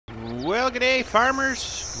Well, g'day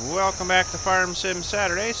farmers. Welcome back to Farm Sim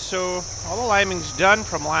Saturday. So, all the liming's done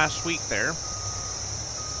from last week there,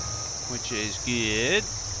 which is good.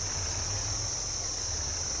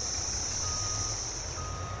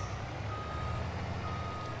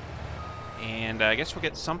 And I guess we'll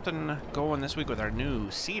get something going this week with our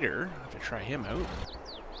new seeder. I'll have to try him out.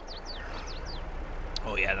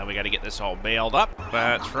 Oh yeah, now we got to get this all baled up.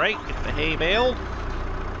 That's right, get the hay baled.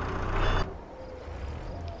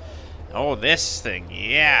 Oh, this thing.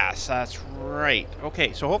 Yes, that's right.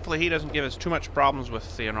 Okay, so hopefully he doesn't give us too much problems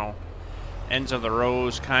with, you know, ends of the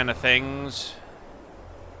rows kind of things.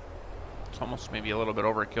 It's almost maybe a little bit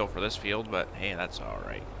overkill for this field, but hey, that's all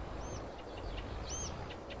right.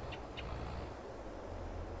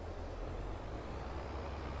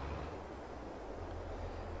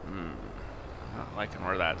 Not liking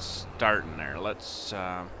where that's starting there. Let's,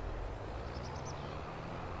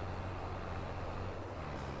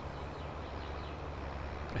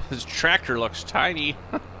 His tractor looks tiny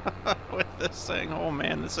with this thing. Oh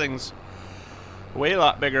man, this thing's way a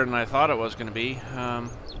lot bigger than I thought it was going to be.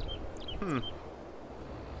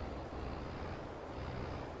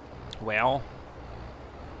 Well,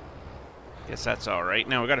 guess that's all right.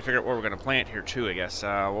 Now we got to figure out where we're going to plant here too. I guess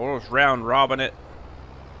we'll just round robin it.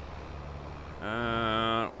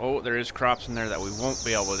 Oh, there is crops in there that we won't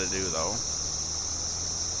be able to do though.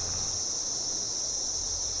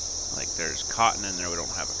 Like there's cotton in there. We don't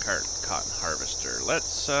have a cotton harvester. Let's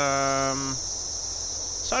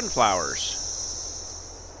sunflowers.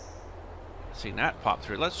 Seen that pop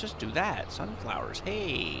through. Let's just do that. Sunflowers.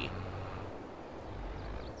 Hey.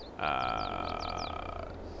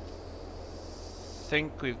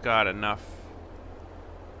 Think we've got enough.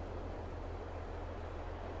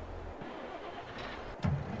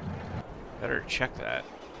 Better check that.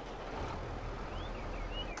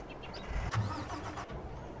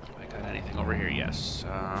 Anything over here? Yes.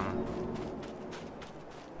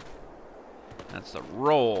 That's the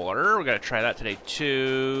roller. We gotta try that today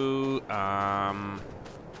too. Oh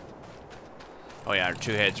yeah, our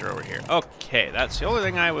two heads are over here. Okay, that's the only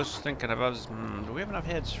thing I was thinking of. Do we have enough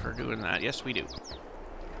heads for doing that? Yes, we do.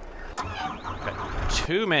 Got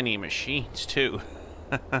too many machines too.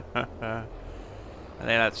 I think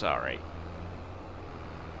that's all right.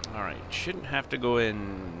 All right, shouldn't have to go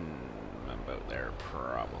in about there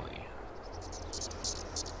probably.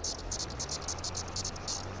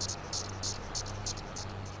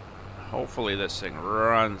 Hopefully this thing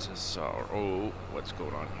runs so. Oh, what's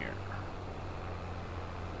going on here?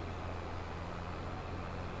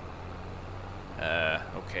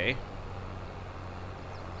 Okay.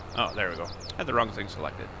 Oh, there we go. I had the wrong thing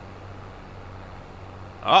selected.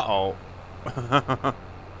 Uh-oh.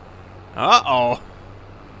 Uh-oh.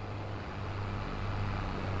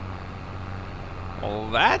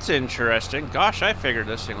 Well, that's interesting. Gosh, I figured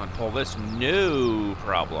this thing would pull this. No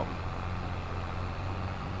problem.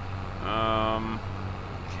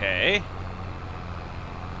 Okay.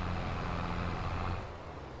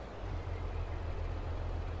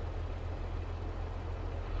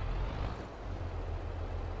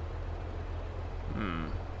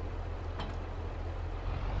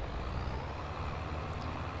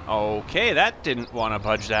 Okay, that didn't want to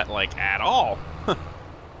budge that, like, at all.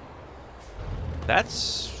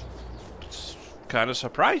 That's kind of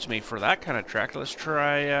surprised me for that kind of tractor. Let's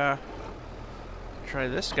try, try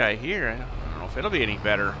this guy here. I don't know if it'll be any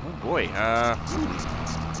better. Oh boy. I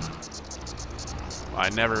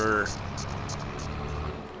never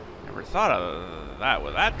thought of that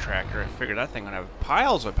with that tractor. I figured that thing would have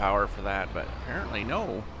piles of power for that, but apparently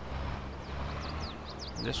no.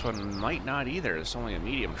 This one might not either. It's only a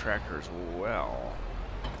medium tractor as well.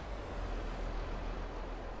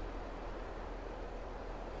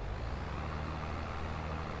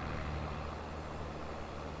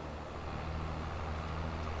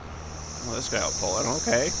 Well, this guy will pull it.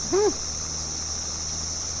 Okay.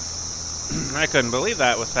 I couldn't believe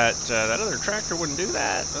that with that that other tractor wouldn't do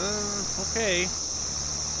that. Okay.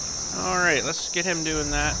 All right, let's get him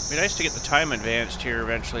doing that. It'd be nice to get the time advanced here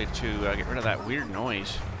eventually to get rid of that weird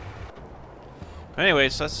noise. But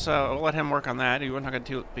anyways, let's we'll let him work on that. He wasn't going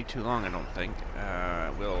to be too long, I don't think.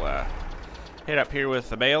 We'll hit up here with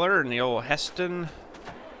the baler and the old Heston.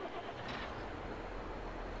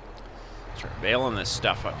 Start baling this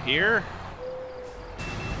stuff up here.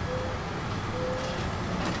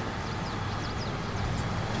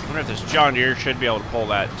 I wonder if this John Deere should be able to pull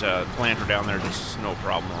that planter down there just no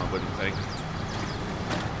problem, I wouldn't think.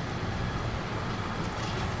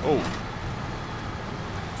 Oh.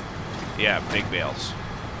 Yeah, big bales.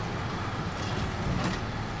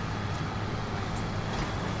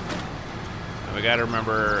 We gotta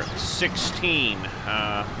remember 16.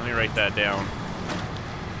 Let me write that down.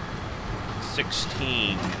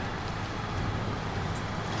 16.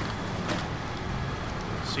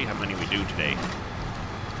 Let's see how many we do today.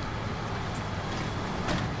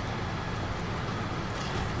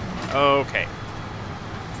 Okay.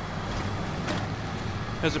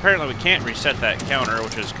 Because apparently we can't reset that counter,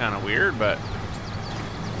 which is kind of weird, but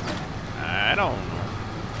I don't know.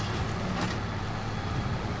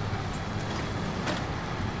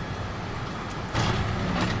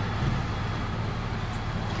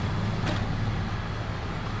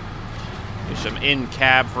 Do some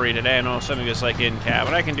in-cab for you today. I know some of you like in-cab,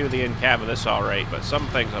 but I can do the in-cab of this all right, but some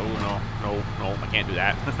things, oh, no, I can't do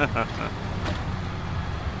that.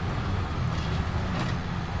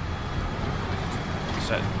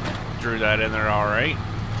 Drew that in there all right.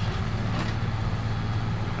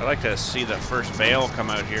 I'd like to see the first bale come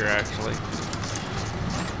out here, actually.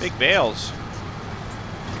 Big bales.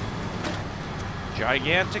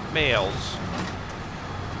 Gigantic bales.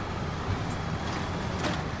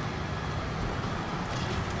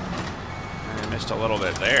 And we missed a little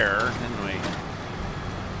bit there, didn't we?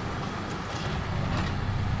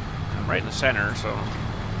 I'm right in the center, so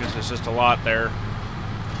I guess there's just a lot there.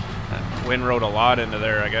 Wind rode a lot into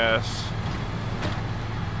there, I guess.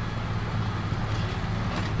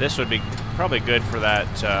 This would be probably good for that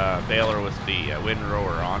baler with the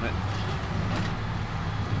windrower on it.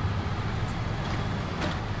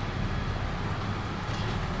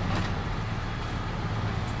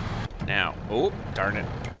 Now, oh, darn it.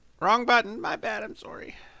 Wrong button, my bad, I'm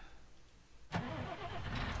sorry.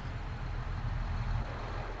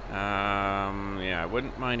 Yeah, I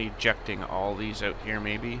wouldn't mind ejecting all these out here,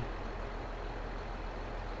 maybe.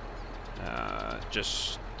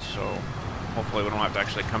 Just so hopefully we don't have to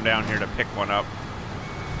actually come down here to pick one up.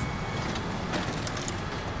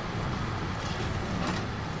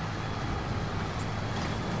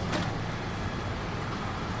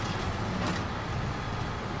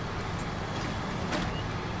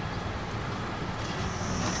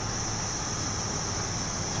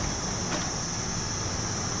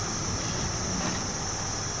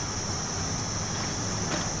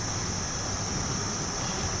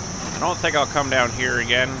 I don't think I'll come down here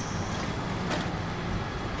again.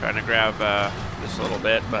 Trying to grab this little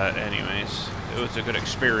bit, but anyways, it was a good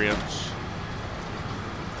experience.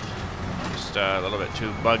 Just a little bit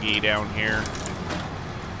too buggy down here.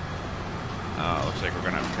 Looks like we're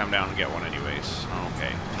gonna have to come down and get one anyways.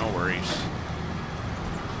 Okay, no worries.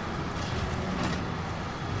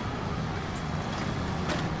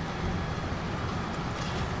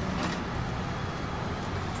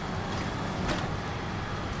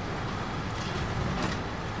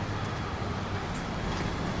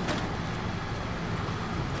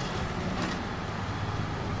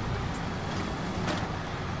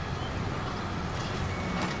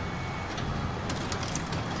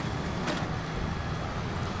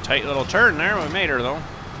 Tight little turn there. We made her, though.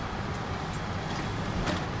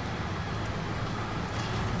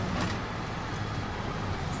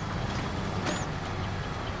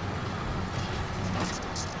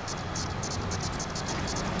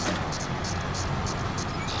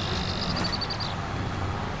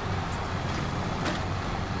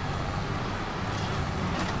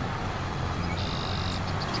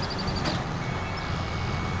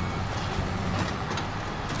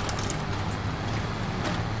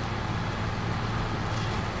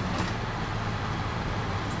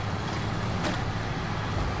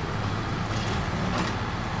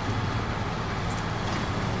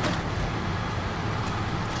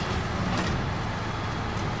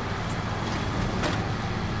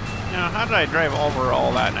 How did I drive over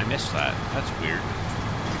all that and I missed that? That's weird.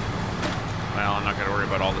 Well, I'm not going to worry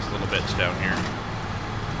about all this little bits down here.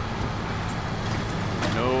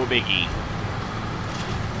 No biggie.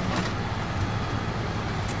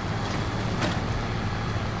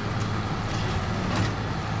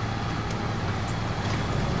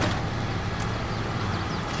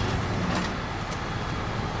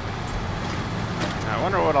 I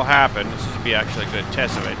wonder what'll happen. This would be actually a good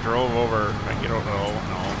test if I drove over. If I get over. Oh,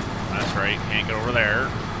 no. That's right, can't get over there.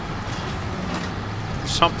 There's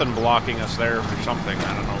something blocking us there for something.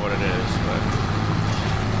 I don't know what it is, but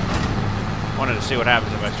wanted to see what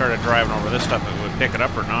happens if I started driving over this stuff, if it would pick it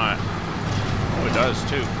up or not. Oh, it does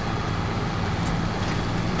too.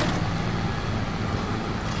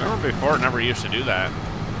 Remember before, it never used to do that.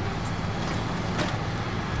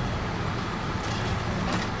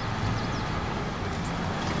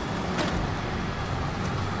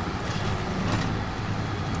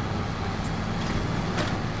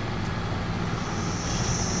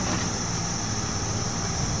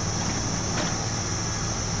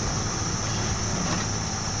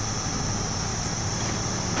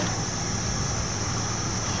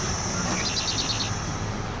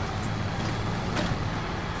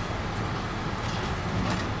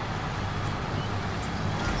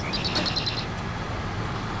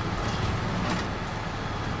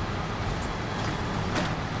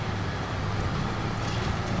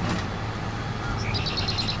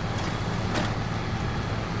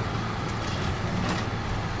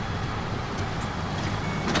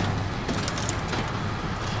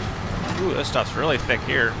 Ooh, this stuff's really thick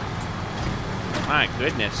here. My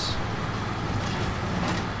goodness.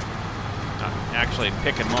 I'm actually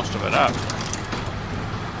picking most of it up.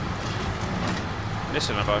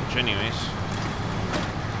 Missing a bunch anyways.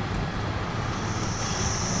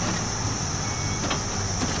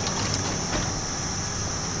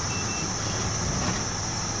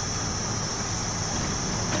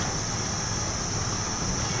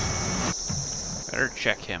 Better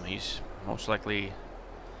check him. He's most likely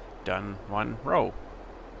done one row.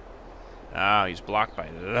 Oh, he's blocked by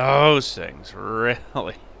those things.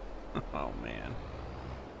 Really? Oh, man.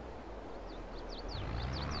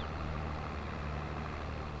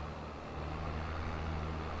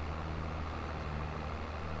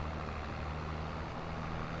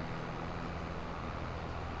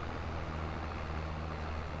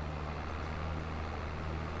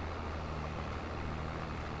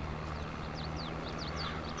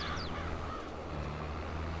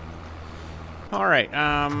 Alright,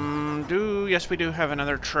 yes, we do have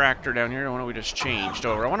another tractor down here, the one we just changed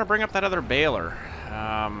over. I want to bring up that other baler.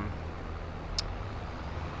 Now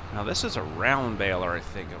this is a round baler, I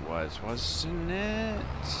think it was, wasn't it?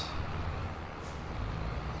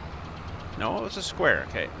 No, it was a square.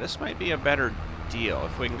 Okay, this might be a better deal,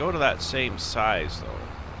 if we can go to that same size, though.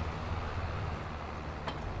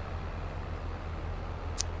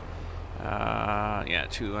 Yeah,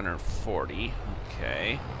 240,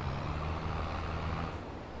 okay.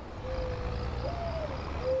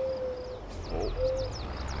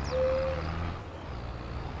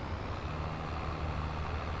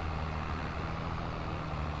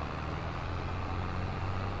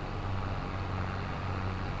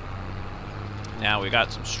 Now we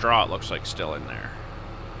got some straw, it looks like, still in there.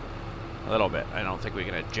 A little bit. I don't think we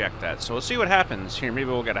can eject that. So we'll see what happens here. Maybe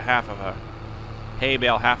we'll get a half of a hay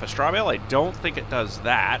bale, half a straw bale. I don't think it does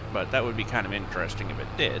that, but that would be kind of interesting if it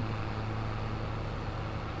did.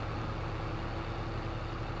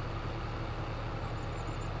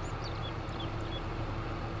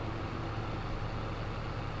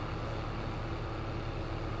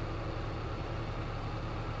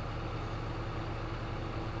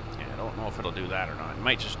 If it'll do that or not. It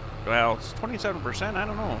might just, well, it's 27%, I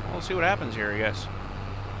don't know. We'll see what happens here, I guess.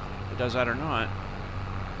 If it does that or not.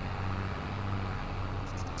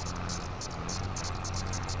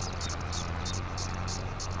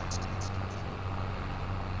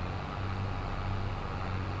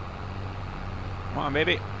 Come on,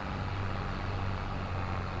 baby.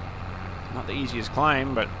 Not the easiest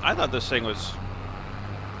climb, but I thought this thing was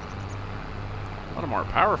a little more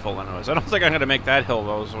powerful than it was. I don't think I'm going to make that hill,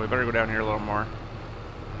 though, so we better go down here a little more.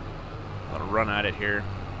 A little run at it here.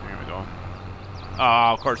 There we go.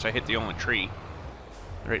 Oh, of course, I hit the only tree.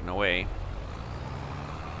 Right in the way.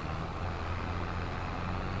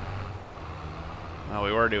 Well,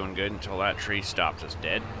 we were doing good until that tree stopped us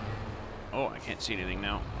dead. Oh, I can't see anything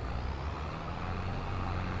now.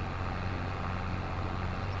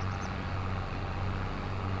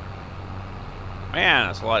 Man,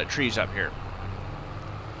 that's a lot of trees up here.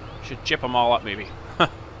 Should chip them all up, maybe.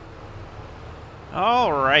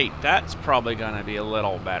 Alright, that's probably going to be a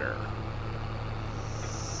little better.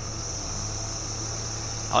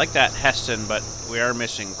 I like that Heston, but we are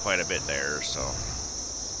missing quite a bit there, so...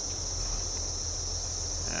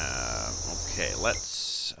 okay,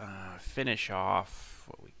 let's finish off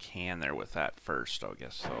what we can there with that first, I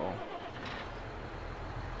guess, so...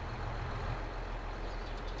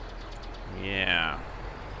 yeah.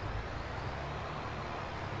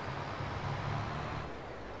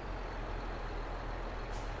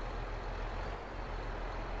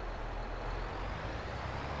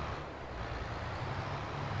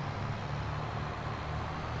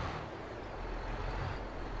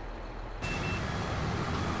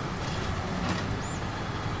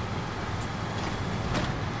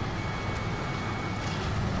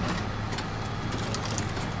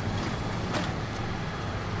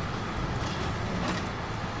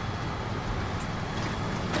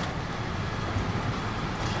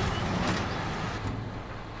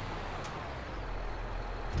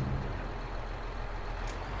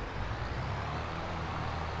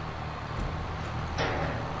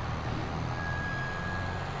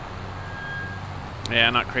 Yeah,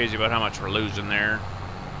 not crazy about how much we're losing there.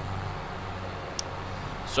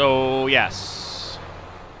 So, yes.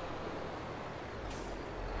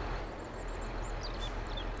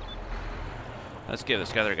 Let's give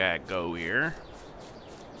this other guy a go here.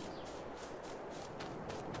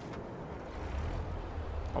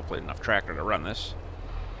 Hopefully enough tractor to run this.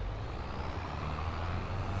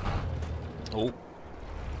 Oh.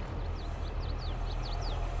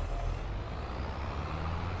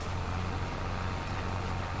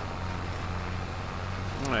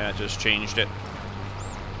 Oh, yeah, it just changed it.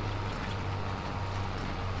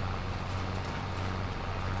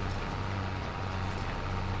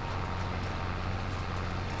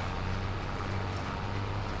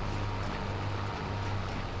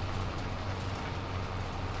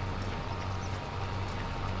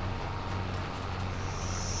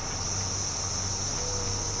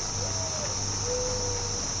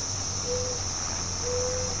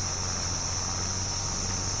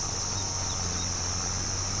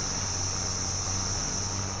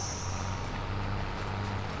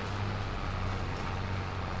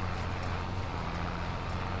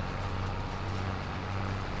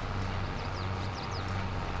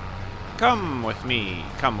 Come with me,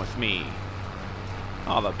 come with me.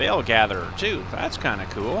 Oh, the bale gatherer, too. That's kind of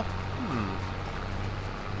cool.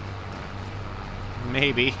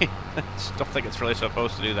 Maybe. Don't think it's really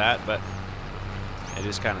supposed to do that, but it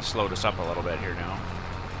just kind of slowed us up a little bit here now.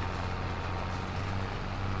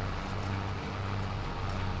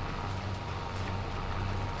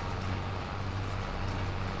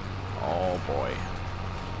 Oh, boy.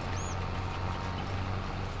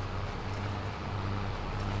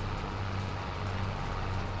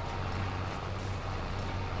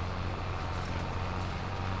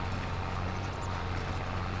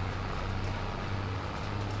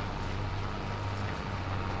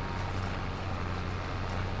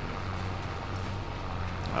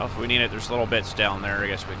 Well, if we need it, there's little bits down there. I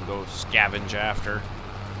guess we can go scavenge after.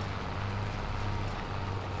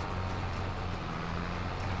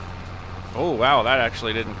 Oh, wow, that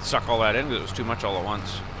actually didn't suck all that in because it was too much all at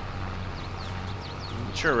once.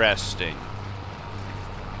 Interesting.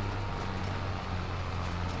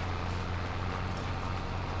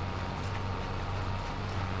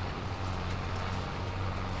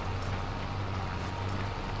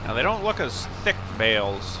 Now, they don't look as thick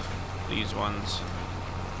bales, these ones.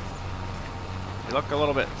 They look a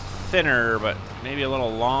little bit thinner, but maybe a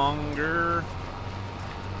little longer.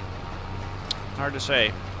 Hard to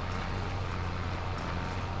say.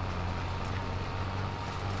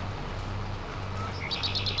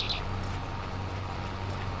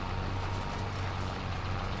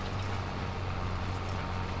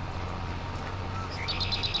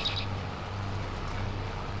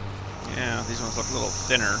 Yeah, these ones look a little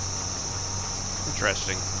thinner.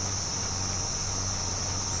 Interesting.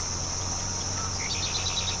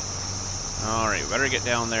 Alright, we better get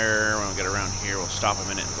down there. When we get around here, we'll stop a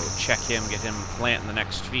minute and go check him, get him planting the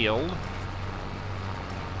next field.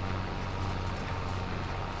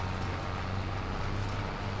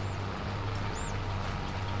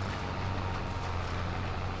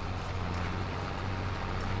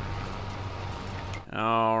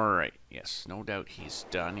 Alright, yes, no doubt he's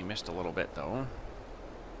done. He missed a little bit, though.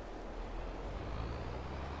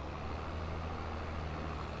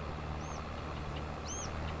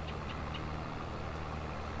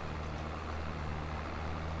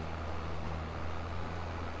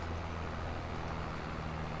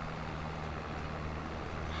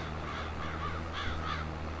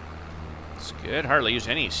 Good, hardly used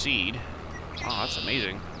any seed. Oh, that's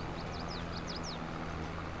amazing.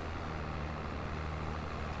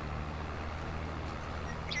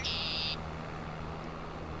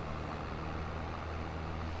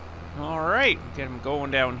 Alright, get him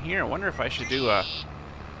going down here. I wonder if I should do a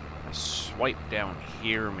swipe down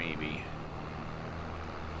here, maybe.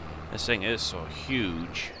 This thing is so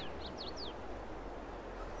huge.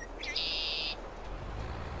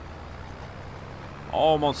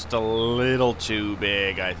 Almost a little too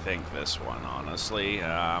big, I think, this one, honestly.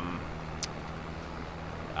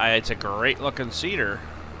 It's a great-looking cedar.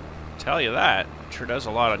 I'll tell you that. It sure does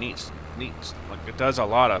a lot of neat, like, it does a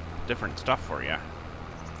lot of different stuff for you.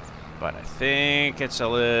 But I think it's a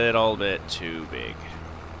little bit too big.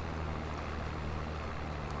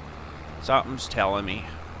 Something's telling me.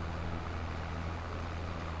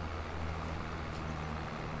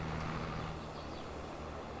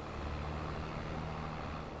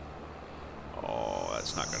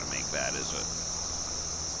 It's not going to make that, is it?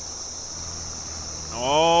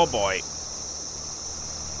 Oh, boy.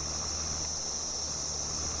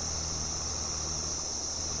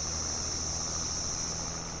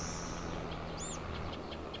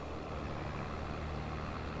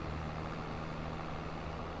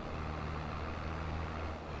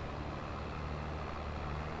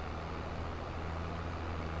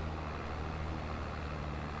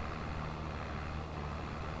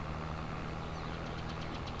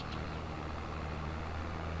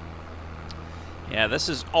 Yeah, this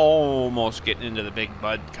is almost getting into the big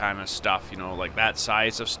bud kind of stuff, you know, like that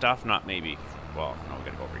size of stuff. Not maybe, well, no, we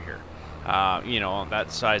gotta go over here. You know,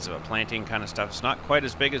 that size of a planting kind of stuff. It's not quite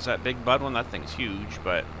as big as that big bud one. That thing's huge,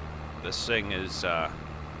 but this thing is,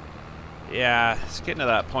 yeah, it's getting to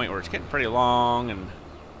that point where it's getting pretty long and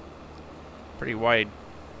pretty wide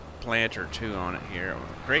planter too on it here.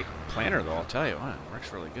 Great planter though, I'll tell you what. It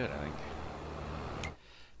works really good, I think.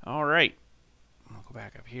 All right, I'll go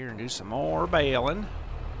back up here and do some more baling.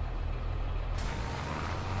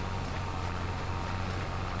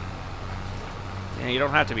 Yeah, you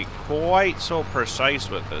don't have to be quite so precise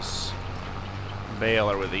with this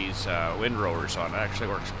baler with these windrowers on. It actually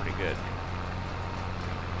works pretty good.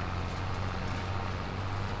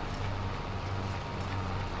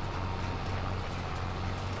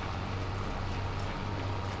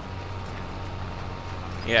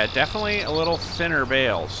 Yeah, definitely a little thinner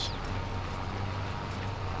bales.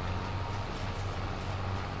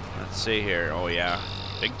 Let's see here. Oh yeah,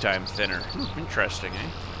 big time thinner. Interesting, eh?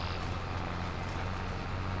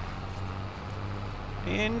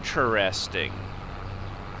 Interesting.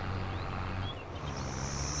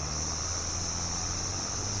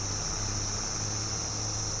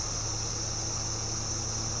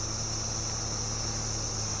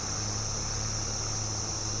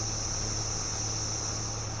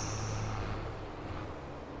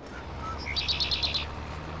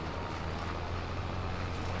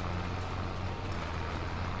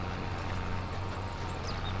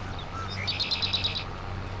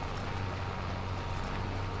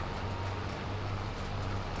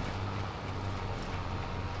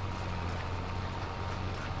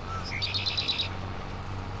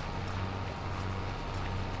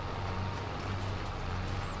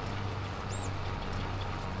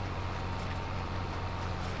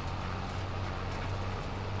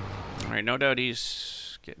 Alright, no doubt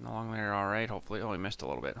he's getting along there alright, hopefully. Oh, he missed a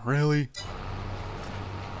little bit. Really?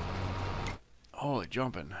 Holy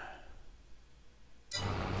jumping.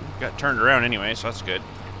 Got turned around anyway, so that's good.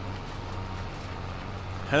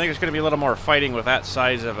 I think there's going to be a little more fighting with that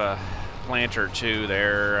size of a planter too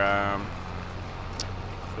there.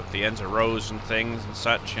 With the ends of rows and things and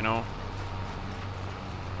such, you know.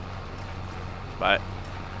 But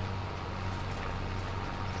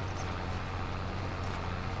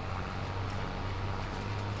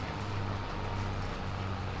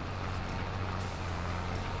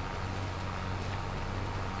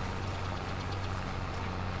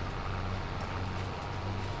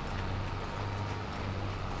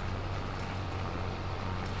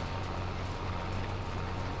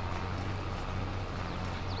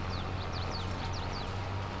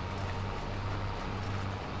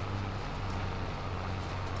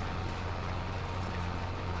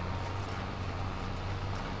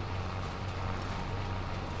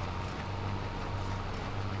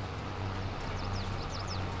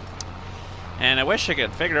and I wish I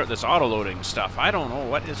could figure out this auto-loading stuff. I don't know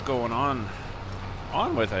what is going on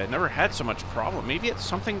with it. I've never had so much problem. Maybe it's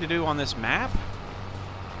something to do on this map?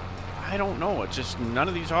 I don't know. It's just none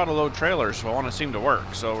of these auto-load trailers want to seem to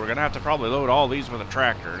work. So we're going to have to probably load all these with a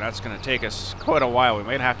tractor. And that's going to take us quite a while. We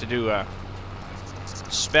might have to do a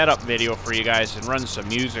sped-up video for you guys and run some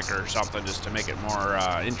music or something just to make it more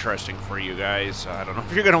interesting for you guys. I don't know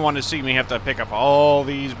if you're going to want to see me have to pick up all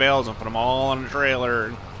these bales and put them all on a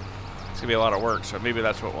trailer. It's going to be a lot of work, so maybe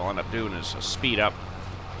that's what we'll end up doing is a speed up.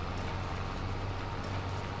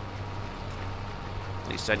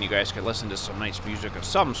 At least then you guys could listen to some nice music of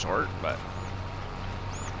some sort, but...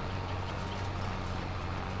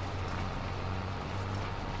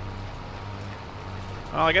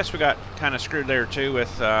 Well, I guess we got kind of screwed there too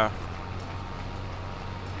with how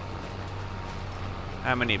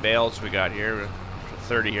many bales we got here.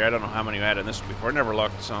 30 here. I don't know how many we had in this one before. Never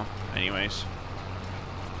looked, so anyways.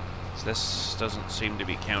 This doesn't seem to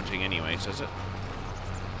be counting anyways, does it?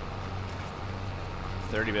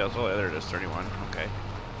 30 bales. Oh, there it is, 31. Okay.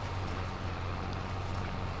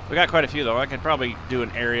 We got quite a few, though. I could probably do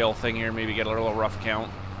an aerial thing here, maybe get a little rough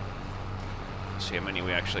count. See how many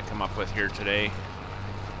we actually come up with here today.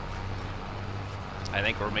 I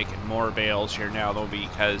think we're making more bales here now, though,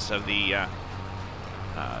 because of the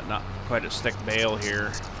not quite as thick bale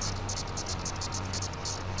here.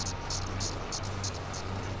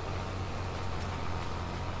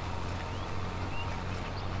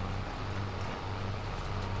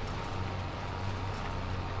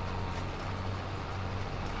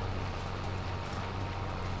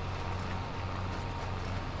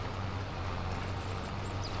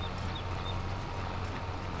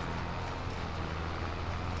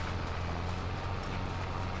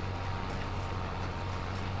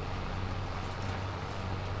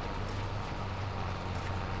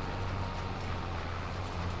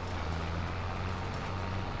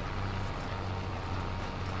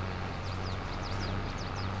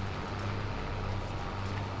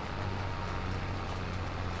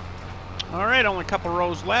 All right, only a couple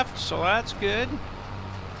rows left, so that's good.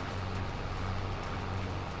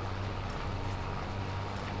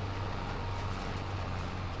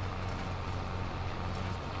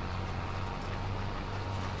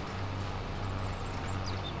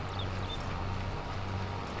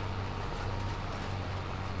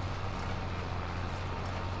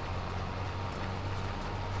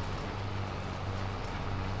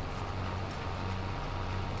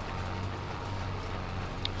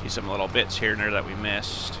 See some little bits here and there that we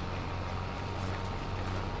missed.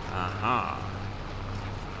 Uh-huh.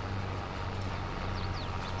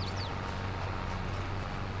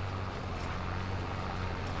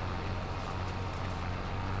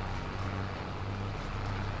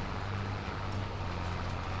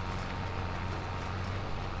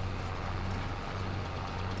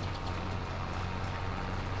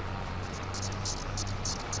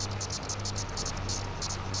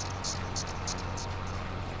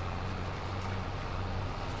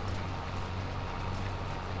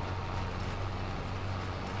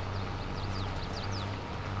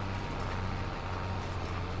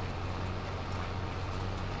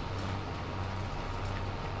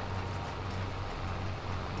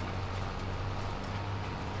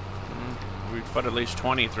 We've put at least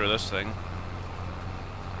 20 through this thing.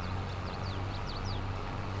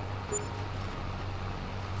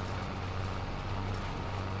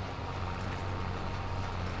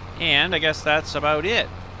 And I guess that's about it.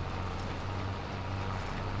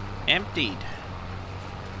 Emptied.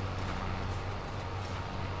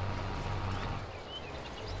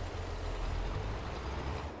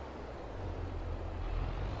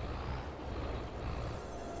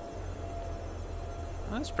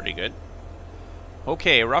 Well, that's pretty good.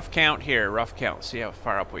 Okay, rough count here. Rough count. See how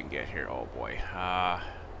far up we can get here. Oh boy.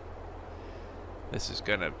 This is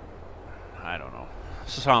gonna... I don't know.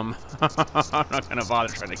 Some. I'm not gonna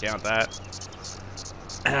bother trying to count that.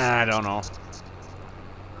 I don't know.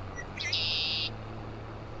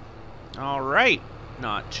 Alright.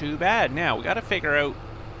 Not too bad. Now, we gotta figure out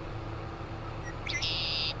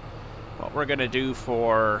what we're gonna do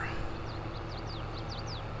for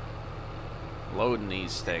loading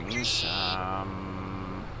these things.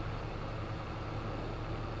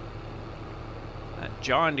 That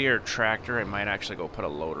John Deere tractor, I might actually go put a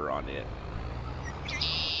loader on it.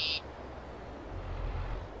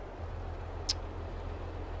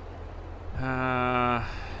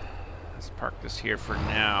 Let's park this here for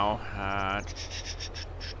now.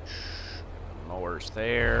 Mowers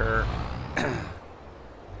there.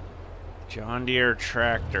 John Deere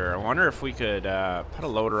tractor. I wonder if we could put a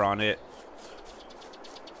loader on it.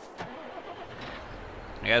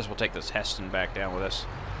 I guess we'll take this Heston back down with us.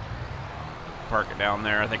 Park it down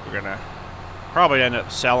there. I think we're gonna probably end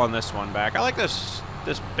up selling this one back. I like this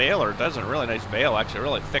baler. It does a really nice bale, actually, a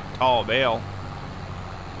really thick, tall bale.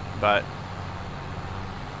 But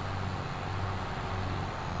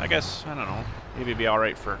I guess, I don't know, maybe it'd be all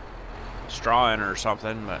right for straw in or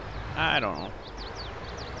something, but I don't know.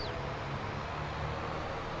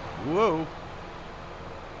 Whoa.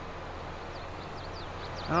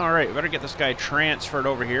 All right, we better get this guy transferred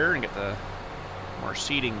over here and get the more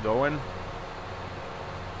seating going.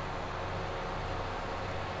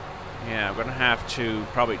 Yeah, I'm gonna have to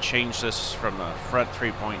probably change this from the front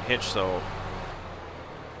 3-point hitch, though.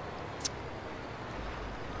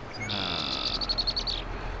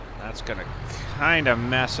 That's gonna kind of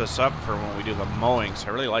mess us up for when we do the mowing, so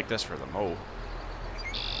I really like this for the mow.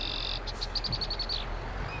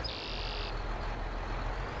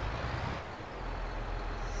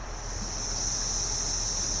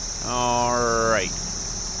 Alright.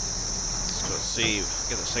 Let's go see,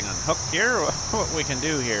 get this thing unhooked here, what we can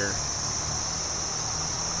do here.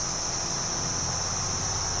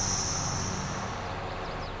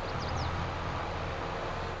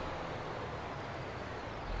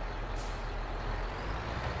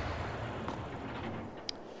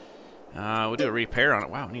 We'll do a repair on it.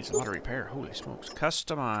 Wow, it needs a lot of repair. Holy smokes.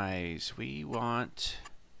 Customize. We want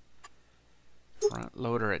front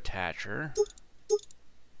loader attacher.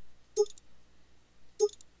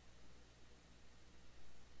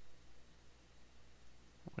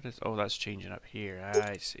 What is... Oh, that's changing up here.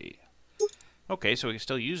 I see. Okay, so we can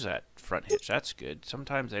still use that front hitch. That's good.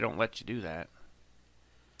 Sometimes they don't let you do that.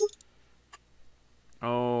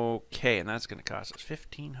 Okay, and that's going to cost us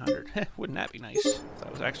 $1,500. Wouldn't that be nice if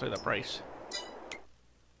that was actually the price?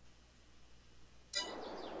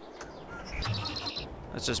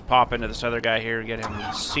 Let's just pop into this other guy here and get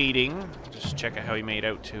him seating. Just check out how he made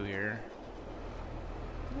out to here.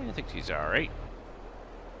 I think he's alright.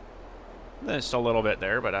 There's still a little bit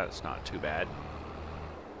there, but that's not too bad.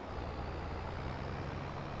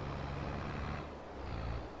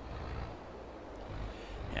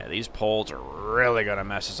 These poles are really gonna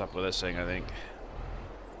mess us up with this thing, I think.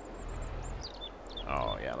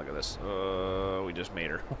 Oh yeah, look at this. We just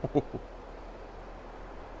made her.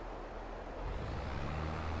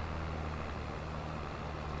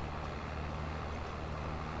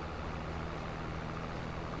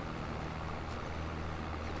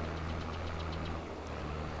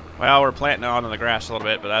 Well, we're planting on the grass a little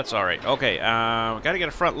bit, but that's all right. Okay, we got to get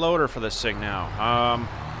a front loader for this thing now.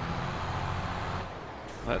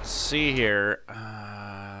 Let's see here.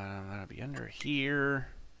 That'll be under here.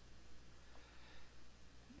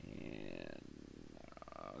 And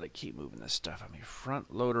they keep moving this stuff on me.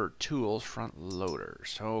 Front loader tools, front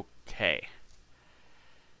loaders. Okay.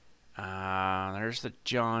 There's the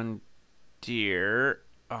John Deere.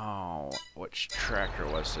 Oh, which tractor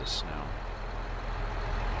was this now?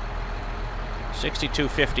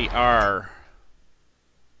 6250R.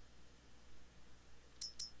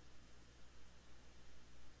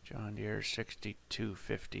 John Deere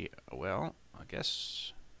 6250. Well, I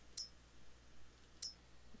guess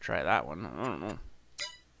try that one. I don't know.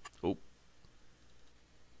 Oop.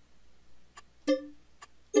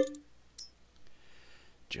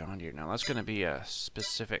 John Deere. Now that's going to be a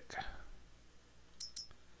specific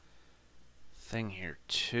thing here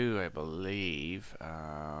too, I believe.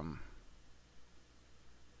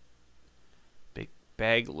 Big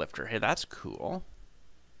bag lifter. Hey, that's cool.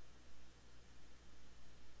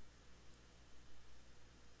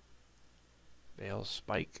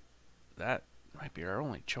 BILLSTMAXX. That might be our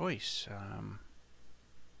only choice.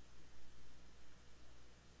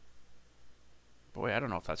 Boy, I don't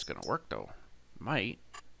know if that's going to work, though. Might.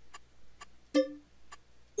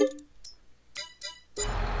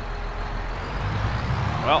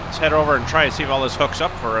 Well, let's head over and try and see if all this hooks up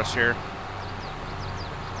for us here.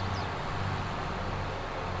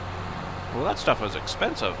 Well, that stuff was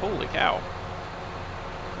expensive. Holy cow.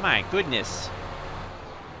 My goodness.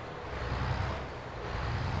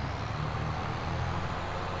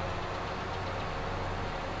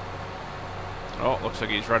 Oh, looks like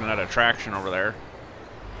he's running out of traction over there.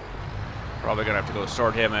 Probably going to have to go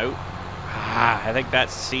sort him out. Ah, I think that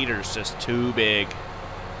seeder's just too big.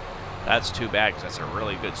 That's too bad because that's a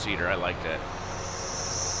really good seeder. I liked it.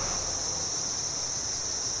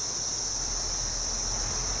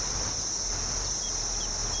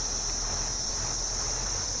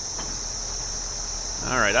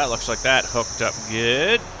 Alright, that looks like that hooked up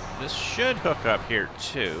good. This should hook up here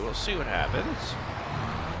too. We'll see what happens.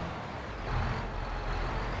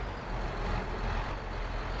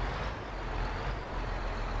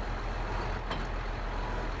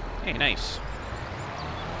 Hey, nice.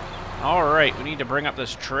 Alright, we need to bring up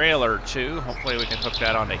this trailer too. Hopefully we can hook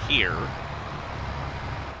that onto here.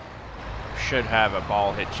 Should have a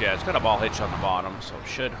ball hitch. Yeah, it's got a ball hitch on the bottom, so it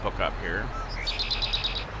should hook up here.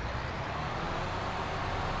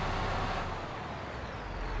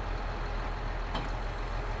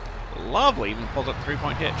 Lovely, even pulls up the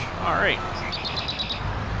 3-point hitch. Alright.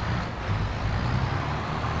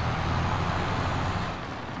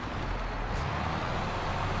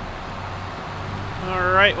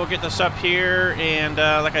 Alright, we'll get this up here, and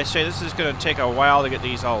like I say, this is going to take a while to get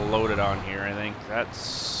these all loaded on here, I think.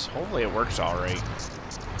 That's... hopefully it works alright.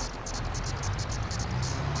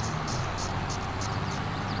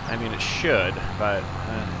 I mean, it should, but...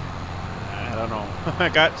 I don't know. I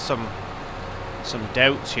got some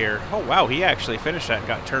doubts here. Oh, wow, he actually finished that and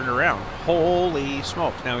got turned around. Holy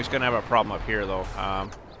smokes. Now he's going to have a problem up here, though.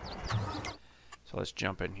 So let's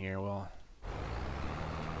jump in here. We'll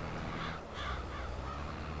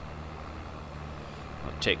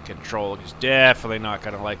take control. He's definitely not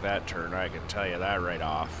going to like that turn. I can tell you that right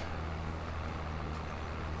off.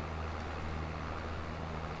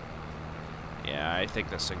 Yeah, I think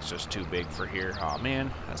this thing's just too big for here. Oh,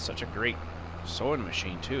 man, that's such a great sewing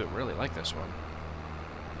machine, too. I really like this one.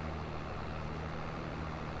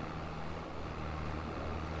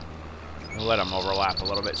 We'll let him overlap a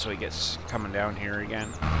little bit so he gets coming down here again.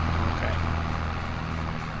 Okay.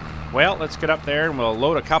 Well, let's get up there and we'll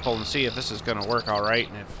load a couple and see if this is going to work all right.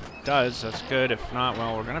 And if it does, that's good. If not,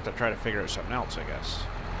 well, we're going to have to try to figure out something else, I guess.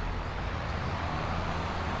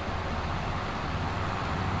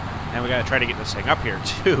 And we got to try to get this thing up here,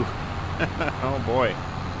 too. Oh, boy.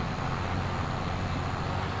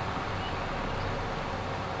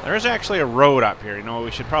 There is actually a road up here. You know,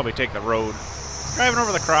 we should probably take the road. Driving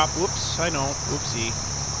over the crop. Whoops, I know. Whoopsie.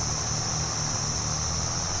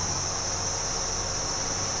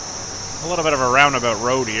 A little bit of a roundabout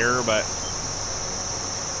road here, but...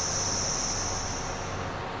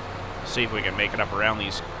 see if we can make it up around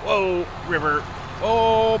these... whoa, river.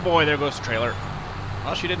 Oh, boy, there goes the trailer.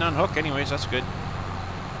 Well, she didn't unhook anyways. That's good.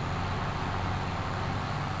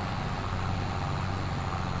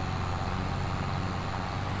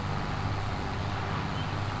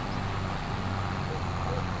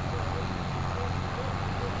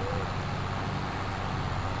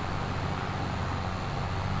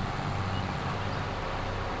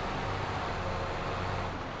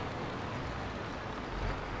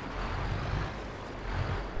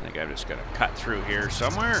 think I'm just gonna cut through here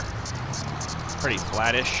somewhere. Pretty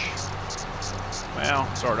flattish.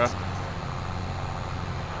 Well, sorta.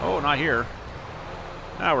 Oh, not here.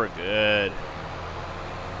 Now we're good.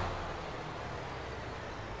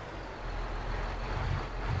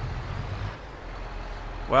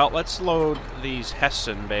 Well, let's load these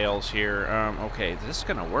Hessen bales here. Okay, this is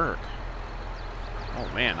gonna work. Oh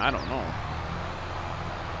man, I don't know.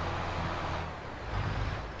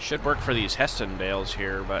 Should work for these Hessen bales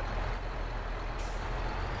here, but...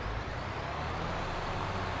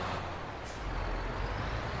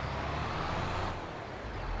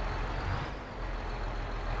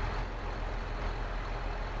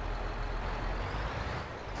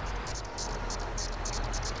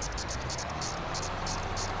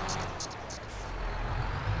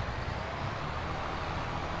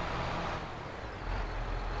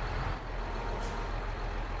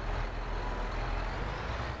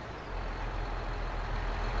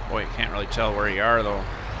 Boy, you can't really tell where you are, though.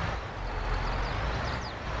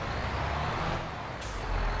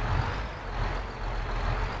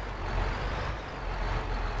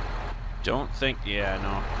 Don't think... Yeah,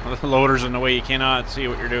 no. The loader's in the way. You cannot see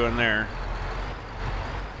what you're doing there.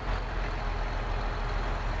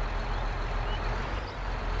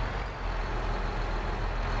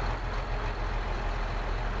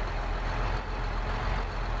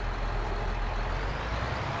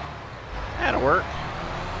 That'll work.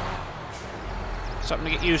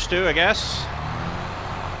 Something to get used to, I guess.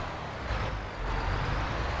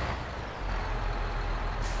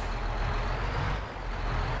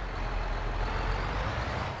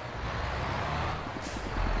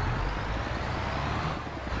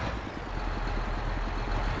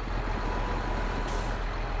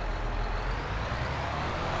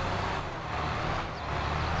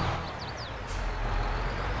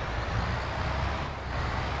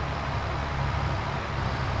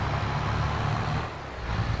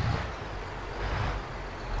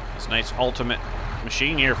 Nice ultimate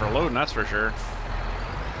machine here for loading, that's for sure.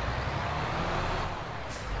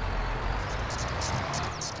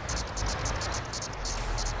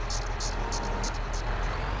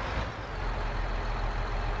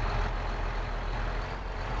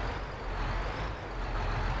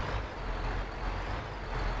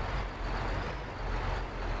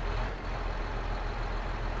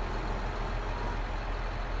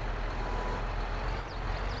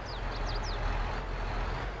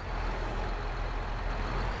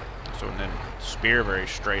 So, and then spear very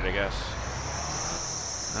straight, I guess.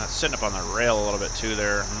 It's sitting up on the rail a little bit too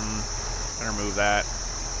there. Better move that.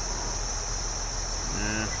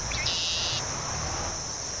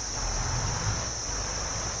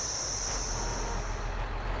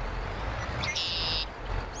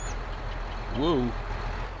 Woo.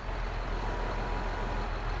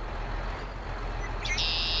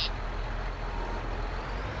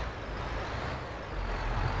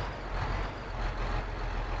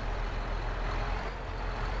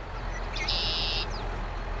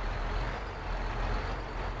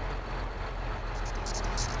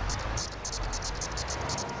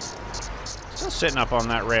 Sitting up on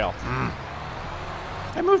that rail.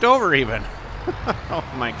 I moved over even. Oh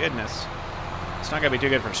my goodness. It's not going to be too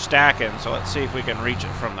good for stacking, so let's see if we can reach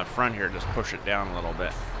it from the front here. Just push it down a little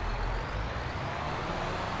bit.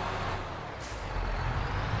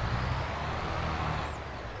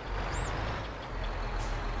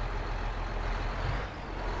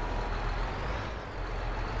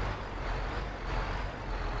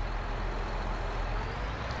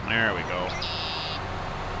 There we go.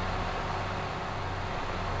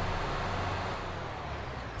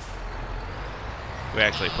 We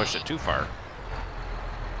actually pushed it too far.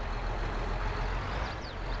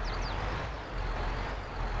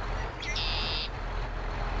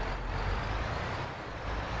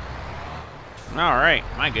 All right,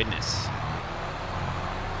 my goodness.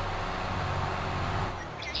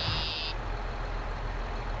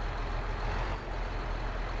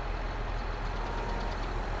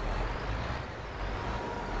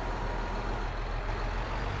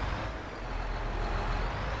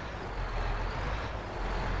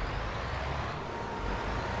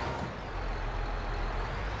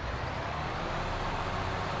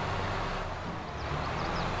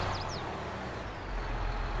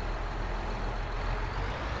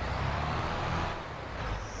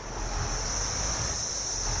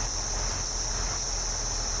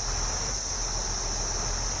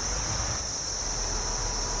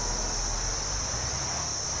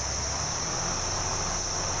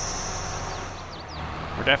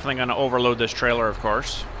 We're definitely going to overload this trailer, of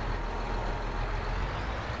course.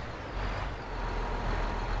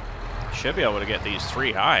 Should be able to get these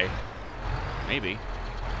 3 high. Maybe.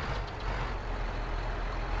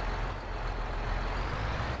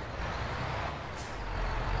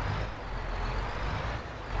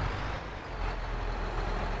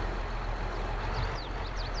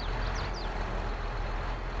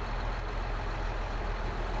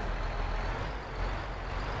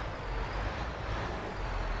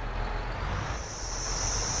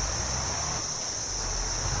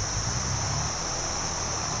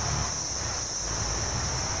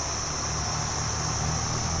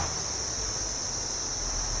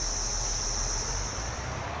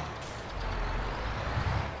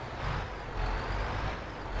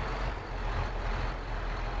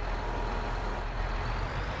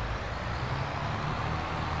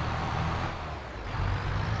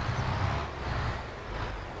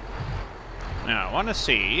 Now, I want to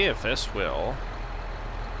see if this will...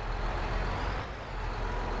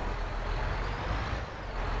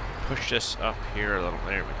 push this up here a little.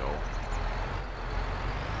 There we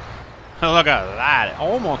go. Look at that.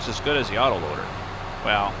 Almost as good as the autoloader.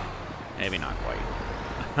 Well, maybe not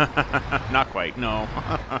quite. Not quite, no.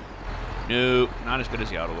 No, not as good as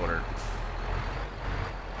the autoloader.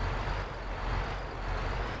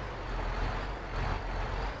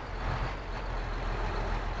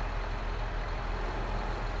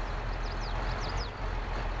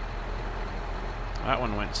 That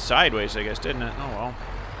one went sideways, I guess, didn't it? Oh, well.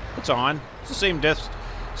 It's on. It's the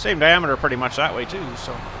same diameter pretty much that way, too,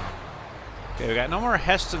 so... Okay, we got no more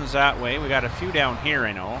Hestons that way. We got a few down here,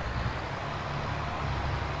 I know.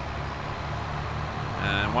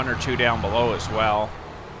 And one or two down below as well.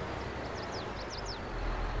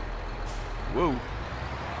 Woo.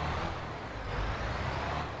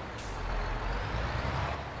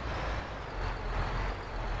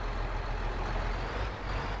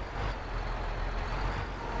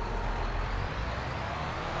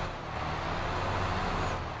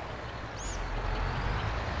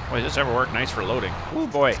 Boy, does this ever work nice for loading. Ooh,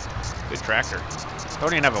 boy. Good tractor.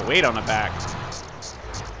 Don't even have a weight on the back.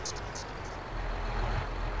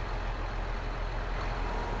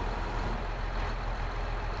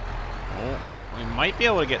 Oh, we might be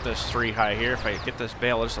able to get this 3 high here if I get this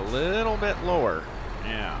bale just a little bit lower.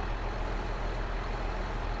 Yeah.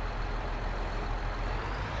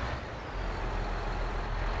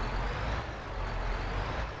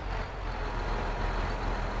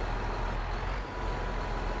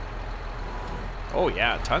 Oh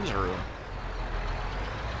yeah, tons of room.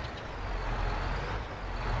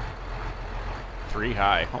 3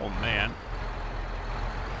 high. Oh man.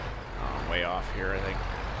 Oh, way off here, I think.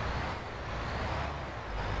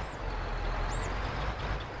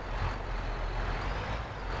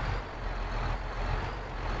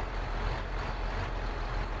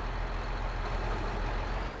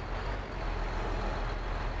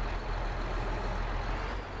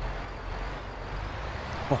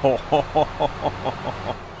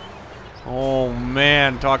 Oh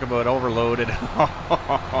man, talk about overloaded. I'm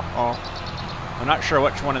not sure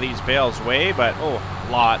which one of these bales weigh, but oh,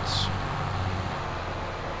 lots.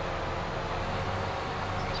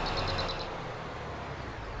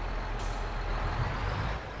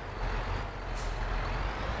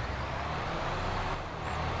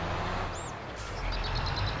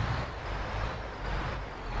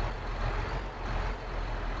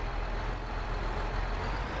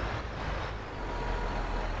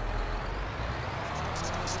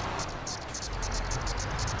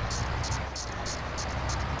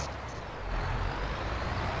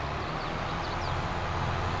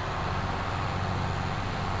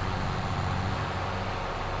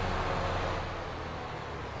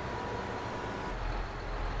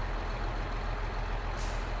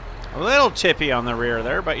 A little tippy on the rear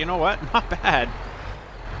there, but you know what? Not bad.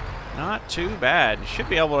 Not too bad. Should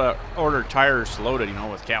be able to order tires loaded, you know,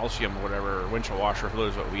 with calcium or whatever, or windshield washer fluid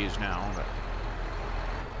is what we use now. But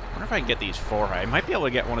I wonder if I can get these 4 high. I might be able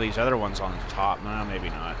to get one of these other ones on the top. No, maybe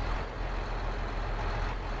not.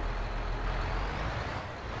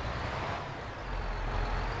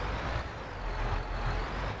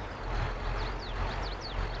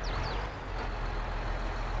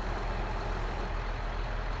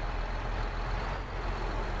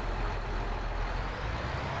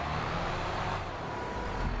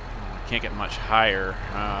 Can't get much higher.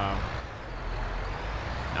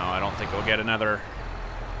 No, I don't think we'll get another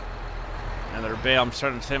bale. I'm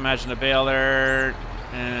starting to imagine a bale there.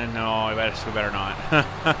 And no, I guess we better not.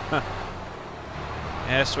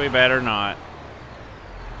 Yes, we better not.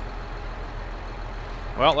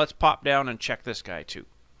 Well, let's pop down and check this guy too.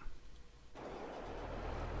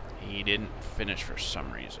 He didn't finish for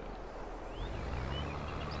some reason.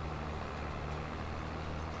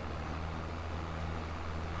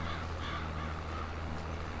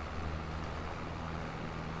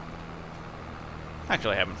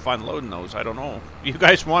 Actually having fun loading those. I don't know. You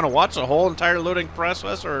guys want to watch the whole entire loading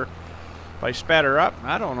process, or if I spatter up?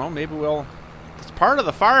 I don't know. Maybe we'll... It's part of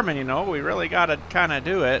the farming, you know. We really got to kind of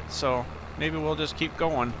do it. So maybe we'll just keep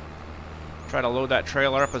going. Try to load that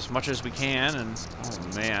trailer up as much as we can. And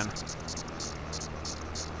oh man,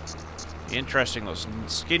 interesting. Those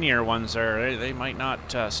skinnier ones there. They might not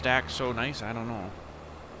stack so nice. I don't know.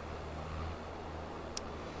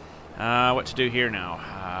 What to do here now?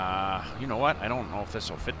 You know what? I don't know if this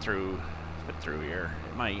will fit through here.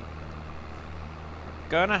 It might.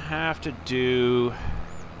 Gonna have to do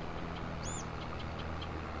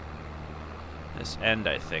this end,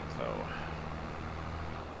 I think, though.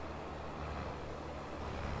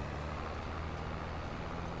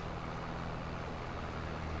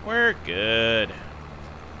 We're good.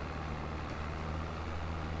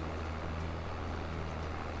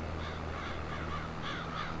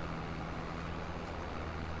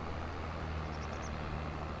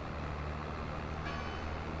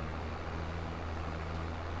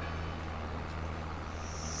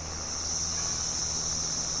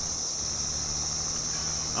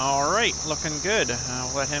 All right, looking good.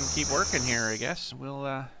 I'll let him keep working here, I guess.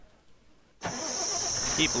 We'll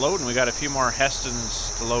keep loading. We got a few more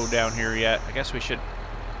Hestons to load down here yet. I guess we should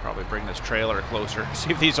probably bring this trailer closer.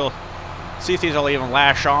 See if these will even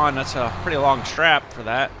lash on. That's a pretty long strap for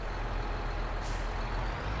that.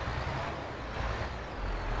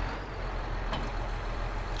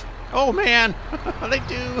 Oh man, they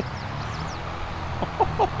do.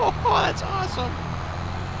 Oh, that's awesome.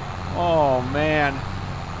 Oh man.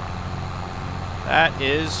 That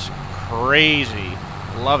is crazy.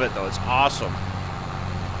 Love it though, it's awesome.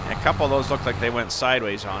 And a couple of those look like they went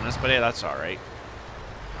sideways on us, but hey, that's alright.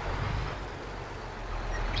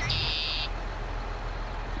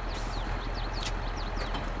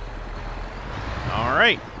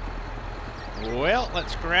 Alright. Well,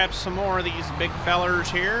 let's grab some more of these big fellers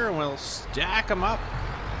here and we'll stack them up.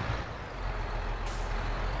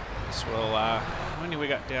 This will, how many we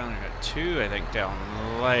got down there? We got 2, I think, down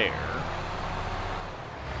there.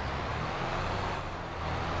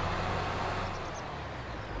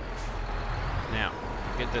 Now,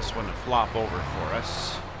 get this one to flop over for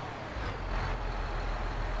us.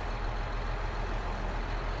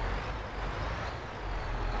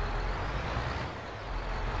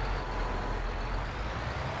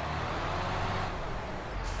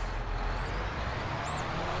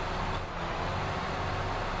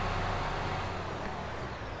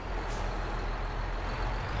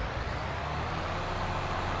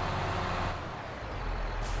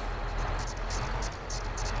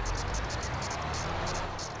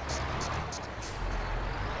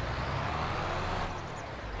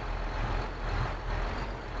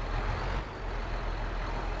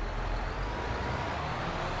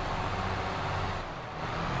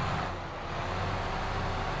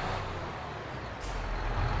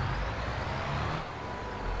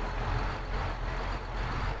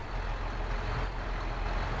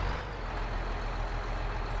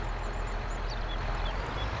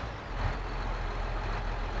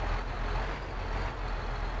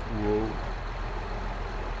 Whoa.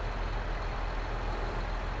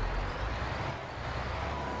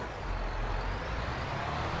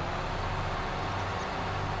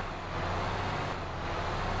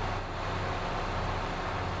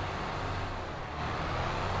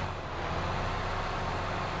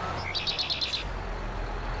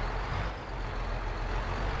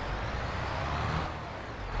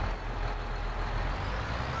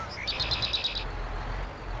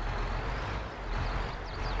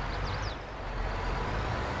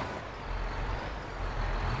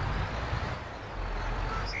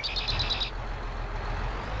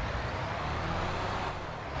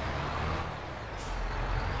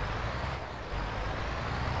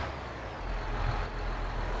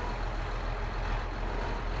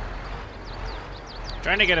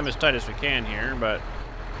 Trying to get him as tight as we can here, but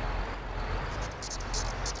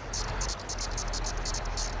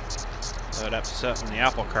that upset in the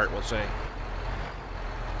apple cart, we'll say.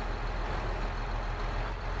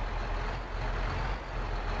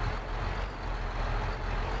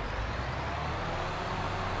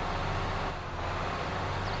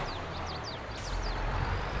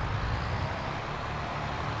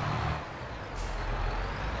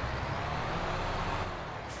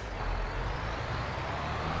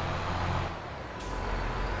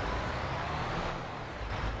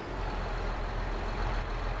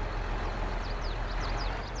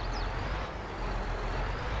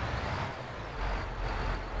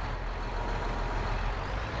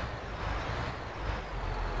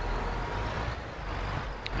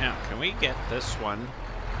 Now, can we get this one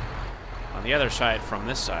on the other side from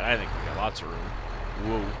this side? I think we got lots of room.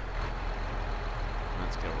 Whoa.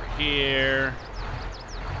 Let's get over here.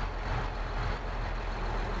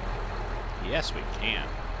 Yes, we can.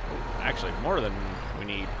 Oh, actually, more than we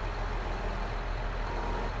need.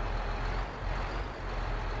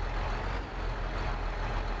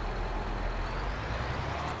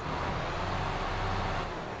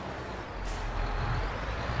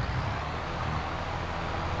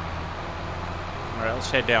 Alright,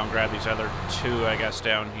 let's head down and grab these other 2, I guess,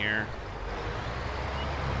 down here.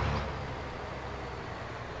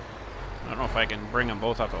 I don't know if I can bring them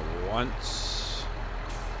both up at once.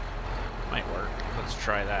 Might work. Let's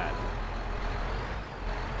try that.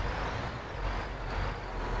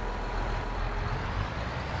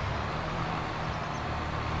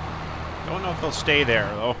 Don't know if they'll stay there,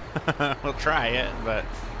 though. We'll try it, but...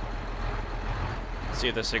 Let's see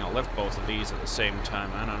if this thing will lift both of these at the same time.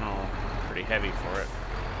 I don't know. Pretty heavy for it.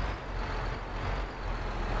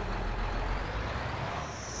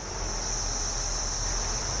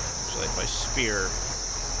 Actually, if I spear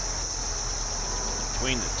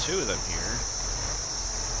between the two of them here...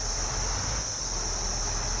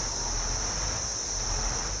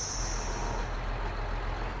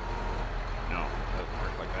 No, doesn't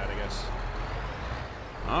work like that, I guess.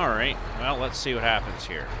 Alright, well, let's see what happens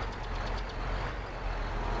here.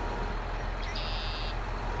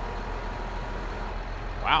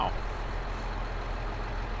 Wow.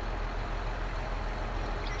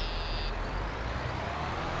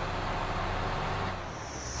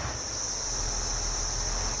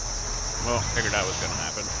 Well, figured that was going to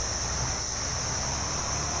happen.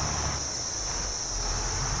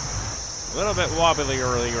 A little bit wobbly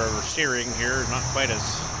earlier over steering here, not quite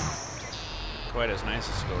as nice.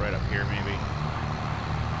 Let's go right up here, maybe.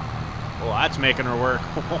 Oh, that's making her work.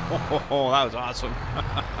 Oh, that was awesome.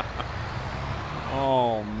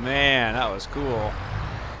 Oh, man, that was cool.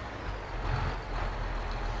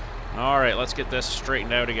 All right, let's get this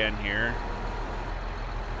straightened out again here.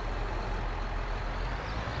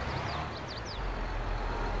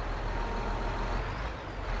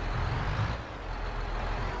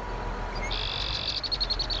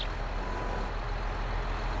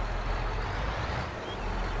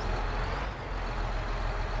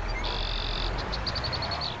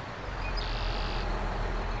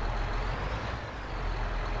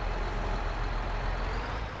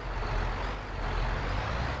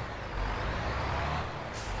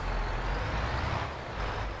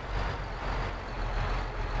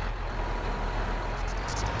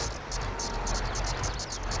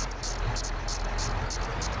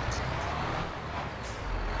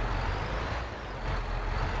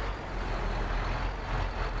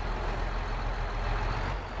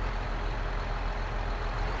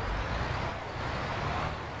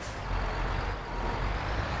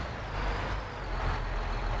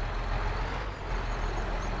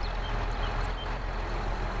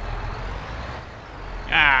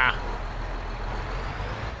 Ah!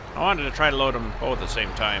 I wanted to try to load them both at the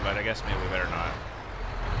same time, but I guess maybe we better not.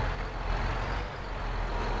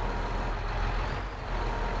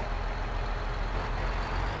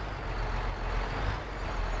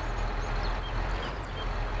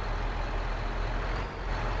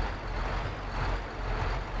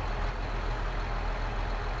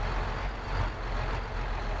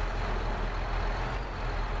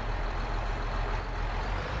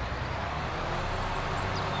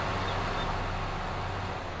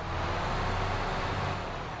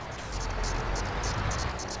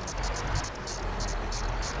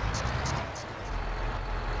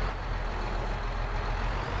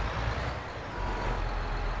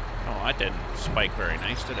 That didn't spike very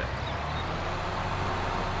nice, did it?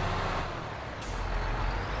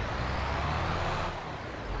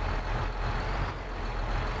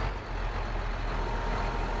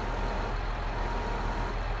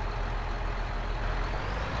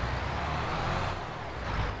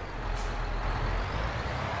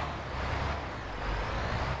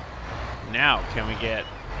 Now, can we get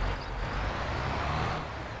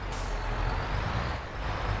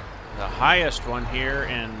the highest one here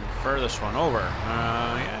and furthest one over?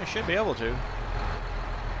 Yeah, I should be able to.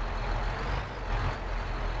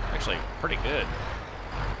 Actually, pretty good.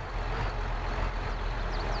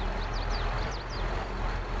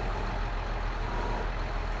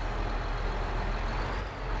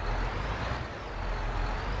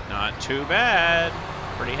 Not too bad.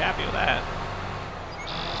 Pretty happy with that.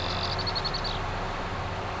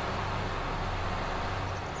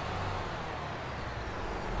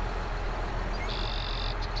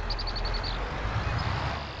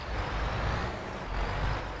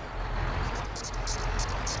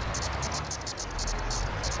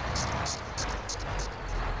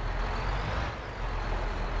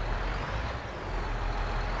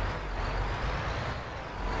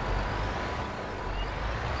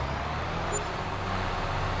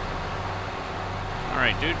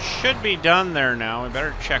 Alright, dude, should be done there now. We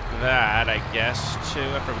better check that, I guess, too,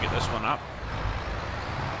 after we get this one up.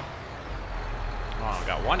 Oh, I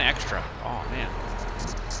got one extra. Oh, man.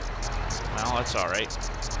 Well, that's alright.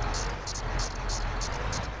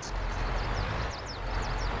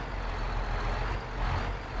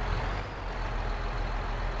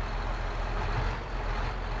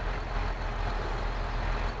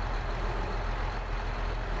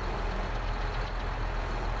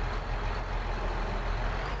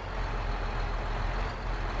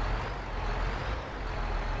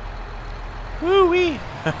 Woo-wee!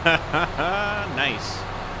 Nice.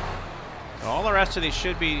 So all the rest of these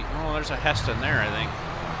should be... Oh, there's a Heston there, I think.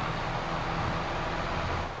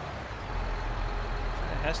 Is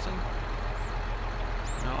that a Heston?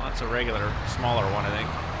 No, that's a regular, smaller one, I think.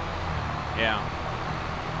 Yeah.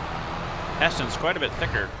 Heston's quite a bit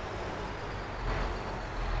thicker.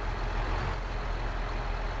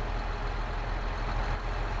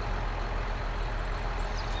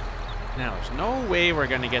 Now, there's no way we're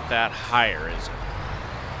going to get that higher, is it?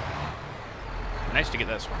 Nice to get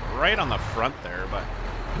this one right on the front there, but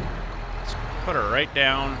let's put her right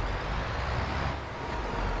down.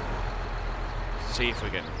 See if we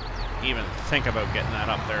can even think about getting that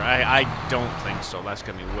up there. I don't think so. That's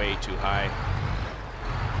going to be way too high.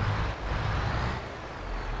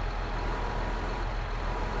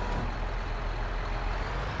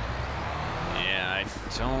 Yeah, I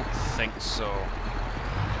don't think so.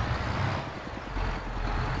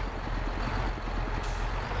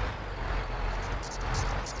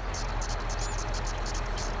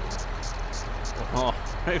 Oh,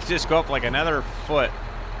 if just go up like another foot.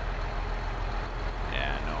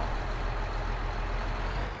 Yeah, no.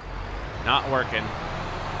 Not working.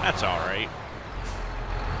 That's all right.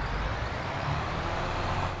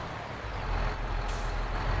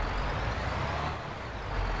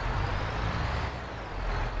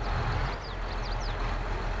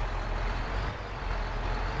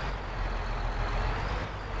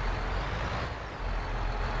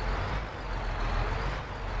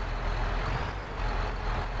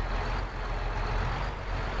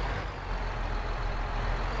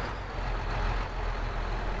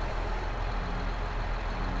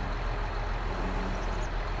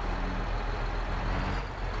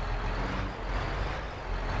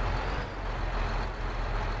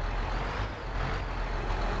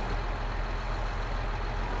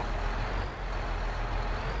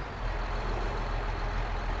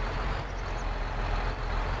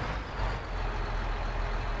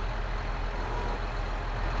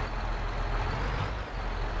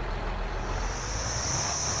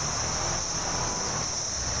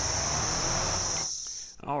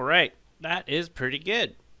 All right, that is pretty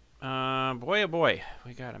good. Boy, oh boy,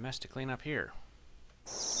 we got a mess to clean up here.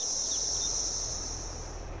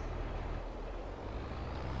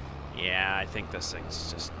 Yeah, I think this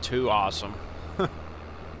thing's just too awesome.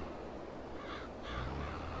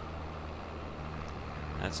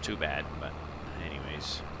 That's too bad, but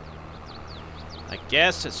anyways. I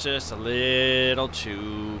guess it's just a little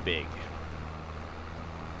too big.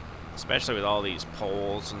 Especially with all these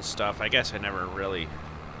poles and stuff. I guess I never really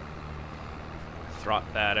thought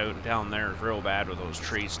that out. Down there is real bad with those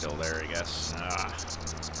trees still there, I guess.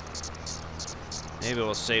 Maybe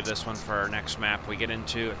we'll save this one for our next map we get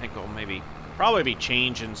into. I think we'll probably be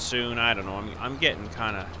changing soon. I don't know. I'm getting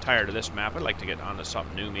kind of tired of this map. I'd like to get onto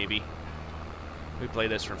something new, maybe. We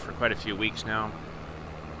played this for quite a few weeks now.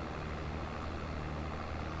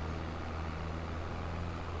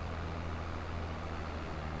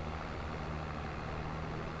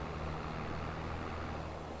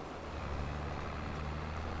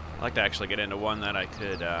 I'd like to actually get into one that I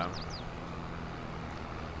could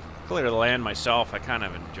clear the land myself. I kind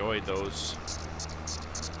of enjoyed those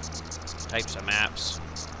types of maps.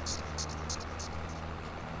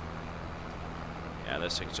 Yeah,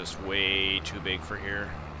 this thing's just way too big for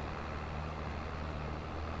here.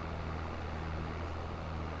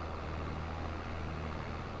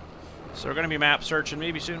 So we're going to be map searching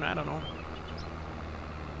maybe soon. I don't know.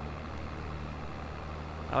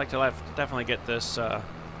 I like to definitely get this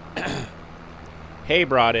hay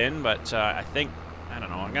brought in, but I don't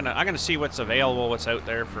know. I'm gonna see what's available, what's out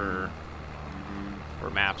there for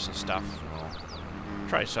maps and stuff. We'll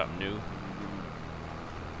try something new.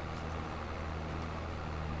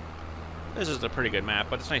 This is a pretty good map,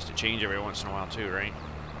 but it's nice to change every once in a while too, right?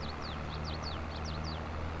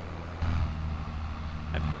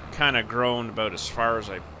 I've kind of grown about as far as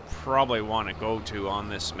I probably want to go to on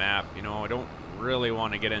this map. You know, I don't really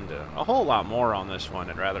want to get into a whole lot more on this one.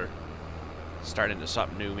 I'd rather start into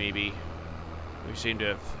something new, maybe. We seem to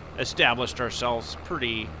have established ourselves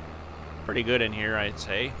pretty good in here, I'd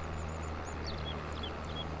say.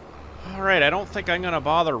 Alright, I don't think I'm going to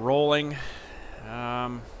bother rolling.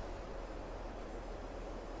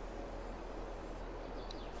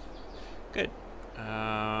 Good.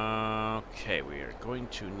 Okay, we are going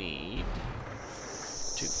to need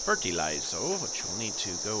to fertilize, though, which we'll need to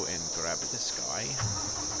go and grab this guy.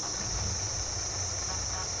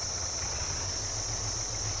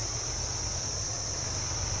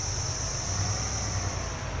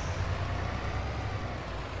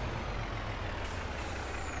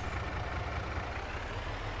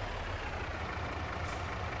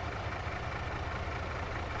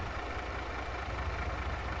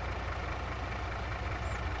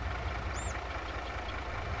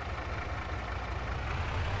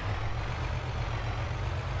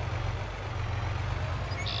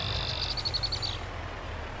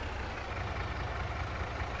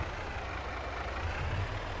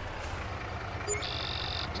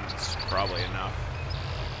 That's probably enough.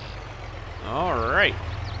 All right.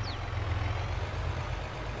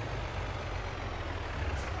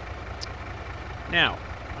 Now,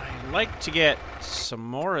 I'd like to get some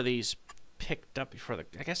more of these picked up before the...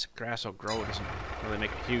 I guess the grass will grow. It doesn't really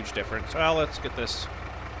make a huge difference. Well, let's get this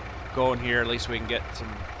going here. At least we can get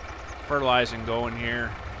some fertilizing going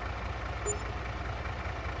here.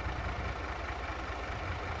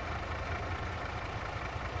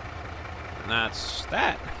 And that's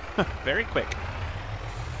that. Very quick.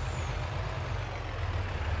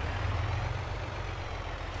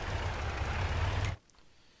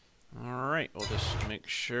 Alright, we'll just make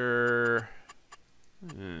sure...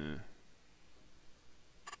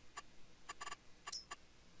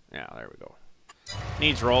 Yeah, there we go.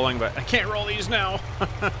 Needs rolling, but I can't roll these now.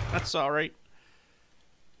 That's alright.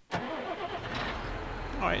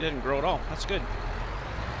 Oh, it didn't grow at all. That's good.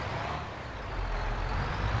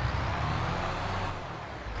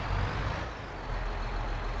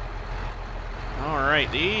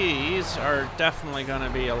 Alright, these are definitely going to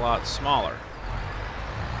be a lot smaller.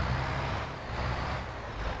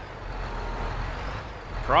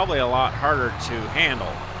 Probably a lot harder to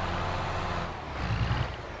handle.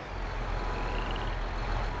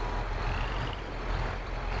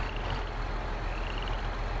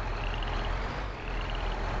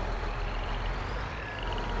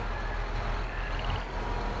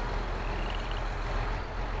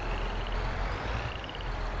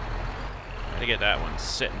 Gotta get that one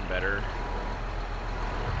sitting better.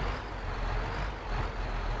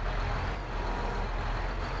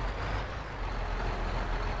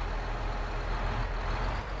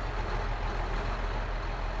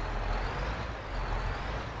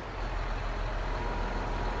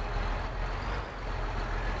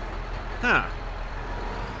 Huh.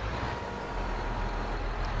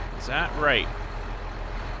 Is that right?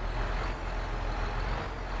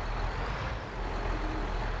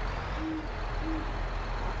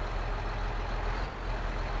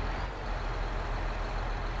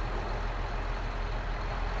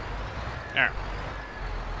 There.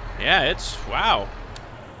 Yeah, it's... Wow.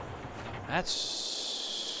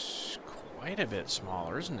 That's quite a bit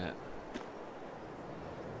smaller, isn't it?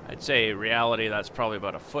 I'd say reality that's probably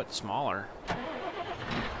about a foot smaller.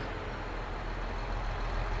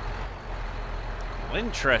 Well,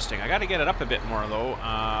 interesting. I got to get it up a bit more though.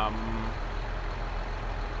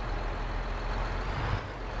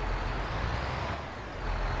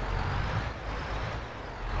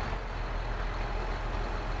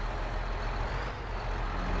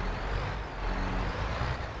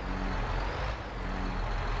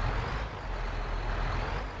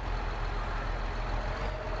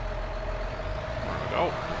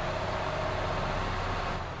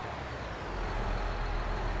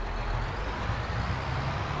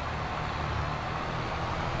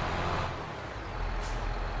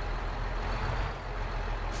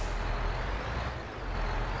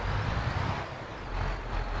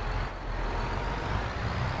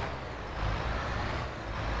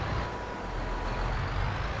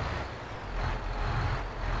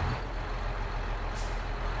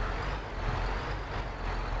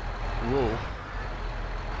 Whoa.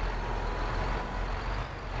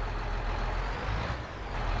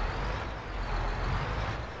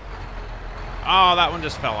 Oh, that one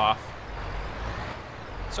just fell off.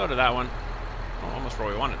 So did that one. Oh, almost where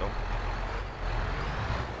we wanted though.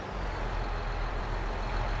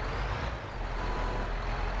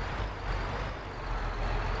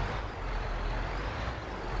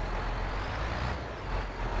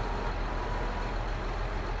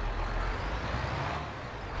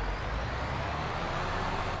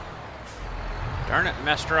 Darn it,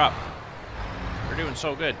 messed her up. We're doing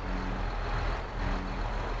so good.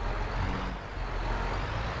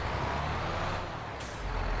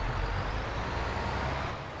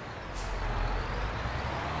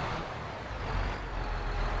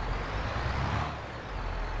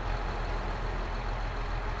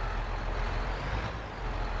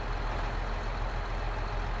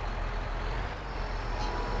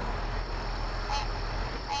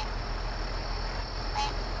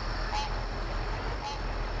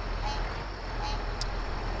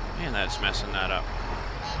 Man, that's messing that up.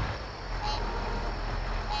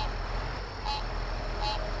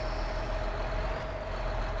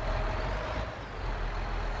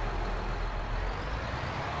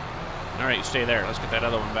 Alright, you stay there. Let's get that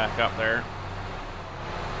other one back up there.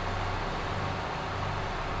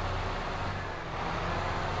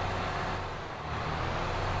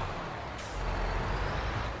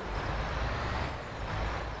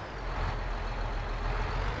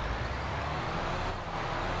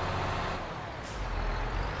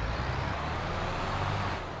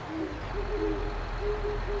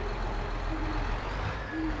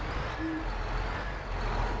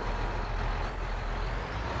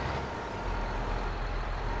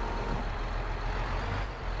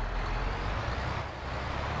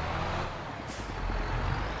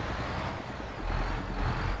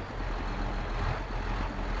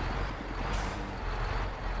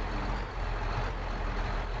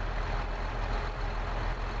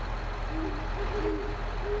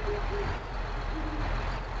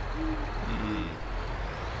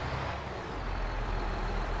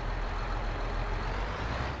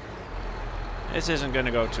 This isn't going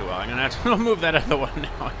to go too well. I'm going to have to move that other one now,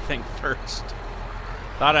 I think, first.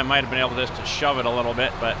 Thought I might have been able just to shove it a little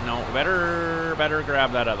bit, but no, better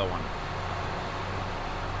grab that other one.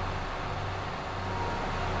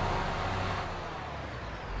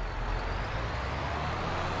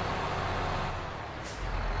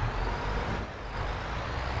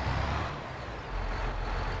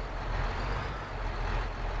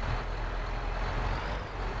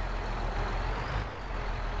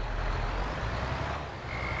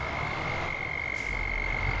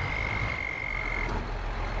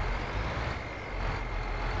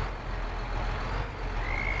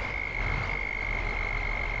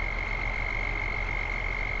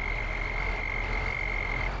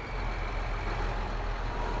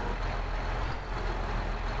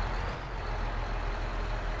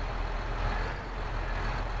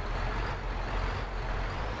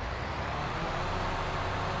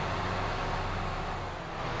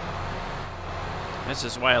 This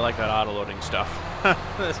is why I like that auto-loading stuff.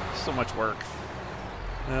 It's so much work.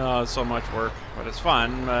 Oh, it's so much work. But it's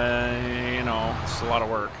fun. You know, it's a lot of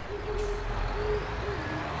work.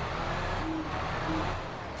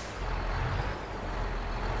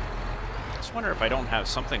 I just wonder if I don't have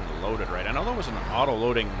something loaded right. I know there was an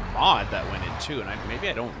auto-loading mod that went in too, and maybe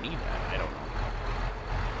I don't need that. I don't know.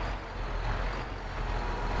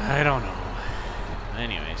 I don't know.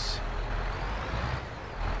 Anyways.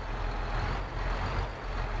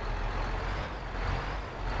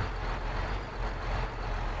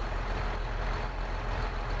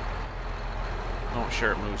 Oh,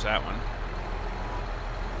 sure, it moves that one.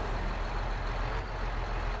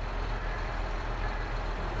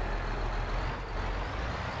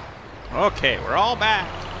 Okay, we're all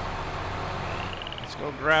back. Let's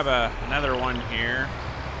go grab another one here.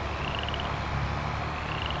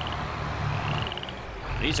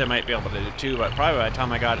 These I might be able to do too, but probably by the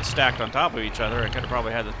time I got it stacked on top of each other, I could have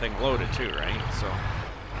probably had the thing loaded too, right? So.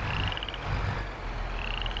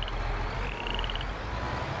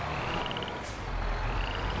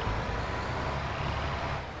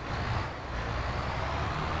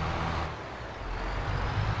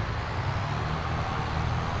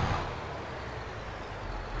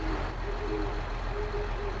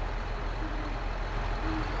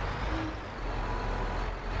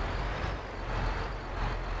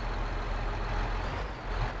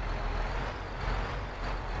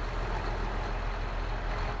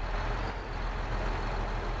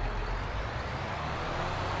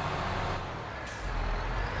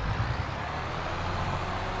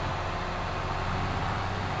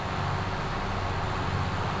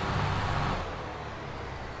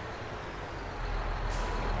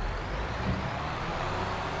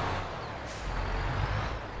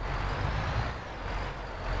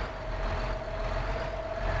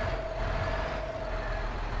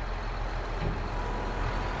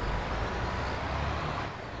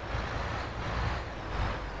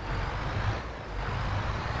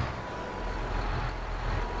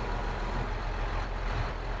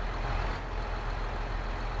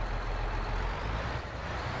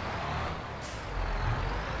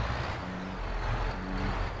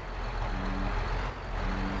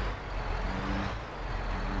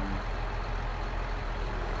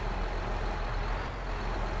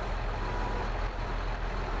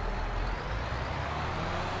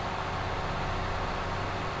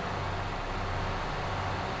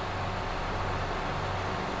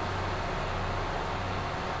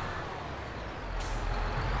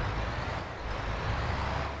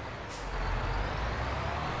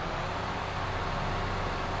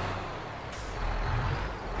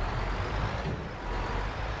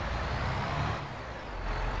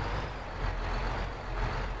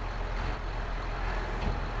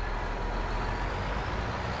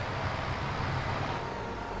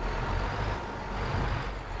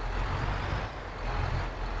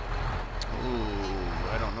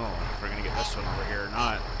 This one over here or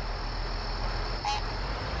not.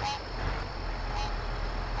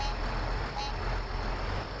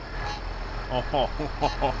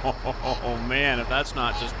 Oh man, if that's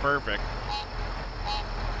not just perfect.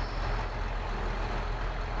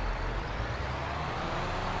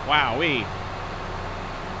 Wowee.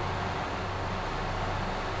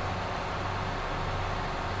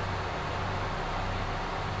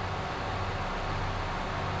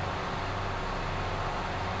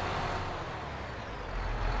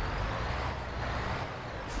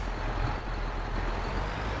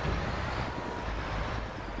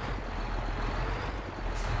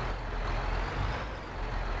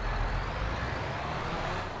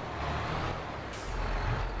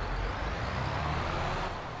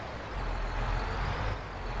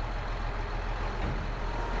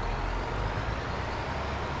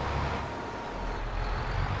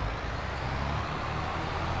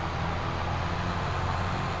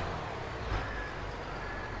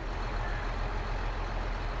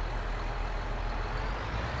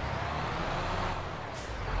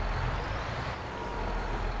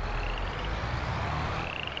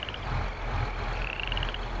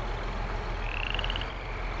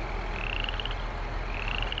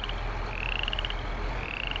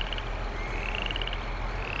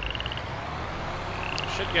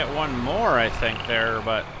 should get one more, I think, there,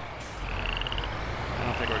 but I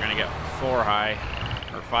don't think we're going to get 4 high.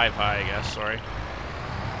 Or 5 high, I guess, sorry.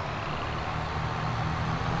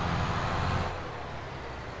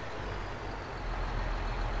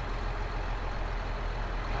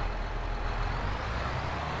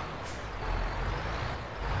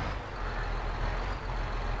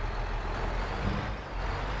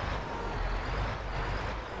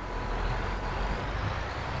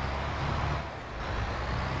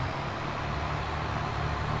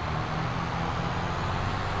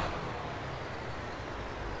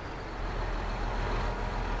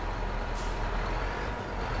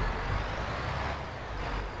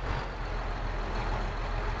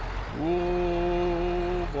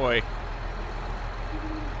 Ooh, boy.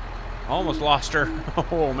 Almost lost her.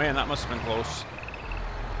 Oh, man, that must have been close.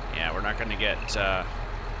 Yeah, we're not going to get...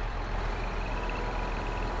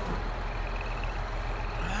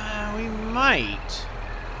 we might.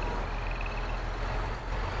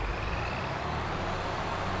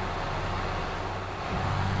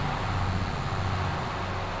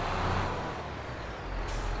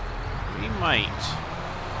 We might.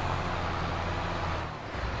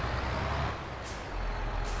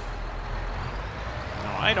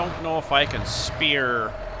 I don't know if I can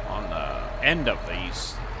spear on the end of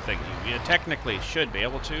these things. You technically should be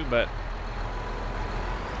able to, but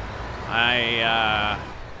I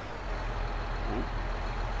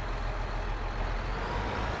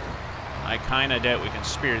kind of doubt we can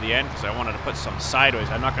spear the end because I wanted to put some sideways.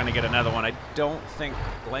 I'm not going to get another one. I don't think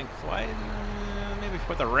lengthwise. Maybe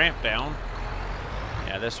put the ramp down.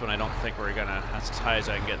 Yeah, this one I don't think we're going to. That's as high as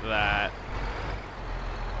I can get that.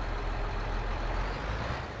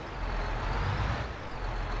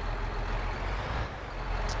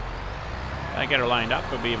 I get her lined up,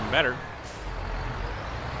 it'll be even better.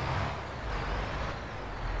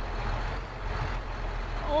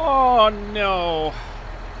 Oh no!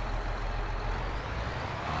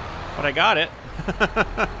 But I got it.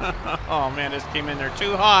 Oh man, this came in there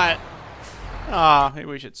too hot. Ah, maybe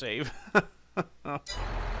we should save.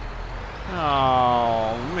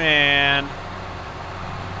 Oh man.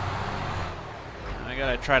 I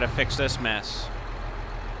gotta try to fix this mess.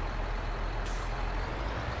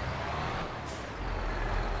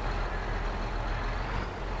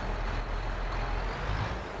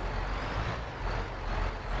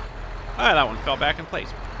 Ah, that one fell back in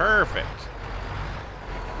place. Perfect.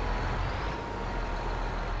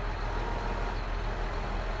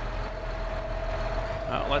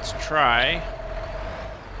 Let's try.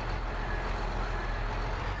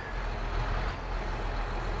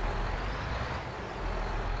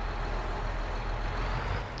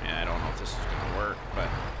 Yeah, I don't know if this is going to work, but...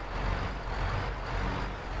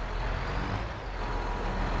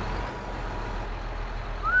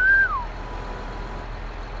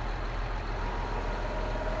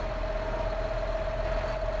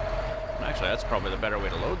 Actually, that's probably the better way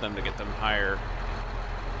to load them to get them higher.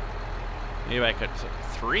 Maybe I could put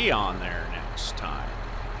 3 on there next time.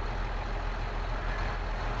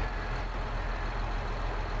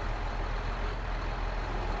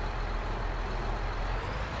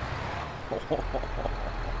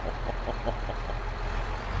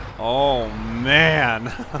 Oh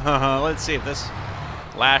man. Let's see if this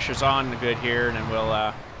lashes on good here, and then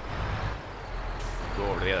we'll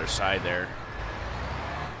go over to the other side there.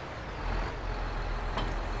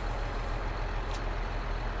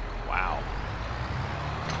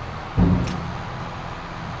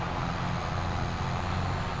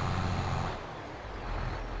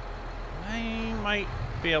 Might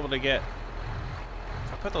be able to get,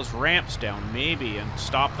 if I put those ramps down maybe and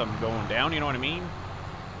stop them going down, you know what I mean?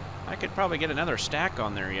 I could probably get another stack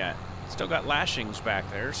on there yet. Still got lashings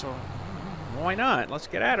back there, so why not? Let's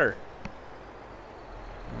get at her.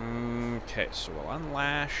 Okay, so we'll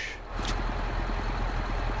unlash.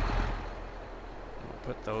 We'll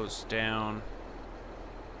put those down.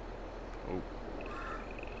 Oh.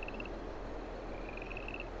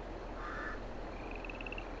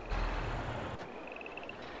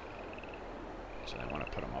 So I want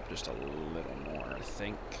to put them up just a little more, I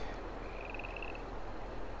think.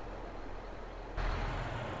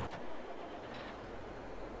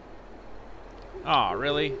 Oh,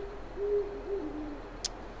 really?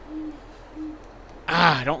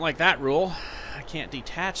 Ah, I don't like that rule. I can't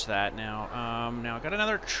detach that now. Now I got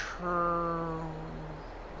another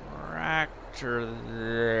tractor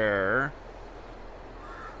there.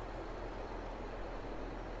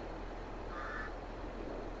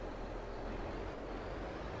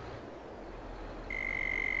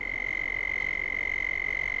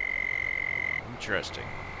 Interesting.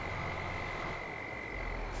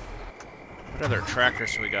 What other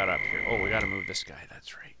tractors we got up here? Oh, we got to move this guy.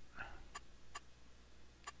 That's right.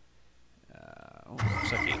 Oh,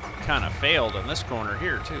 looks like he kind of failed in this corner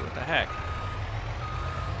here, too. What the heck?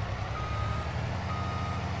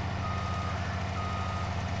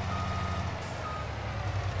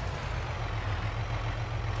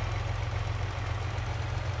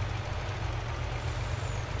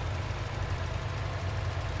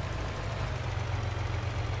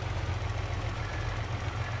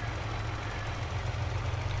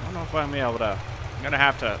 I don't know if I'm gonna be able to. I'm gonna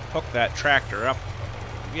have to hook that tractor up.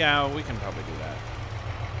 Yeah, we can probably do that.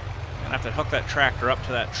 I'm gonna have to hook that tractor up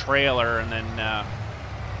to that trailer and then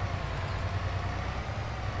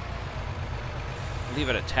leave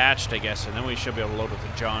it attached, I guess, and then we should be able to load with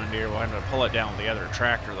the John Deere. We'll have to pull it down with the other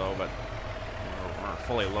tractor though, but we're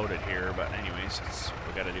fully loaded here. But anyways, that's what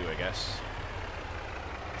we gotta do, I guess.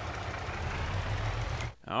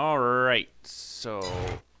 All right, so.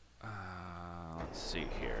 Let's see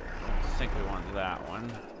here. I think we want that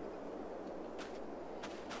one.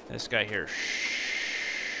 This guy here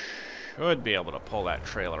should be able to pull that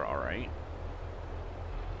trailer all right.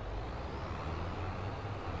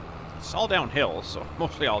 It's all downhill, so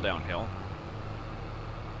mostly all downhill.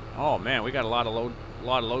 Oh man, we got a lot of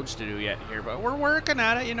loads to do yet here, but we're working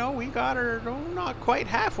at it. You know, we got her not quite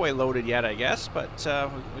halfway loaded yet, I guess, but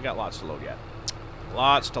we got lots to load yet.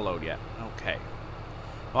 Lots to load yet. Okay.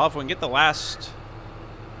 Well, if we can get the last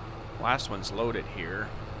one's loaded here.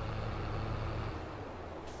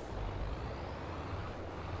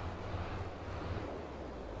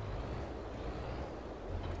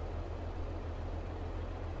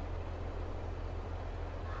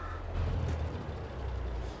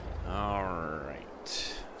 All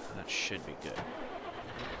right. That should be good.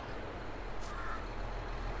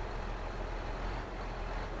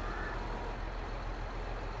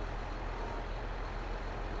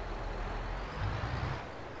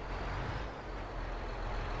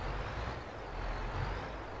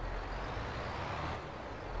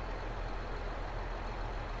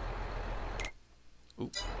 Ooh.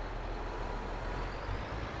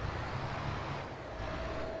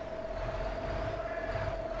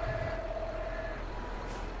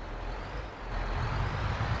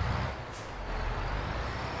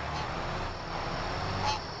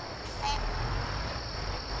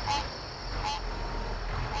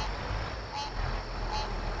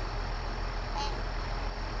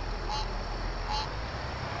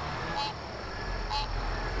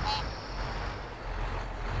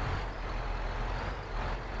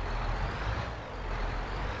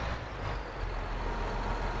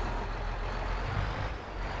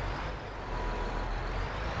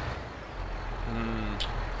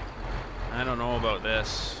 I don't know about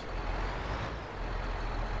this.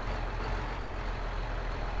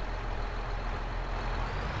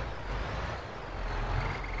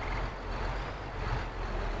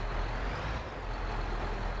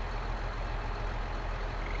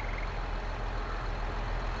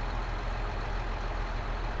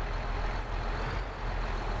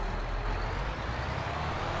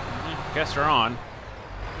 Guess they're on.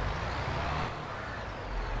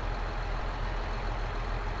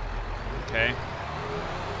 Okay.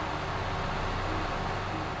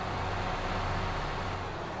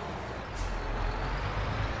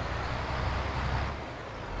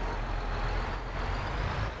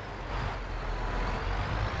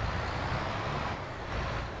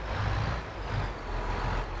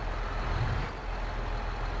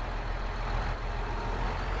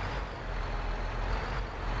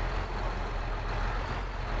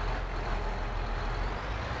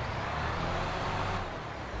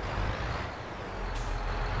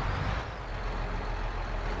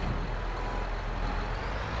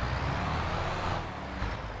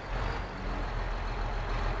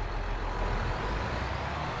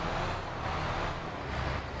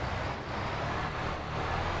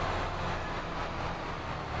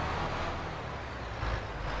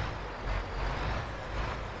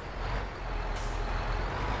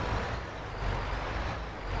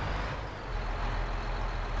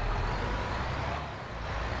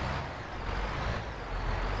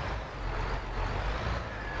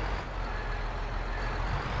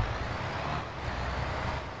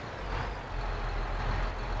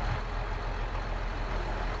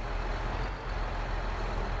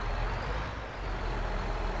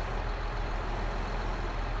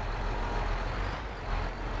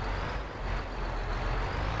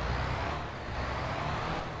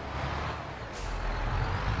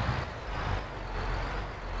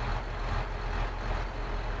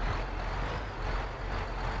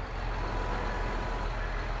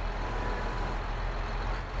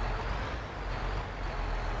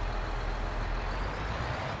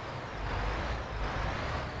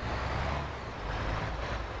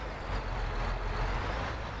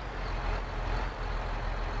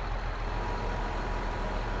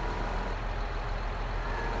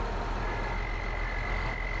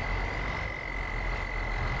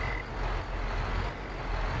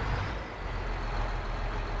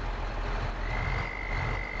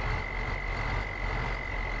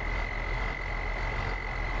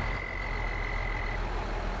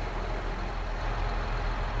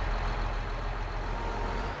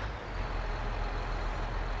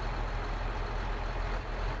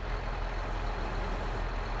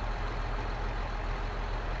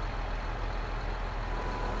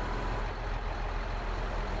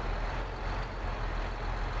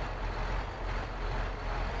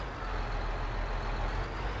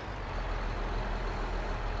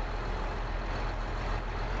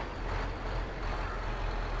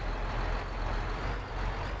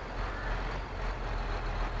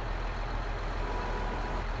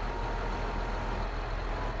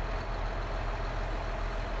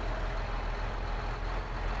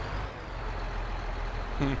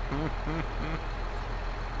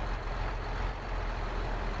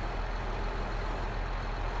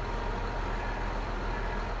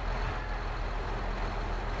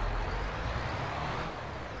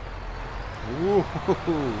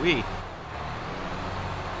 Ooh-wee.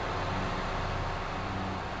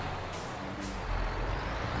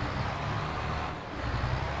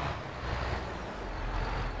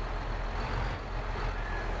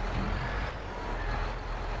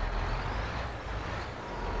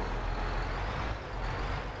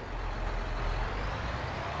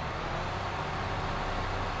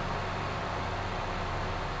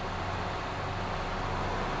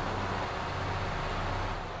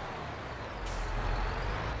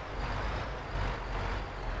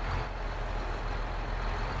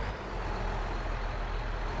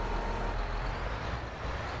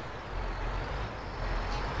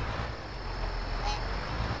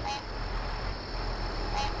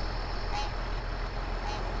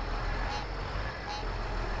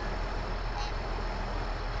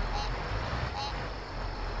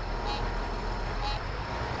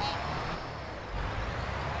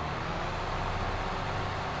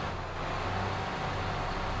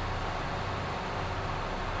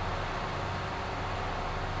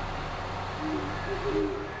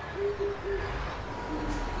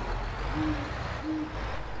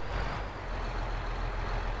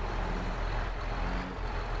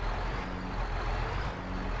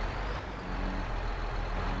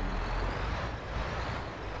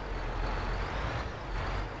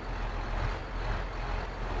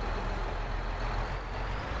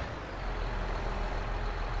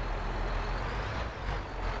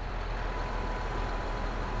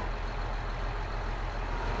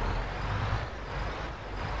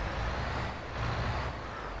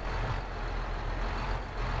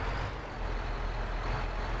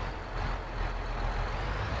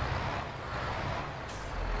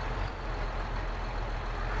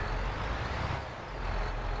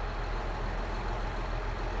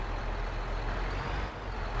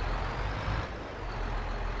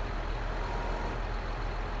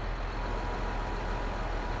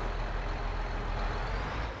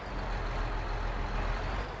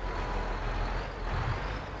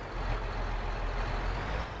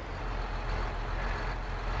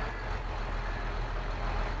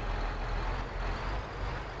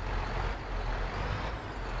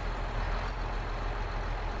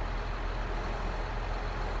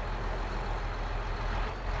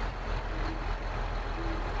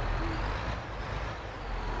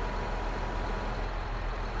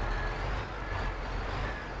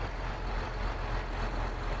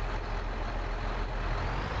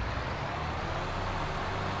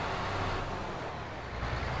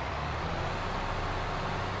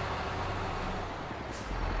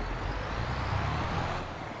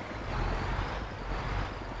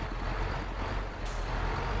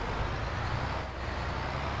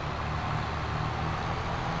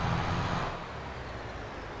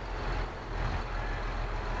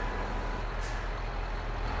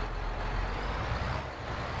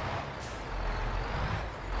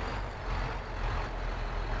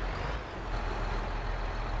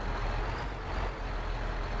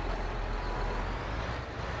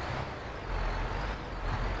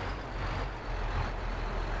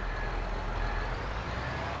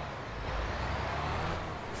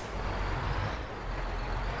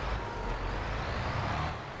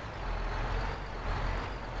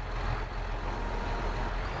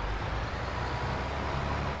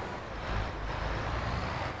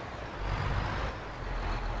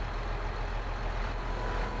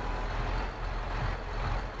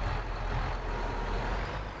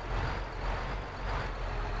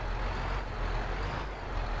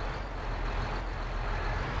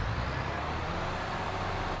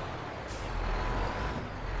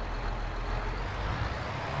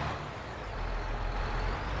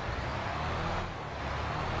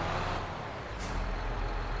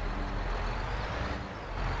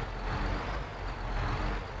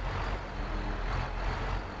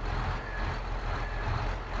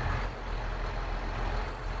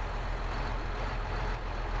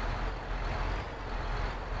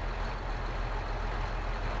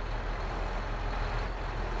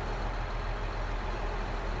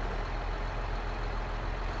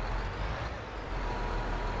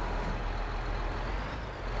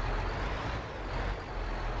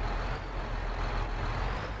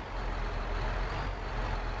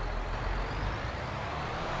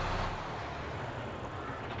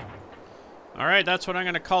 All right, that's what I'm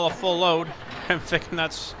going to call a full load. I'm thinking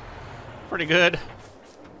that's pretty good.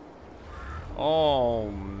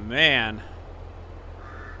 Oh, man.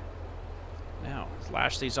 Now, let's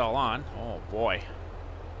lash these all on. Oh, boy.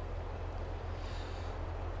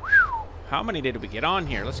 How many did we get on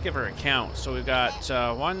here? Let's give her a count. So we've got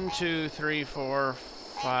 1, 2, 3, 4,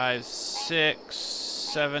 5, 6,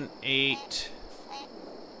 7, 8,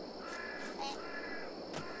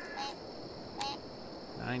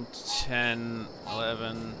 9, 10,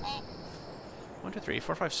 11, 1, 2, 3,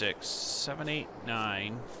 4, 5, 6, 7, 8,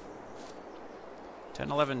 9, 10,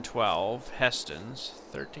 11, 12, Hestons,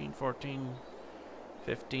 13, 14,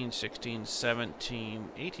 15, 16, 17,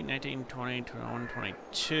 18, 19, 20, 21,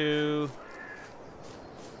 22,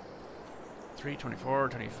 23, 24,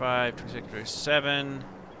 25, 26, 27,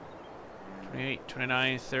 28,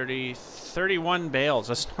 29, 30, 31 bales.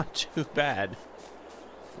 That's not too bad.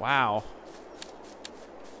 Wow.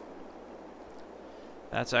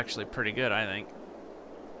 That's actually pretty good, I think.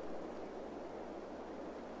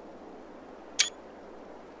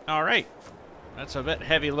 All right. That's a bit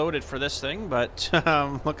heavy loaded for this thing, but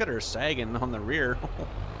look at her sagging on the rear.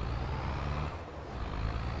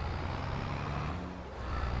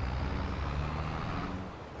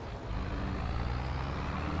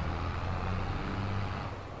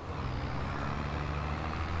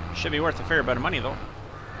 Should be worth a fair bit of money, though.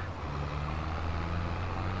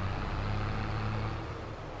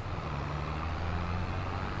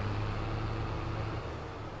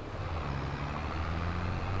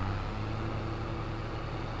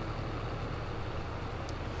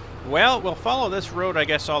 Well, we'll follow this road, I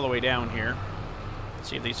guess, all the way down here.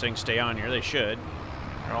 See if these things stay on here. They should.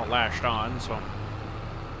 They're all lashed on, so...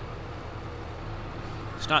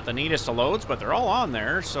 It's not the neatest of loads, but they're all on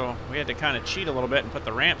there, so we had to kind of cheat a little bit and put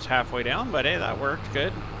the ramps halfway down, but hey, that worked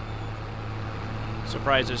good.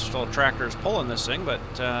 Surprised there's still tractors pulling this thing, but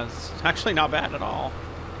it's actually not bad at all.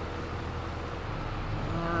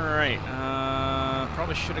 Alright,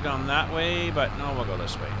 probably should have gone that way, but no, we'll go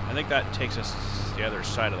this way. I think that takes us to the other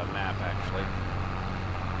side of the map, actually.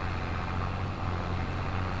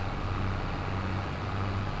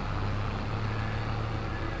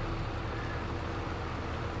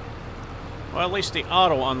 Well, at least the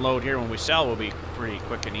auto unload here when we sell will be pretty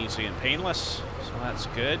quick and easy and painless, so that's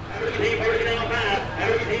good.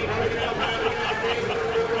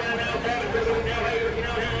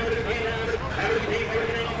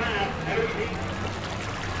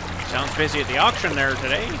 Sounds busy at the auction there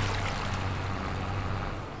today.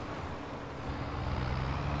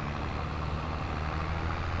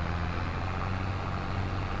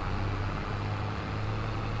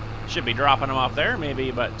 Should be dropping them off there,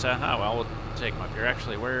 maybe, but oh well, we'll take them up here.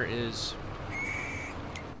 Actually, where's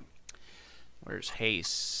hay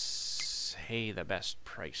the best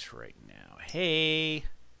price right now? Hay,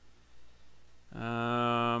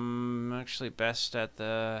 actually best at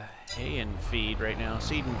the hay and feed right now.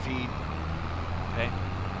 Seed and feed. Okay.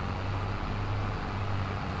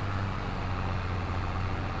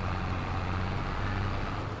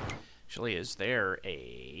 Actually, is there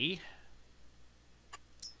a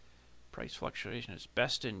price fluctuation is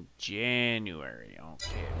best in January?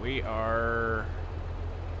 Okay, we are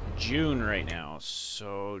June right now,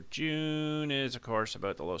 so June is, of course,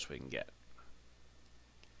 about the lowest we can get.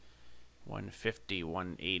 150,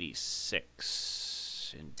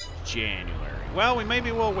 186 in January. Well,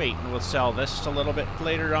 maybe we'll wait and we'll sell this a little bit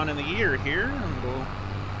later on in the year here, and go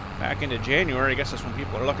back into January. I guess that's when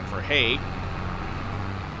people are looking for hay.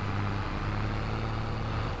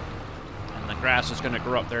 Grass is going to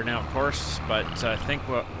grow up there now, of course, but I think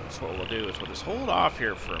what we'll do is we'll just hold off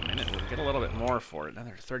here for a minute. We'll get a little bit more for it.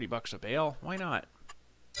 Another 30 bucks a bale. Why not?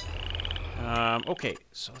 Okay,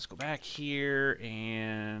 so let's go back here,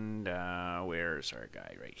 and where's our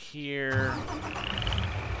guy? Right here.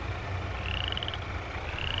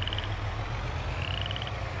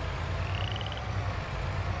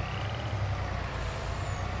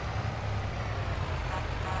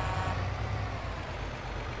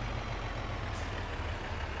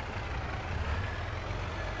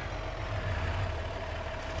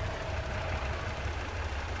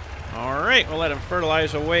 Alright, we'll let him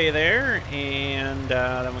fertilize away there, and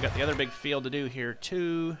then we've got the other big field to do here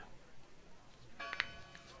too.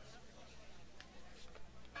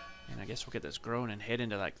 And I guess we'll get this grown and head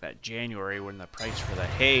into like that January when the price for the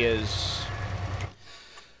hay is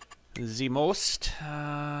the most.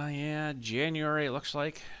 Yeah, January it looks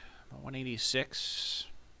like 186.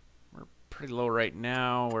 We're pretty low right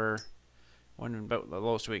now. We're about the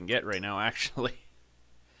lowest we can get right now, actually.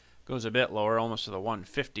 Goes a bit lower, almost to the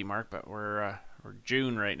 150 mark, but we're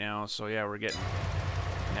June right now, so yeah, we're getting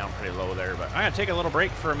down pretty low there. But I'm gonna take a little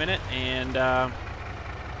break for a minute and let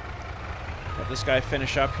this guy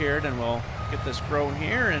finish up here. Then we'll get this grown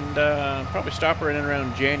here and probably stop her in and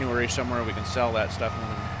around January somewhere. We can sell that stuff and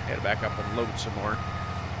then head back up and load some more.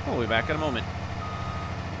 We'll be back in a moment.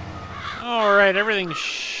 Alright, everything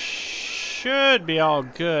should be all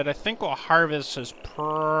good. I think we'll harvest this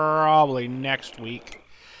probably next week.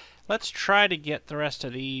 Let's try to get the rest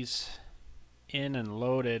of these in and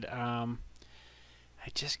loaded. I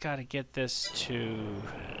just got to get this to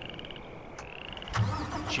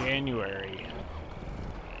January.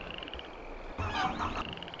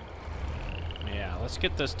 Yeah, let's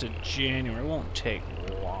get this to January. It won't take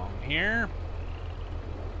long here.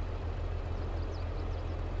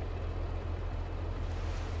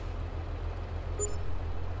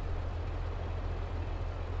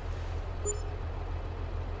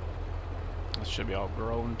 This should be all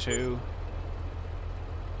grown too.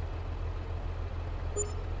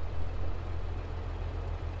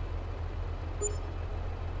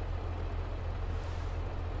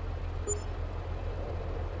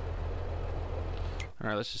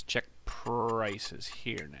 Alright, let's just check prices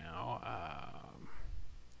here now.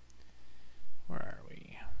 Where are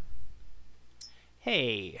we?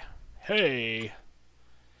 Hey! Hey!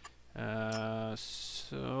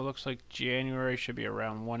 So it looks like January should be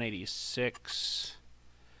around 186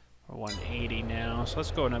 or 180 now. So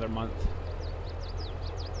let's go another month.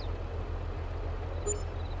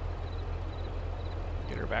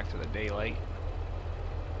 Get her back to the daylight.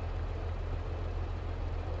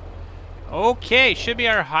 Okay, should be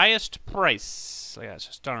our highest price. Yeah, it's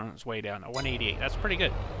just on its way down to 188. That's pretty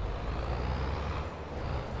good.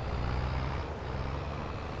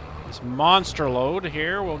 This monster load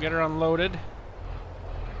here, we'll get her unloaded.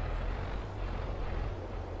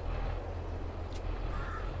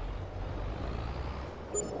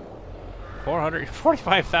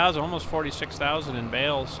 $445,000, almost $46,000 in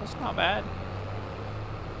bales. That's not bad.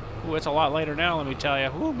 Ooh, it's a lot later now, let me tell you.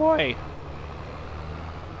 Ooh, boy.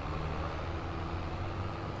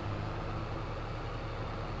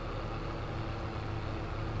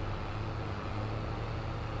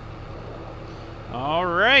 All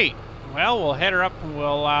right. Well, we'll head her up and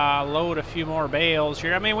we'll load a few more bales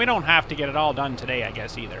here. I mean, we don't have to get it all done today, I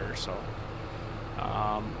guess, either. So,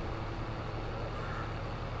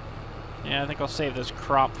 yeah, I think I'll save this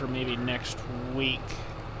crop for maybe next week.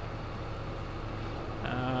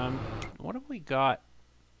 What have we got?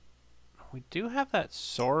 We do have that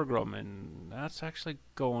sorghum, and that's actually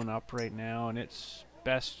going up right now, and it's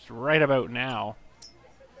best right about now.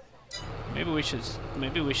 Maybe we should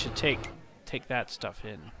take that stuff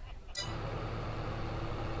in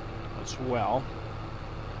as well.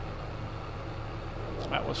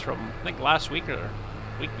 That was from, I think, last week or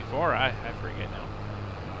week before. I forget now.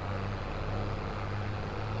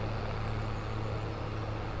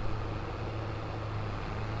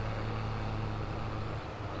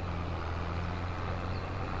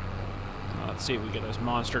 Let's see if we get this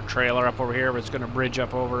monster trailer up over here, but it's going to bridge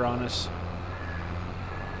up over on us.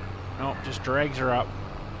 Nope, just drags her up.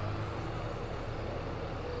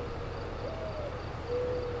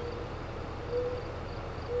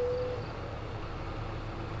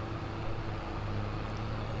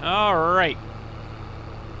 All right.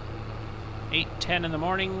 8:10 in the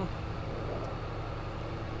morning.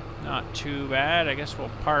 Not too bad. I guess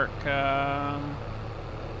we'll park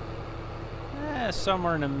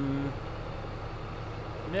somewhere in the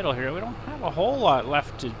middle here. We don't have a whole lot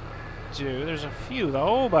left to do. There's a few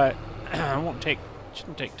though, but it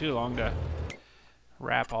shouldn't take too long to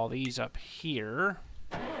wrap all these up here.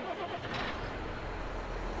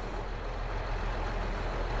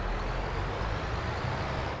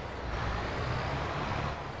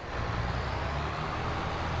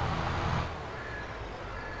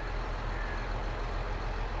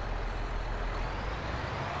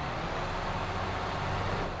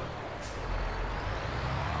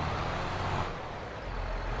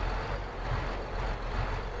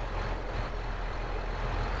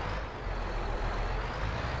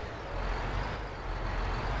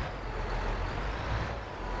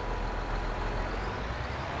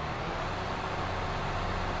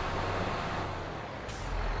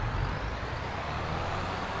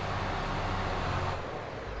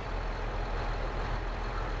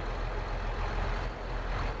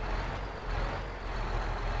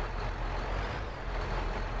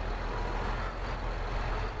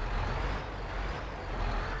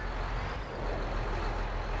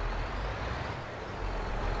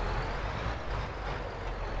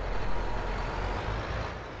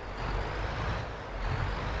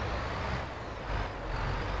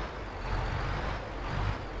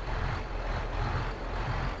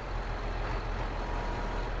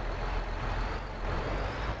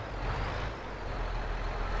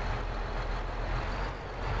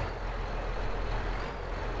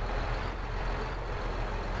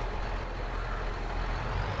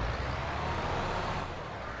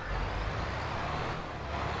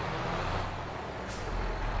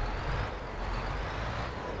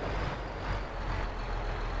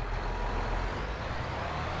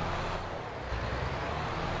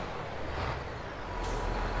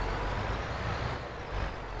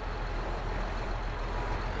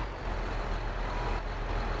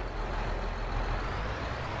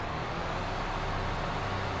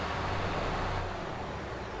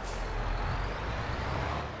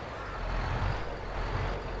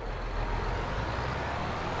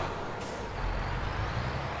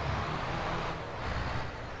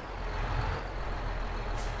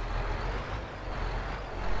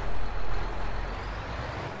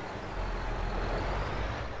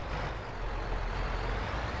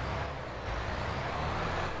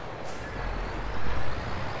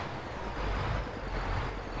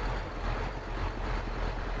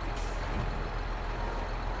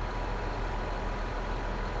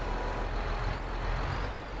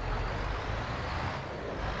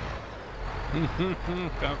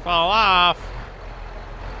 Gonna fall off.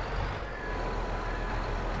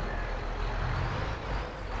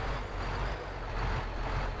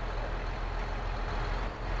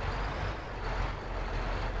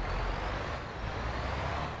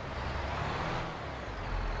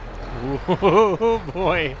 Oh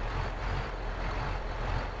boy.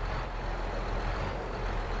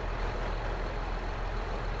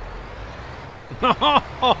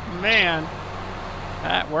 Oh man.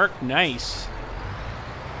 That worked nice.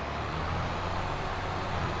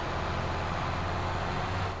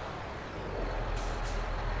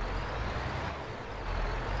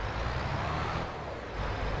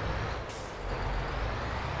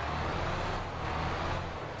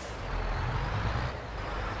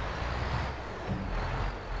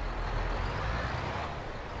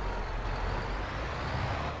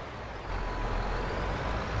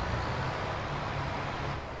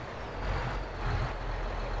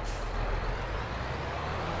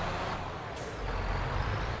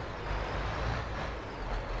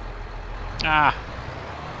 Ah.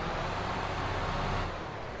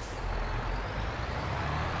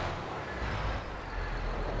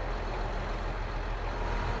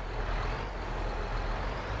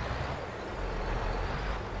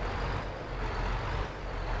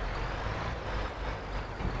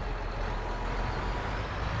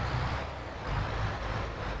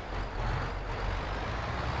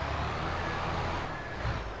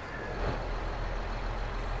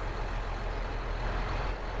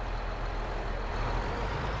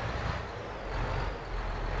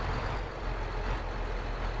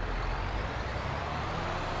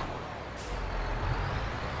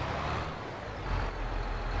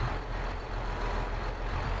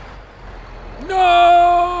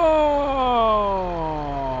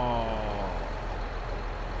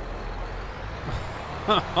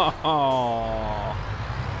 Oh,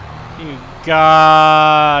 you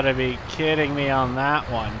gotta be kidding me on that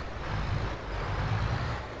one.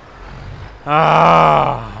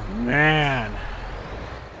 Oh, man.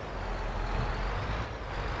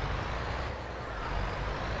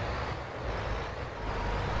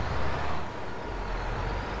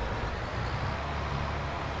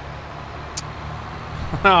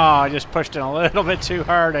 Oh, I just pushed it a little bit too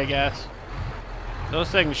hard, I guess. Those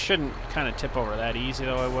things shouldn't kind of tip over that easy,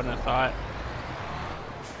 though, I wouldn't have thought.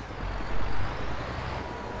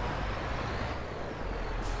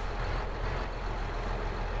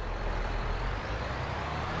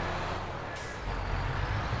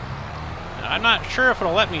 I'm not sure if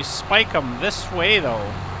it'll let me spike them this way,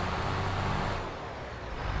 though.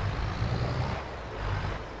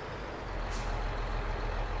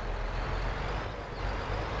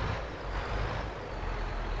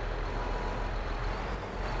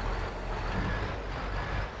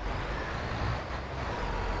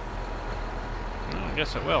 I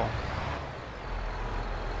guess it will.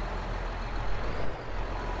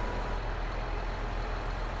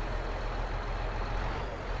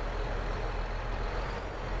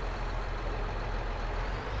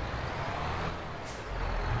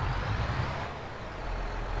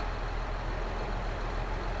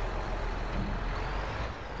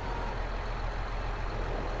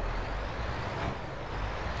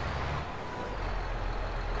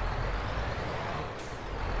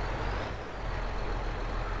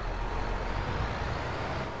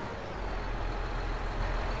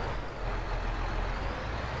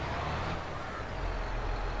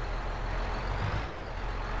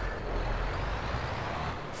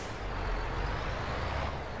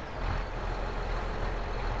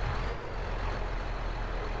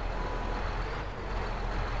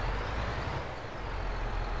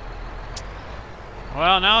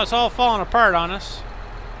 Well, now it's all falling apart on us.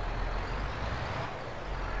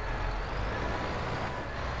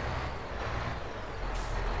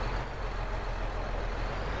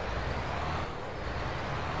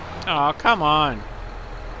 Oh, come on.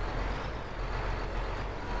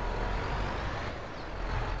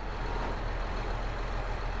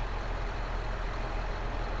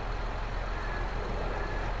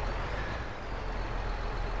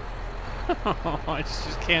 I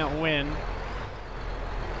just can't win.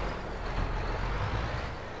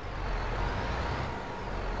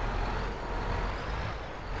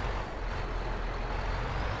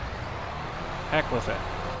 Heck with it.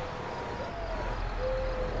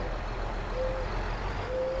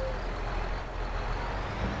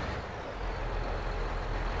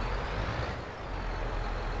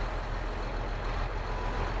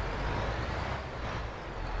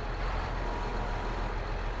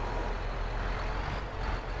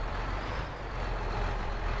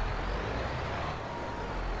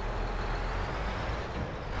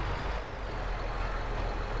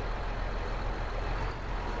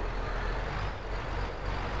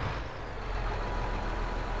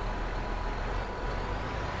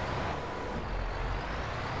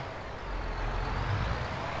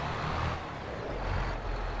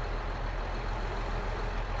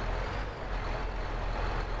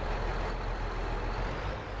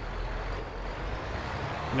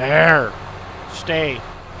 There. Stay.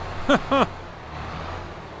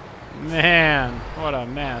 Man, what a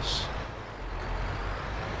mess.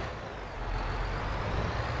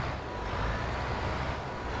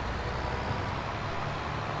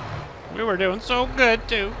 We were doing so good,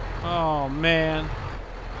 too. Oh, man.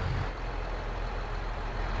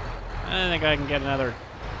 I think I can get another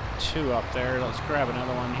 2 up there. Let's grab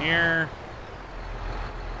another one here.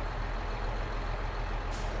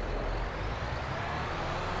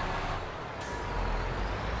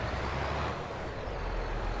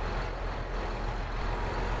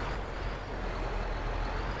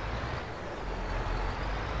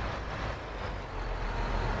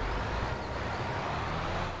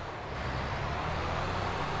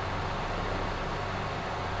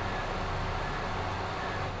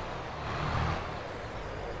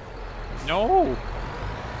 No!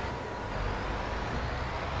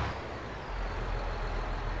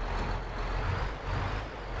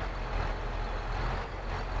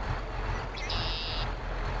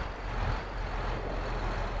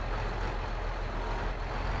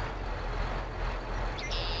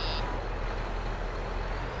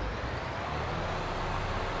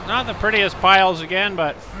 Not the prettiest piles again,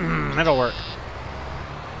 but it'll work.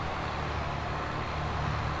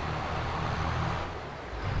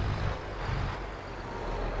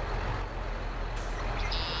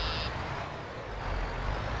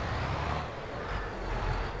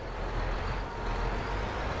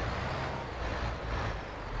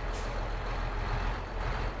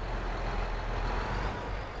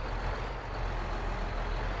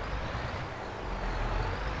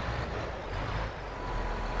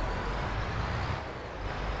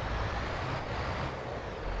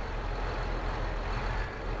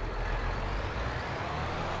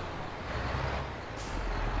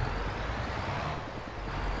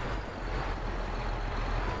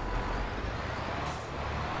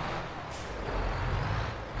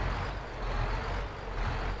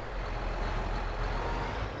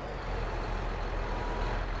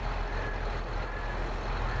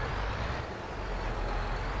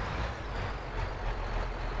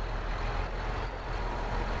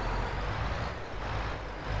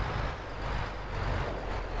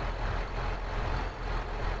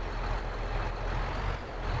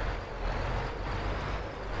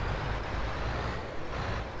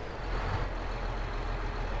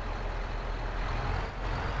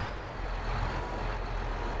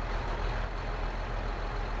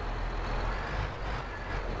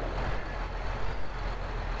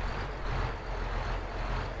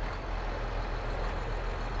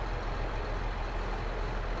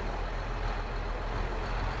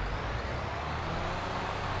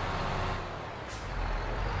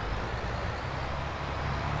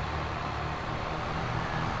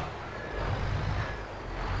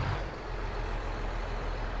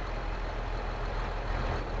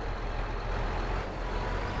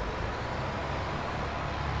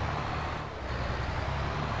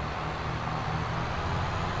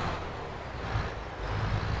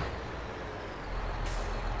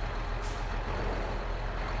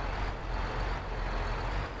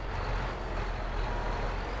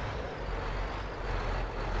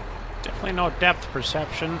 Definitely no depth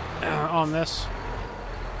perception on this.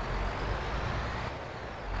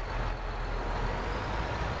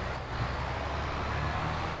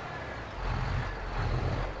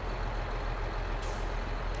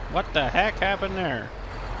 What the heck happened there?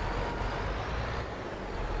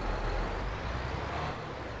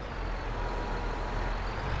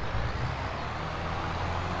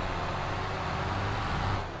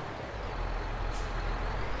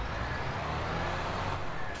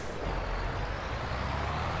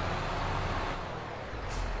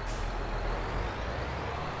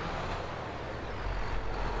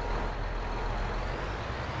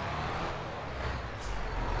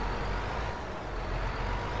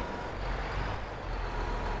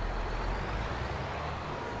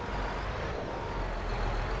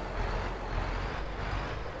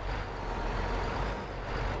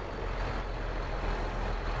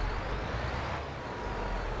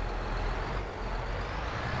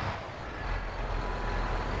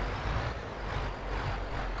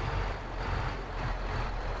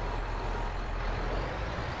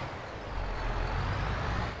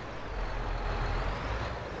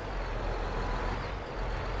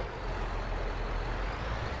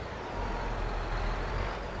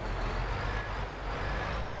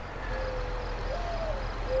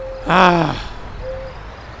 Ah.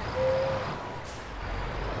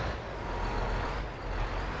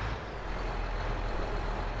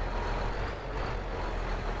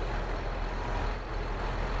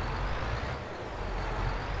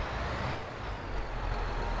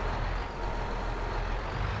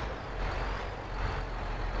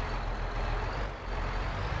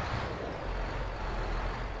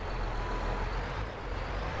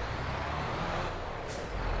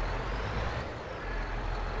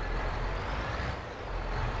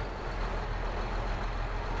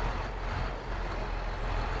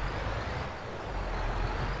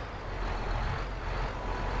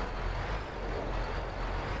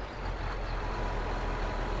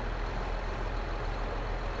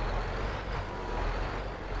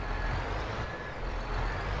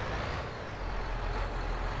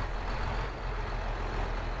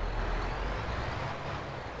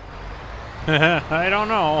 I don't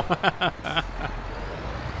know.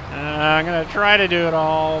 I'm gonna try to do it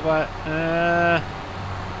all, but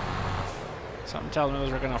something tells me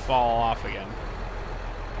those are gonna fall off again.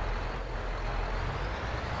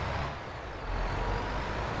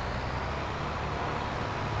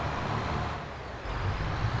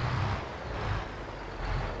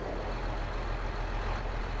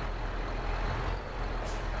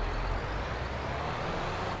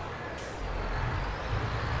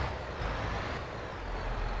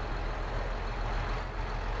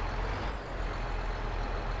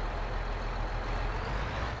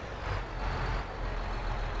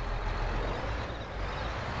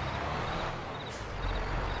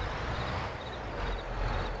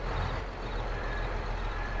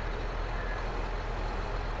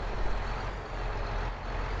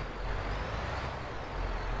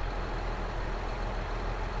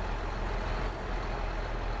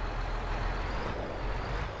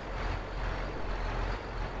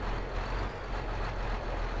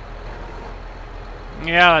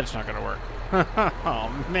 Yeah, that's not gonna work. Oh,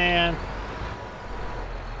 man.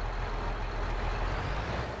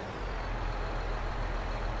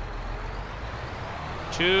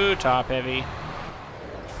 Too top heavy.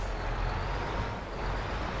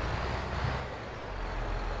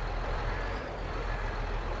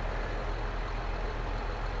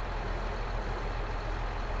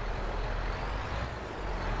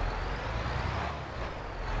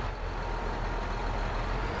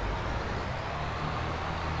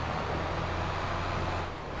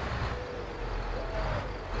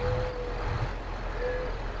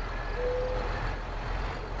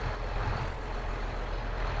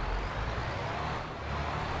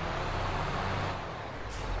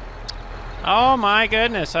 Oh my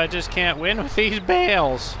goodness, I just can't win with these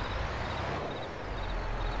bales.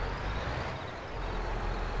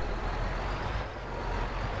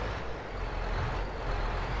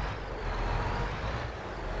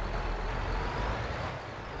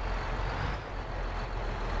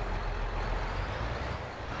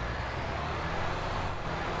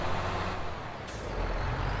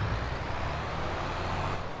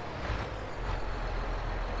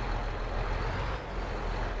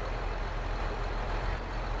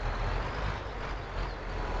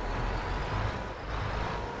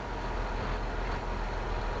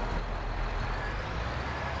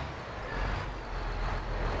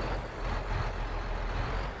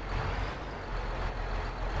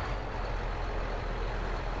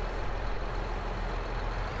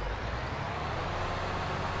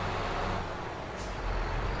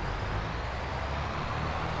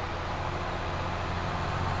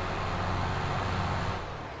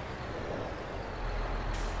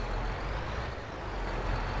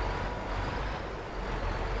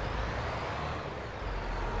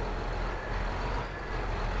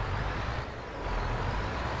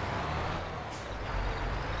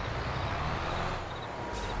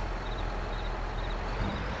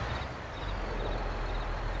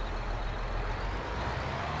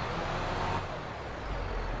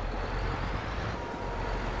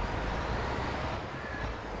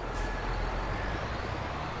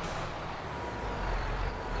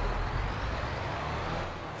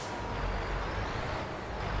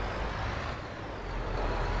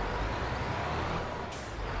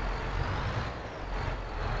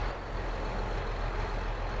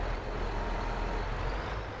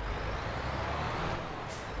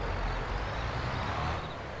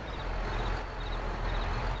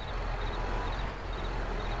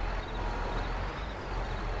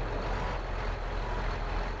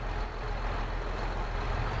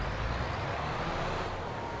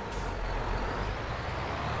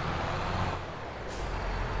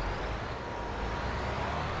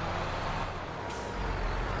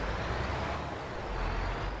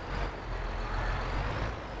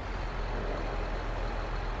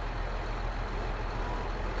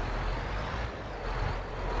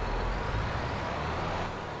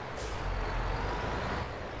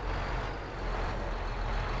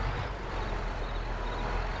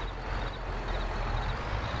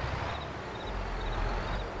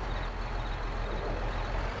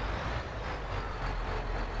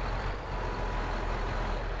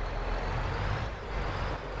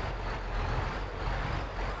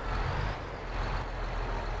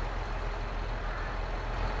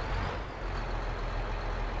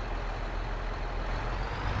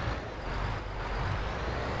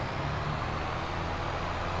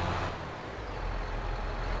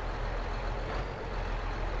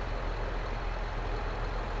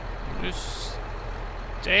 Just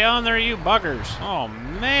stay on there, you buggers. Oh,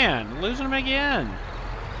 man. Losing them again.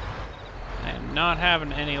 I am not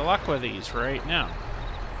having any luck with these right now.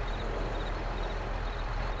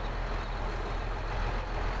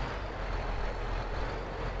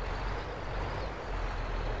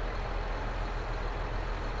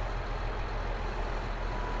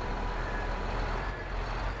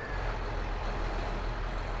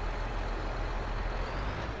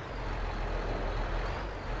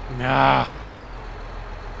 Nah.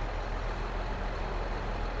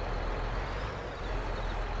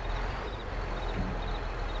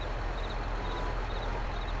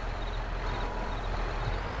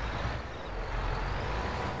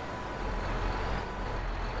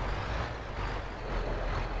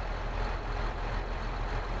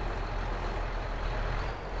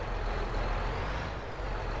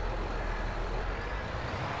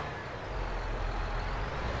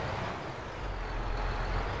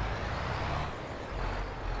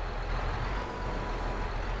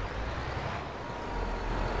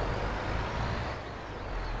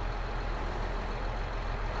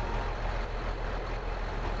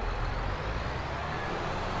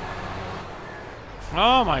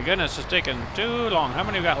 Oh my goodness, it's taking too long. How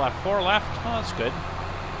many we got left? 4 left? Oh, that's good.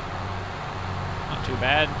 Not too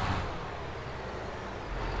bad.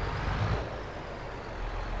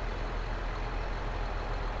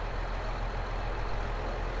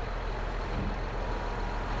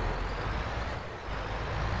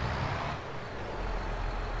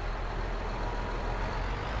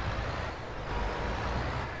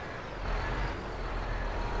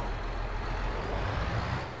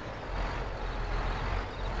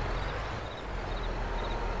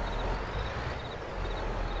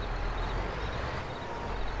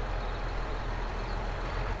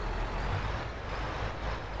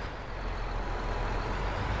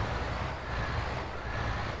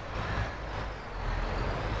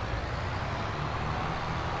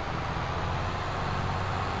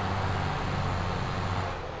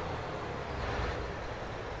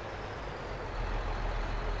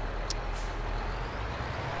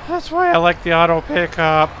 That's why I like the auto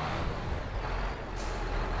pickup.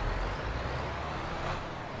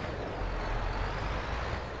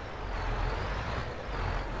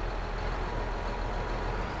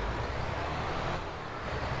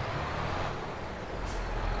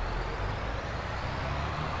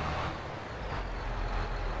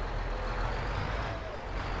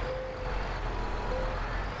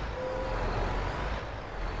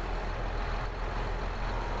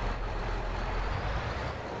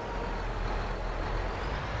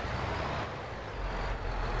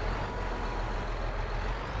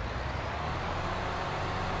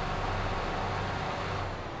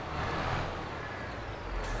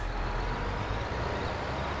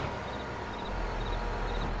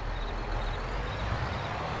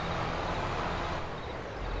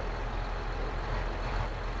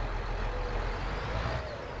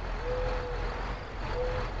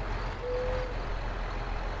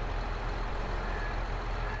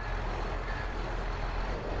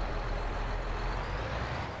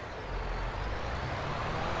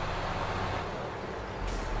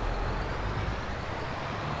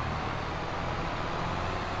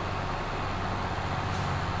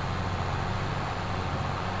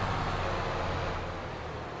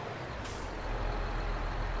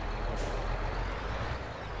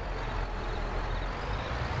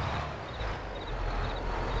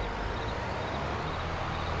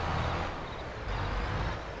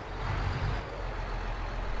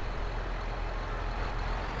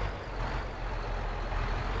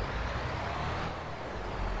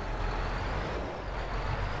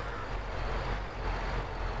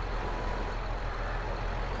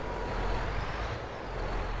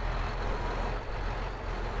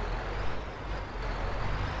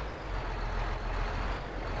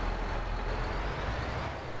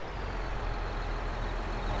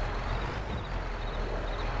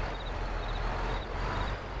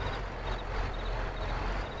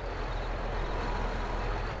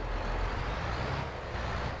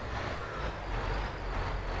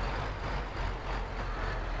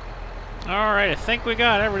 Alright, I think we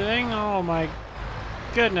got everything. Oh my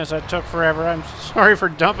goodness, that took forever. I'm sorry for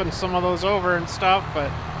dumping some of those over and stuff, but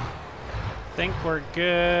I think we're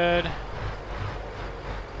good.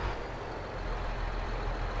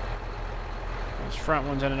 Those front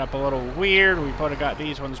ones ended up a little weird. We would have got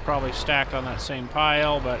these ones probably stacked on that same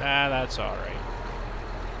pile, but that's alright.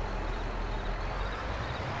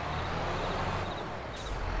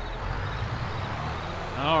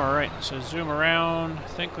 Alright, so zoom around. I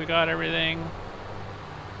think we got everything.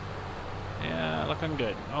 Yeah, looking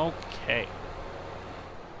good. Okay.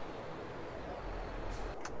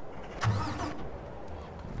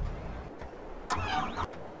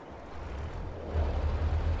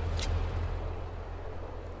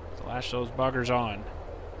 Flash those buggers on.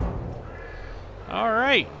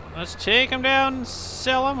 Alright, let's take them down and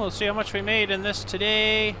sell them. We'll see how much we made in this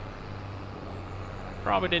today.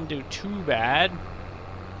 Probably didn't do too bad.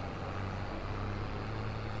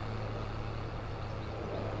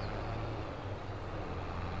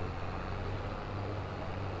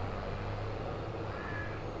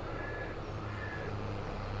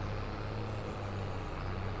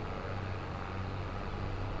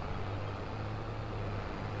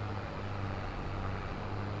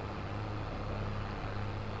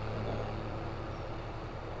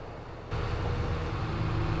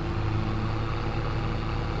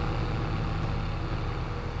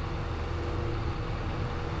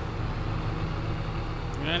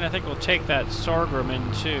 And I think we'll take that sorghum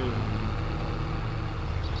in too.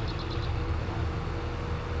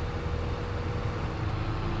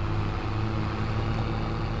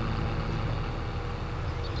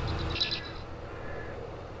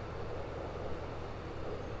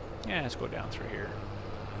 Yeah, let's go down through here.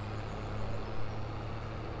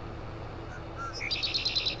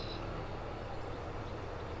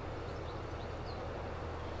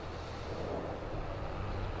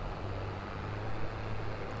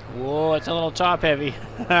 Whoa, it's a little top heavy.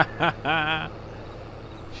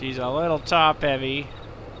 She's a little top heavy.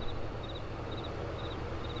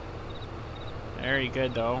 Very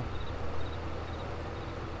good though.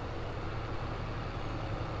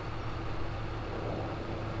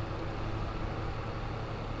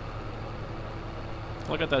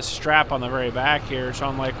 Look at the strap on the very back here. So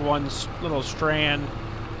I'm like one little strand.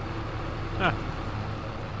 Huh.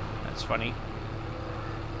 That's funny.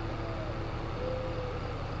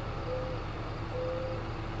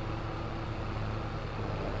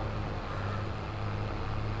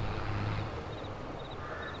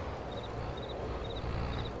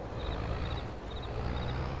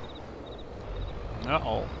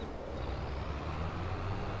 Uh-oh.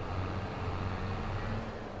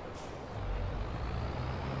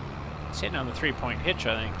 It's hitting on the 3-point hitch,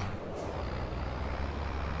 I think.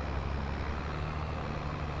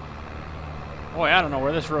 Boy, I don't know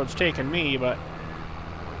where this road's taking me, but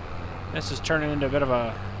this is turning into a bit of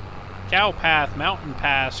a cow path, mountain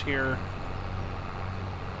pass here.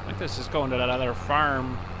 I think this is going to that other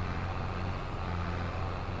farm.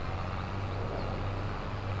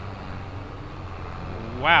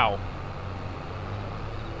 Wow.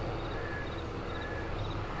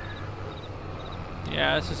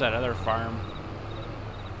 Yeah, this is that other farm.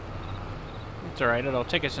 It's alright, it'll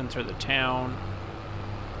take us in through the town.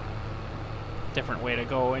 Different way to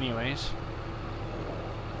go anyways.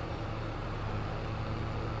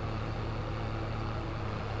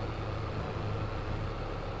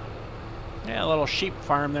 Yeah, a little sheep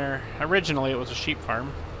farm there. Originally it was a sheep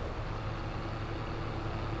farm.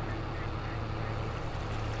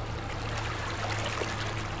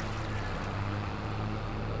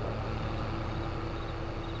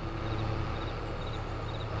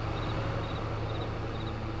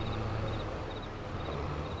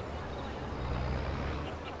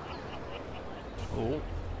 Oh.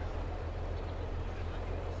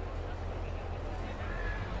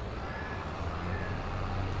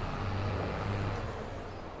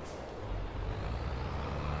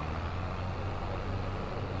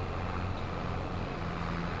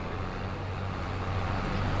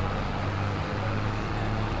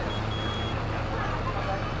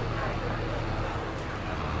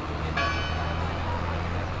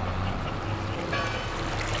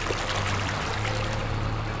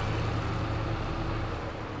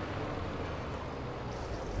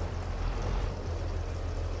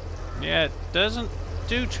 Yeah, it doesn't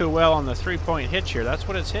do too well on the 3-point hitch here. That's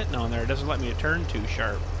what it's hitting on there. It doesn't let me turn too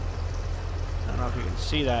sharp. I don't know if you can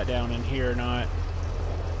see that down in here or not.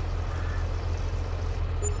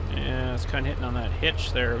 Yeah, it's kind of hitting on that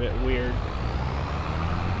hitch there a bit weird.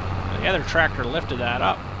 The other tractor lifted that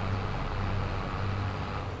up.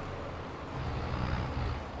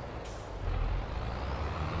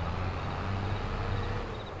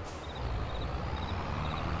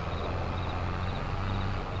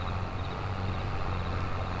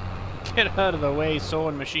 Get out of the way,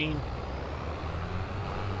 sewing machine.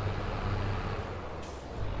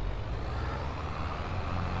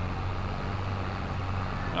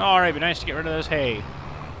 Alright, be nice to get rid of this hay.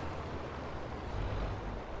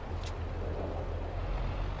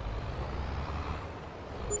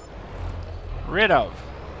 Rid of.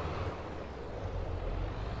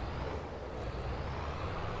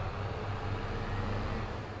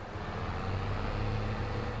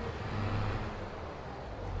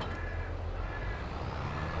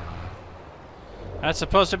 That's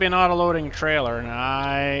supposed to be an auto-loading trailer, and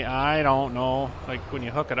I don't know. Like, when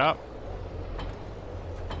you hook it up.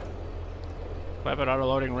 Flap it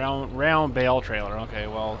auto-loading round bale trailer. Okay,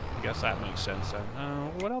 well, I guess that makes sense then.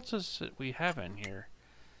 What else is it we have in here?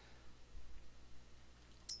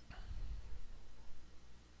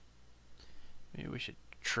 Maybe we should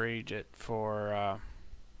trade it for...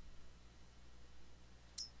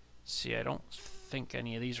 See, I don't think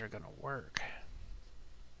any of these are going to work.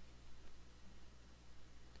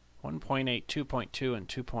 1.8, 2.2, and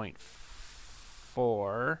 2.4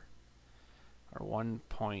 or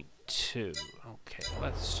 1.2. Okay,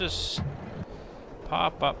 let's just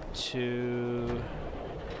pop up to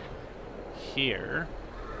here.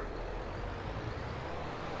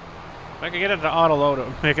 If I could get it to auto load, it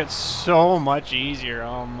would make it so much easier.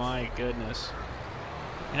 Oh my goodness.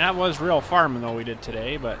 And that was real farming though we did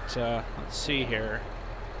today, but let's see here.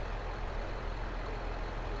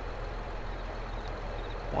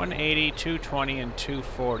 180, 220, and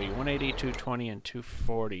 240. 180, 220, and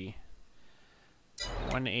 240.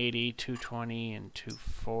 180, 220, and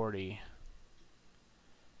 240.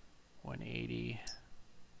 180,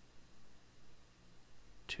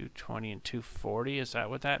 220, and 240. Is that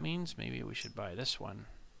what that means? Maybe we should buy this one.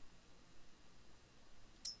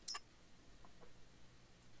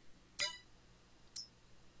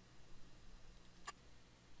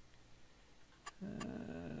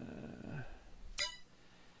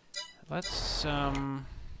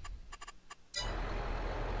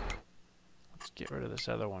 Let's get rid of this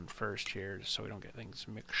other one first here, just so we don't get things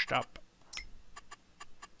mixed up.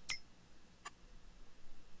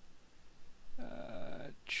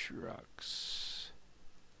 Trucks.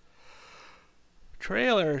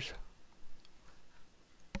 Trailers.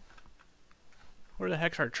 Where the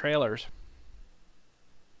heck's our trailers?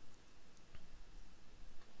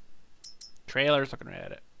 Trailers, looking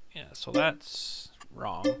at it. Yeah, so that's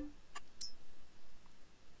wrong.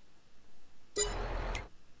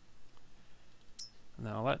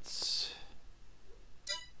 Now let's...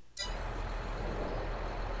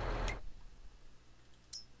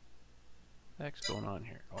 What's going on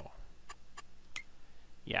here? Oh.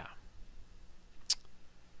 Yeah.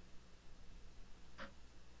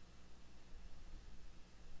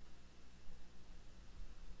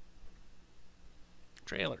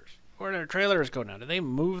 Trailers. Where did our trailers go now? Did they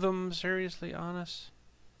move them seriously on us?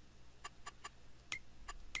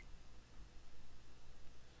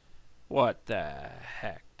 What the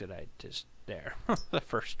heck did I just... There. The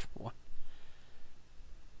first one.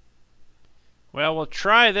 Well, we'll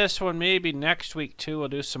try this one maybe next week too. We'll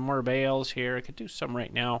do some more bales here. I could do some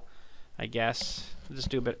right now, I guess. I'll just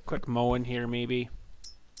do a bit quick mowing here maybe.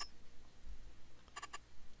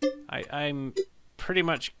 I'm pretty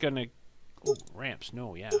much gonna... Oh, ramps.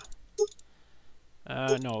 No, yeah.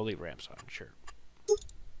 No, I'll leave ramps on, sure.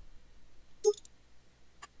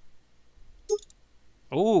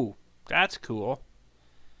 Oh, that's cool.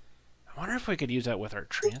 I wonder if we could use that with our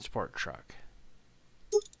transport truck.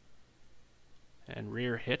 And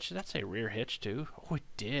rear hitch. Did that say rear hitch too? Oh, it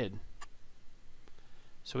did.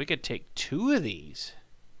 So we could take 2 of these.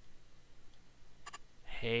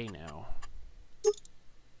 Hey, now.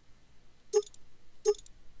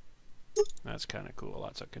 That's kind of cool.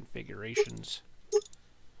 Lots of configurations.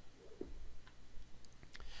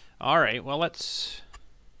 Alright, well, let's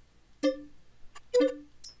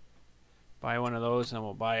buy one of those, and then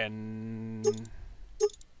we'll buy an...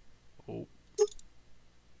 Oh.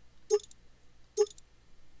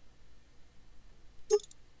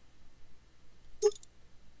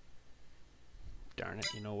 Darn it,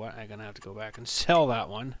 you know what? I'm gonna have to go back and sell that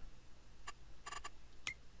one.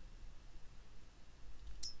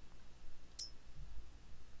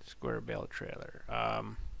 Square bale trailer.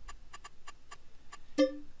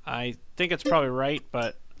 I think it's probably right,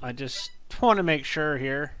 but I just want to make sure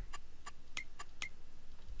here.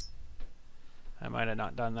 I might have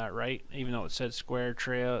not done that right, even though it said square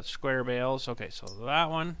bales. Okay, so that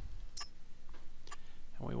one.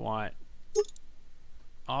 And we want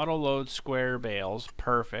auto load square bales.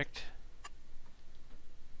 Perfect.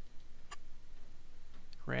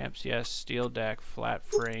 Ramps, yes. Steel deck, flat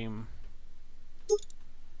frame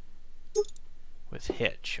with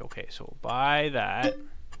hitch. Okay, so we'll buy that.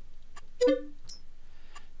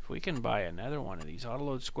 If we can buy another one of these auto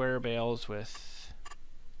load square bales with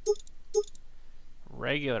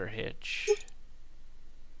regular hitch.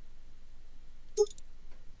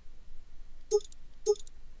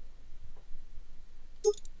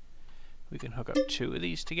 We can hook up 2 of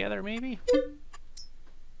these together, maybe? Can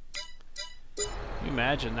you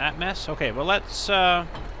imagine that mess? Okay, well, let's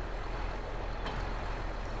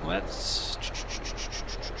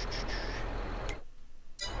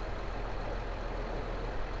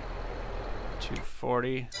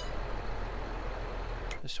 240.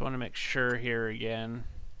 Just want to make sure here again.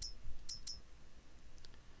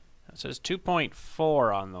 It says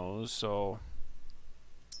 2.4 on those, so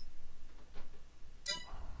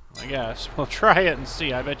I guess we'll try it and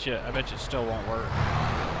see. I bet you it still won't work.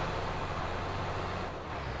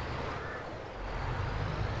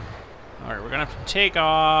 Alright, we're gonna have to take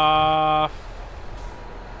off.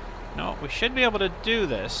 No, we should be able to do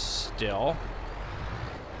this still.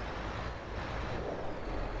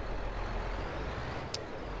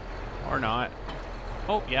 Or not.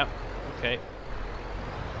 Oh, yep. Okay.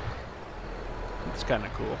 That's kind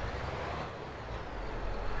of cool.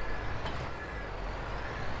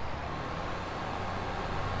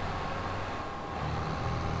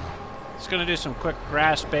 Just gonna do some quick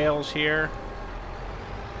grass bales here.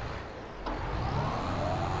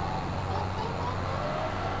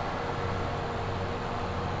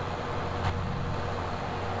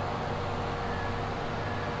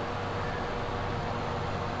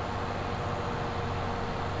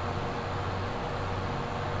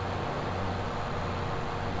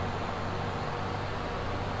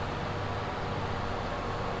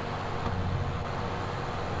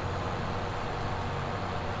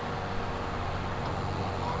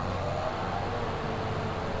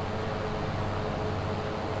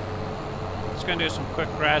 Just gonna do some quick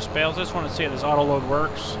grass bales. I just want to see if this auto load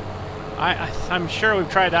works. I'm sure we've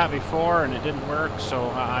tried that before and it didn't work,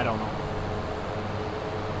 so I don't know.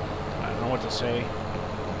 I don't know what to say.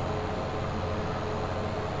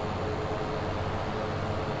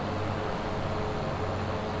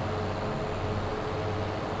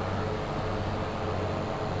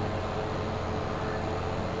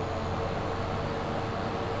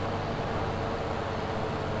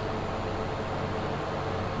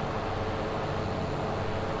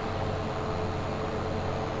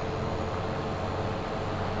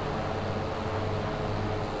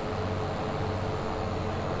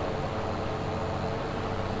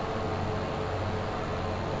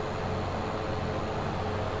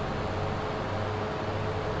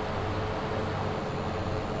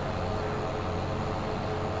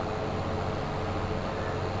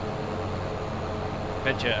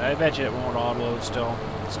 I bet you it won't auto-load still.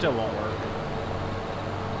 It still won't work.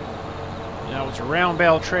 You know, it's a round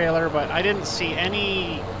bale trailer, but I didn't see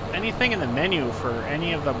anything in the menu for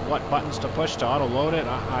any of the what buttons to push to auto-load it.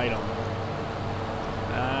 I don't know.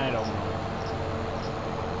 I don't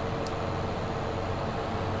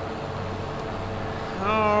know.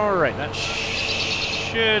 Alright, that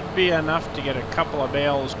should be enough to get a couple of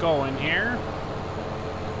bales going here.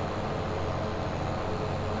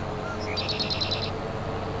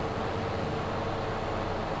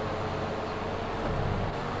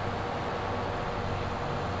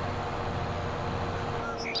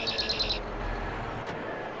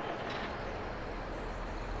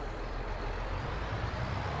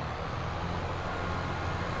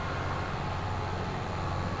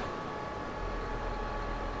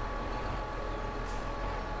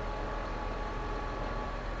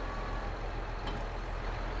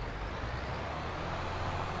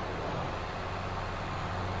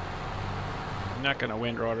 I'm not going to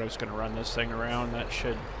windrow it, I'm just going to run this thing around. That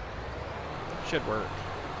should work.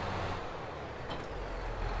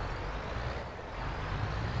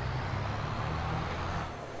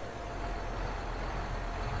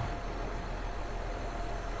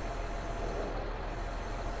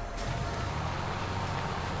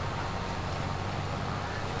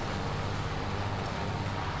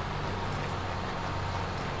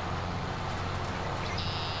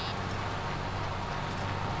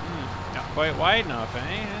 Quite wide enough,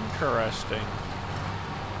 eh? Interesting.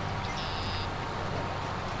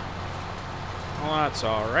 Well, that's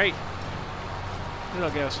alright. It'll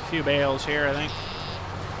give us a few bales here, I think.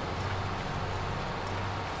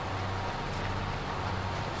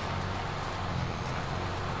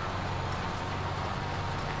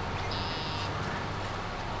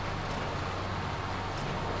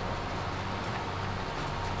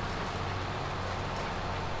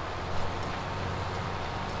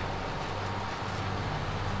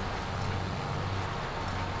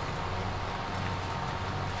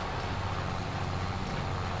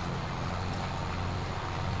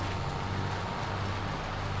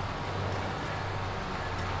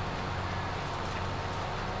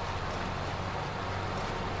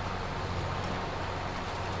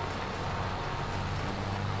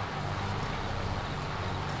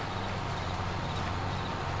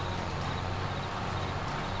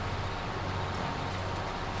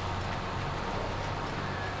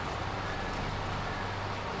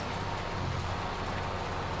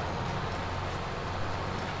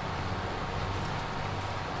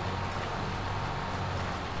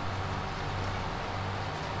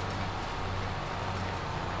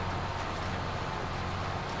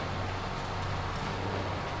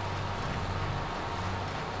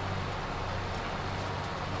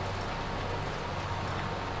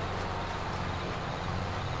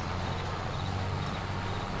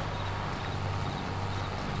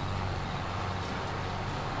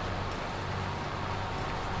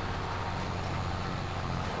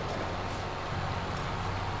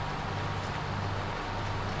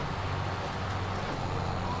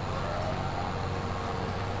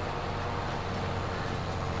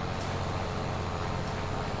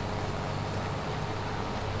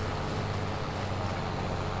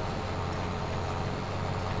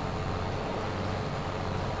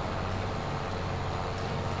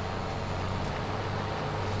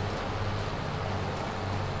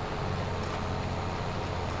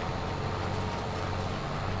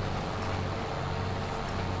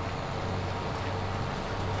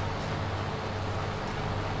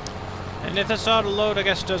 And if this auto load, I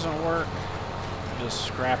guess, doesn't work, just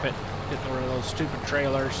scrap it. Get rid of those stupid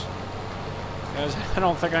trailers. Because I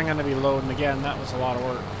don't think I'm going to be loading again. That was a lot of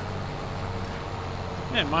work.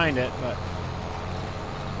 I didn't mind it, but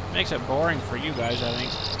it makes it boring for you guys, I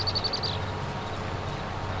think.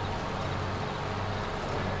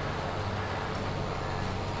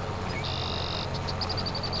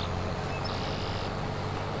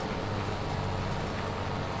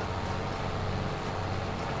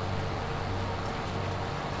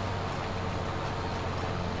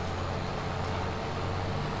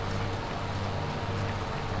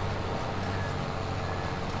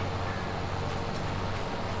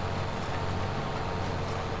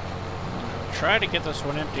 Try to get this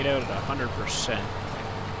one emptied out at 100%.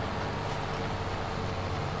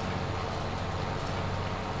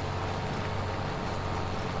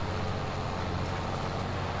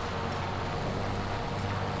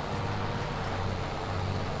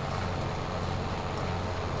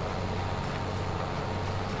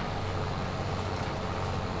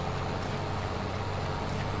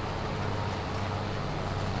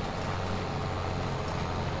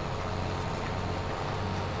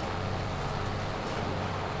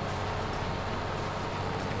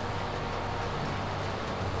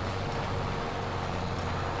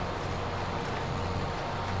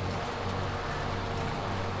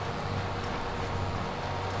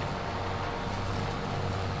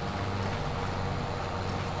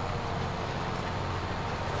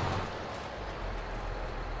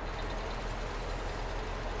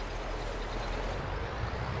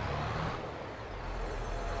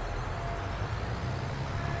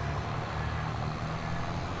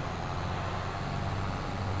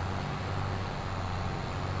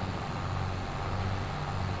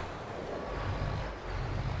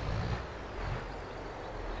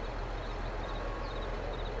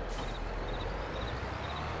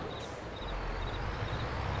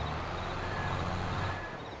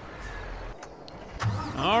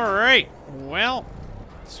 Alright, well,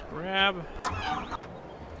 let's grab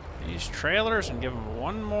these trailers and give them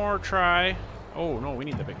one more try. Oh, no, we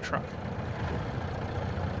need the big truck.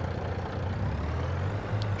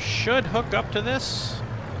 Should hook up to this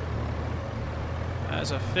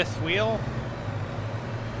as a fifth wheel.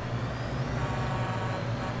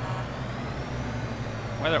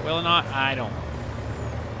 Whether it will or not, I don't know.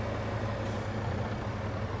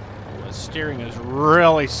 The steering is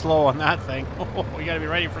really slow on that thing. Oh, you gotta be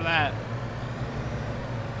ready for that.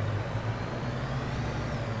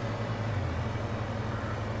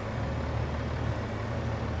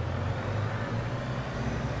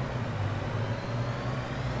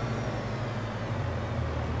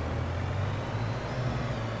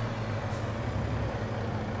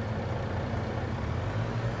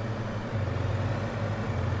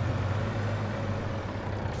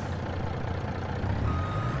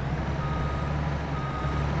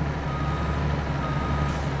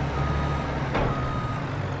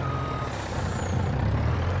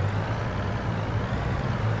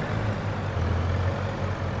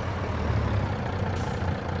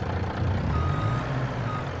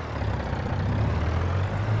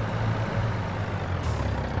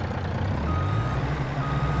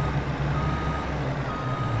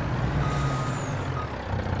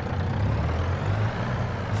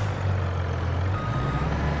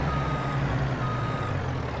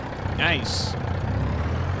 Nice.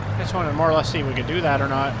 I just wanted to more or less see if we could do that or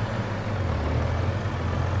not.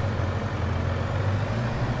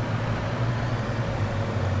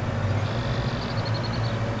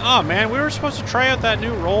 Oh man, we were supposed to try out that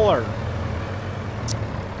new roller.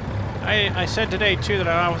 I said today too that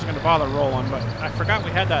I wasn't going to bother rolling, but I forgot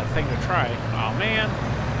we had that thing to try. Oh man.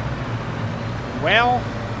 Well.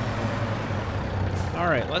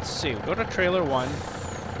 Alright, let's see. Go to trailer 1.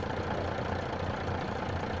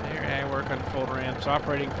 Work on full ramps,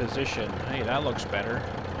 operating position. Hey, that looks better.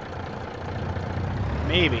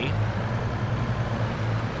 Maybe.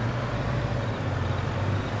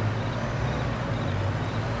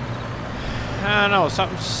 I don't know,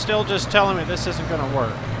 something's still just telling me this isn't going to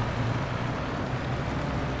work.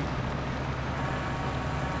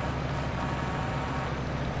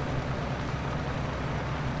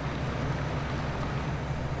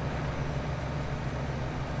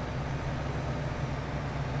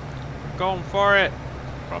 Going for it.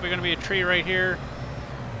 Probably going to be a tree right here.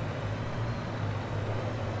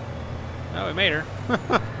 Oh, we made her.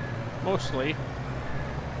 Mostly.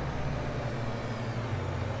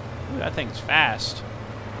 Ooh, that thing's fast.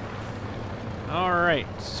 Alright,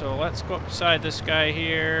 so let's go up beside this guy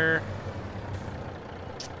here.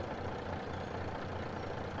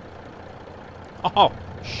 Oh,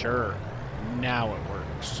 sure. Now it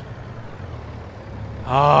works.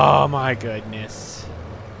 Oh my goodness.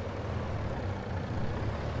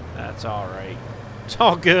 That's alright. It's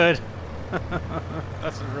all good.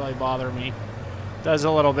 Doesn't really bother me. Does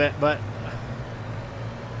a little bit, but...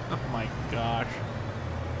 Oh my gosh.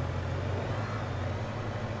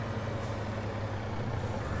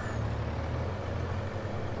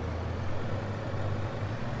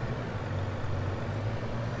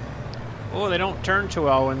 Oh, they don't turn too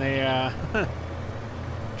well when they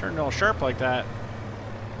turn all sharp like that.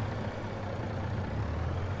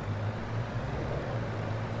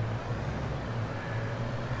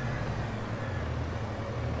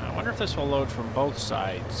 I wonder if this will load from both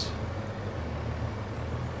sides.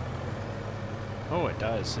 Oh, it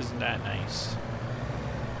does. Isn't that nice?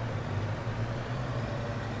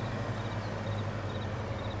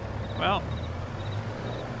 Well,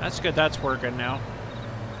 that's good. That's working now.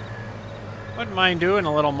 Wouldn't mind doing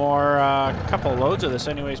a little more, couple loads of this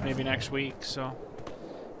anyways, maybe next week, so.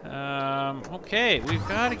 Okay, we've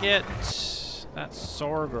got to get that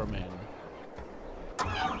sorghum in.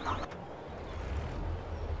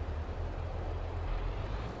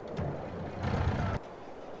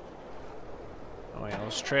 Oh yeah,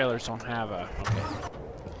 those trailers don't have a, okay.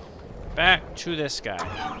 Back to this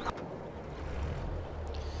guy.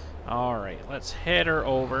 Alright, let's head her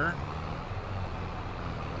over.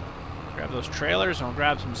 Grab those trailers and we'll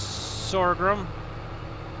grab some sorghum.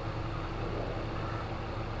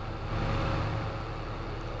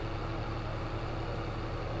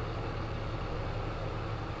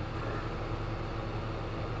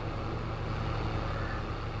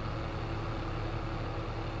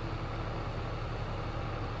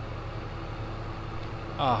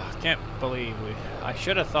 Oh, can't believe I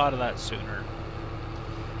should have thought of that sooner.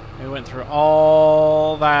 We went through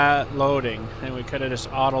all that loading, and we could have just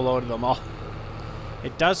auto-loaded them all.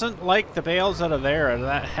 It doesn't like the bales out of there, out of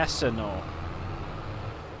that Hesseno.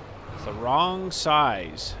 It's the wrong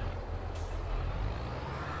size.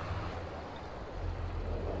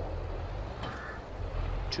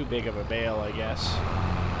 Too big of a bale, I guess.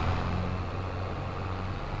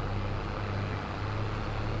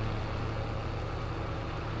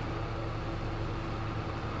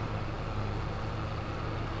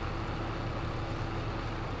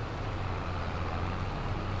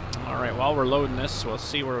 Alright, while we're loading this, we'll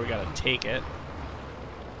see where we gotta take it.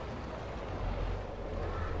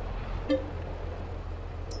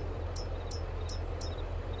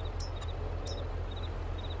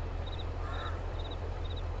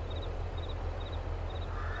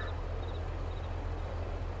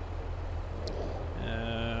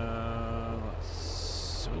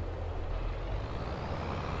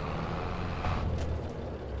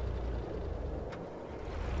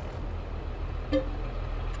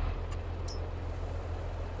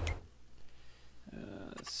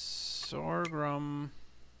 Sorghum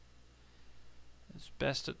is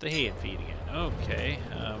best at the hay and feed again. Okay.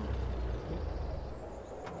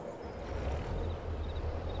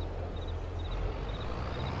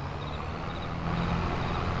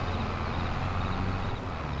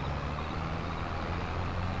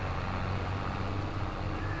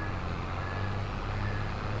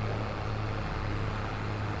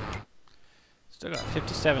 Still got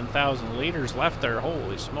 57,000 liters left there.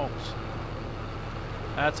 Holy smokes.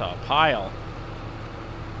 That's a pile.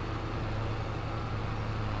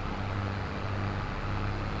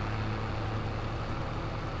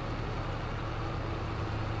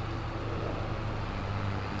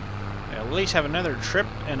 At least have another trip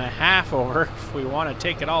and a half over if we want to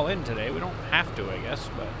take it all in today. We don't have to, I guess,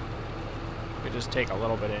 but we could just take a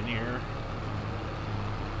little bit in here.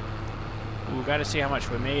 Ooh, got to see how much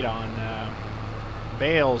we made on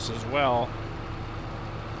bales as well.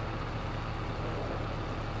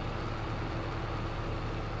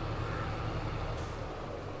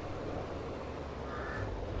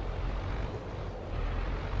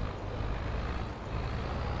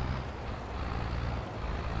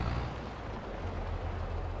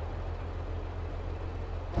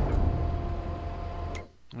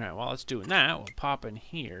 Alright, while it's doing that, we'll pop in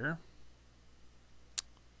here.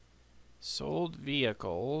 Sold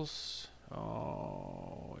vehicles.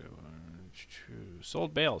 Oh,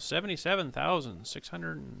 sold bales.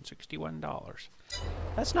 $77,661.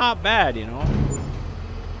 That's not bad, you know.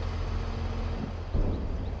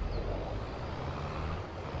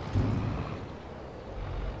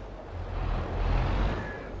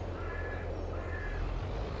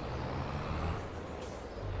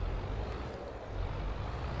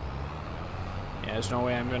 There's no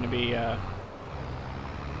way I'm going to be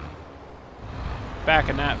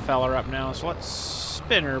backing that feller up now, so let's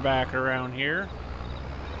spin her back around here.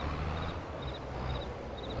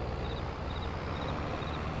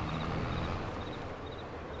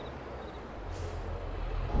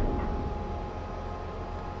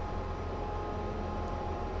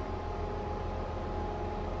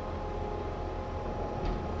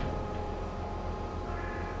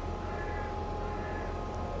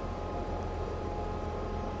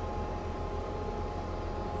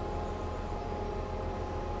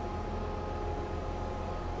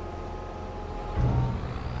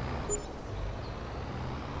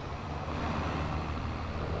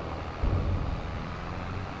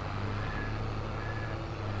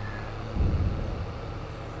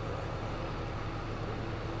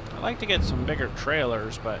 I'd like to get some bigger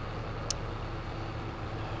trailers, but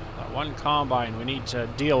that one combine, we need to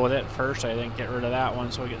deal with it first, I think. Get rid of that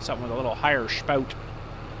one so we get something with a little higher spout. Get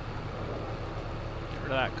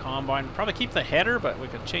rid of that combine. Probably keep the header, but we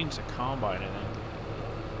could change the combine, I think.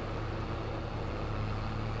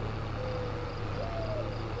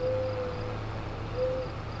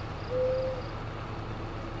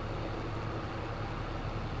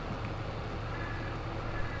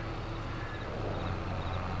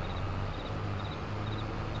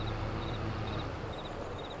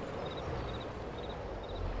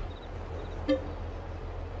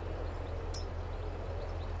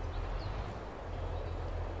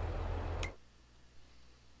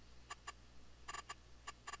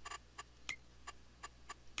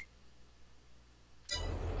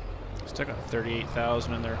 Still got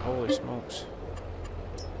 38,000 in there. Holy smokes.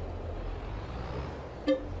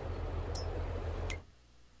 Oh,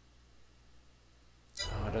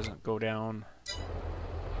 it doesn't go down.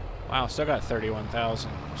 Wow, still got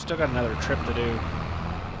 31,000. Still got another trip to do.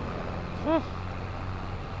 Whew.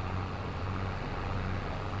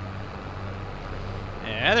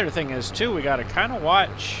 And the other thing is, too, we got to kind of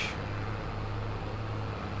watch.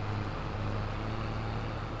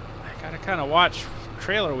 I got to kind of watch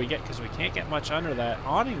trailer we get, because we can't get much under that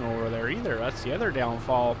awning over there either. That's the other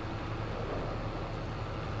downfall.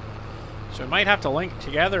 So we might have to link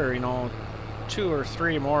together, you know, 2 or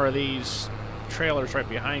 3 more of these trailers right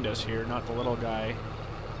behind us here, not the little guy.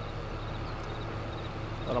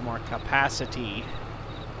 A little more capacity.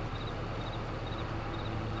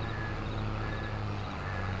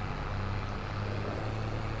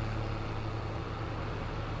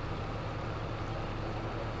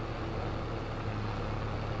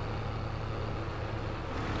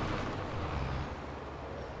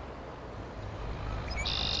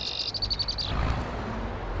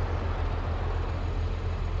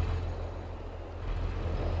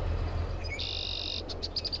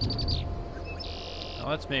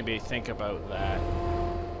 Let's maybe think about that.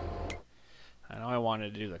 I know I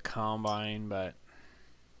wanted to do the combine, but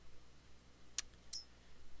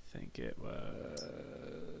I think it was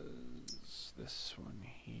this one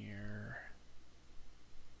here.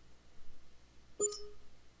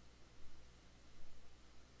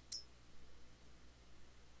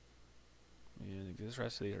 Yeah, I think this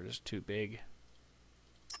rest of these are just too big.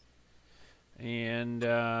 And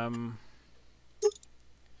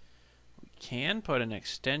can put an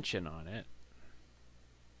extension on it.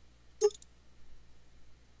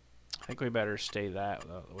 I think we better stay that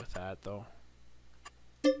with that though.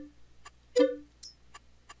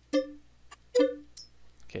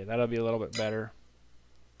 Okay, that'll be a little bit better.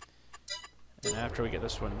 And after we get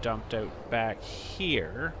this one dumped out back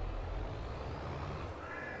here,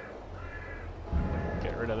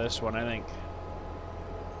 get rid of this one, I think.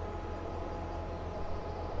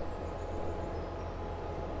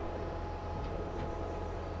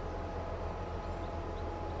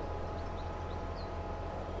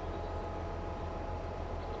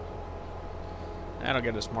 That'll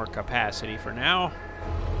get us more capacity for now.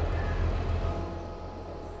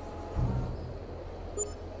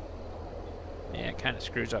 Yeah, it kind of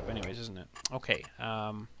screws up anyways, isn't it? Okay,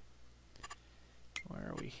 where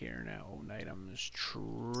are we here now? Own items,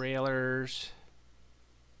 trailers.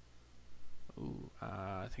 Ooh,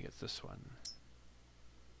 I think it's this one.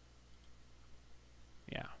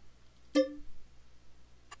 Yeah.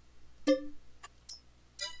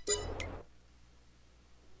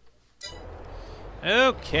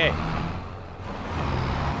 Okay.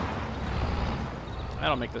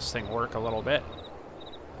 That'll make this thing work a little bit.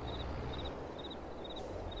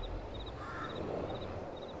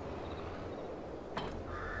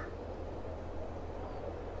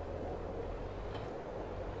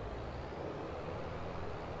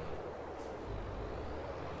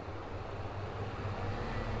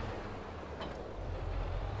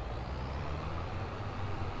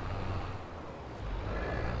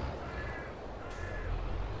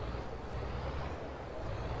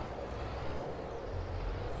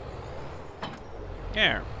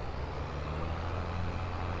 There.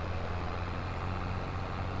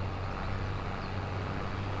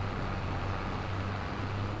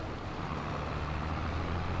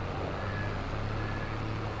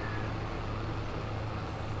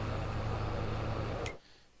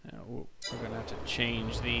 Now, we're going to have to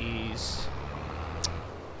change these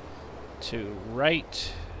to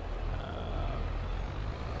right.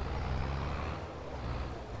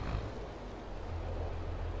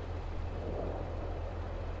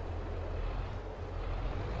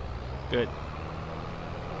 Good.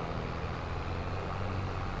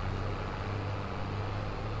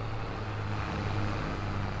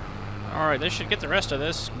 Alright, this should get the rest of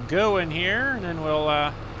this going here, and then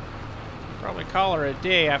we'll probably call her a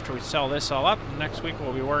day after we sell this all up. Next week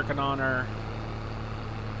we'll be working on our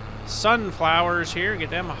sunflowers here,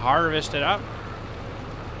 get them harvested up.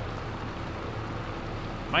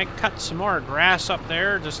 Might cut some more grass up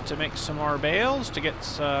there just to make some more bales to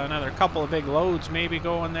get another couple of big loads maybe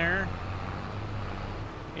going there.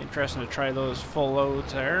 Be interesting to try those full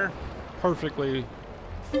loads there. Perfectly,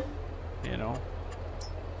 you know,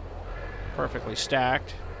 perfectly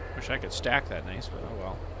stacked. Wish I could stack that nice, but oh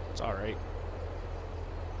well, it's alright.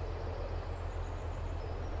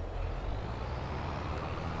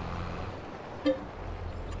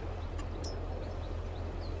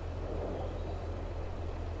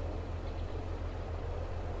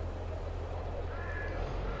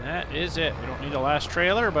 That is it. We don't need the last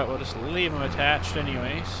trailer, but we'll just leave them attached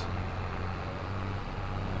anyways.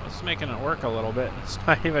 It's making it work a little bit. It's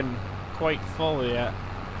not even quite full yet.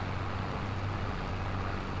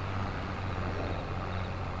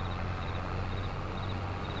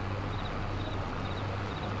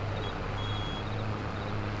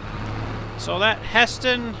 So that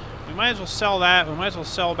Heston, we might as well sell that. We might as well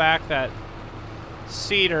sell back that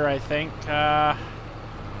cedar, I think.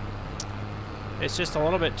 It's just a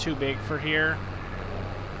little bit too big for here.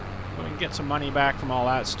 We can get some money back from all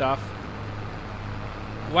that stuff.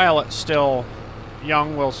 While it's still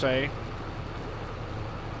young, we'll say.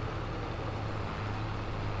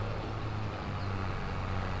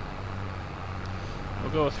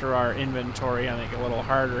 We'll go through our inventory, I think, a little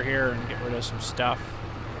harder here and get rid of some stuff.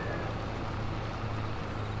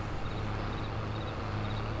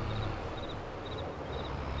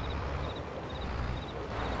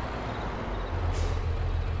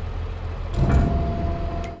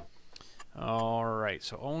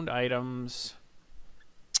 So owned items,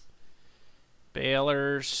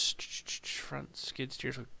 balers, front skid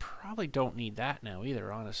steers. We probably don't need that now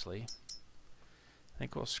either, honestly. I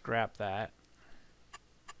think we'll scrap that.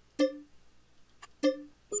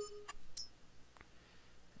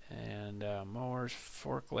 And mowers,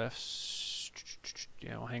 forklifts.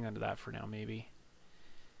 Yeah, we'll hang on to that for now, maybe.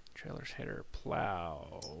 Trailers, header,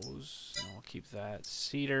 plows. And we'll keep that.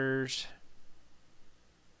 Cedars.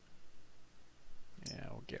 Yeah,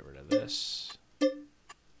 we'll get rid of this. Whew,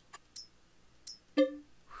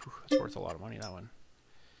 that's worth a lot of money, that one.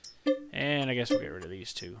 And I guess we'll get rid of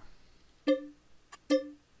these two. And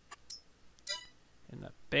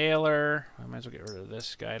the baler. I might as well get rid of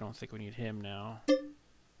this guy. I don't think we need him now.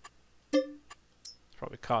 It's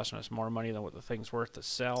probably costing us more money than what the thing's worth to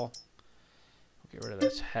sell. We'll get rid of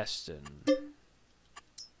this Heston.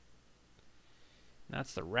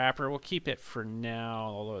 That's the wrapper. We'll keep it for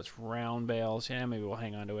now, although it's round bales. Yeah, maybe we'll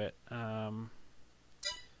hang on to it.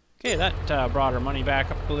 Okay, that brought our money back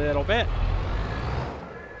up a little bit.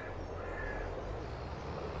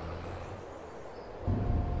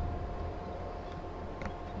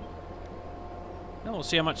 Now we'll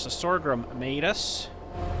see how much the sorghum made us.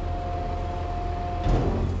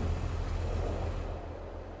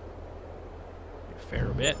 A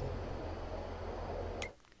fair bit.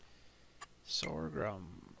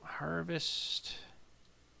 Sorghum harvest,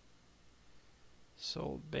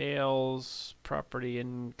 sold bales, property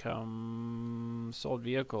income, sold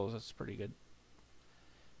vehicles. That's pretty good.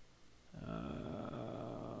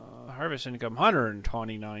 Harvest income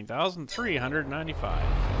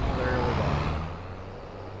 129,395. There we go.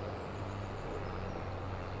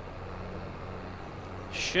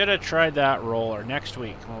 Should have tried that roller next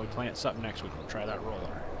week. When we plant something next week, we'll try that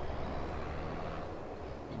roller.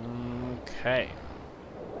 Okay.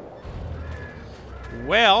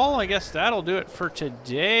 Well, I guess that'll do it for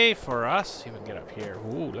today for us. See if we can get up here.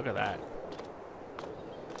 Ooh, look at that.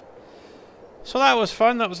 So that was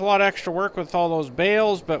fun. That was a lot of extra work with all those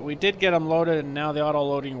bales, but we did get them loaded, and now the auto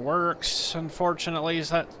loading works. Unfortunately, is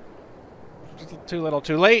that too little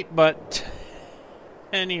too late, but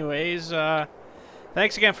anyways,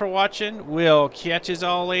 thanks again for watching. We'll catch you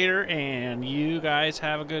all later, and you guys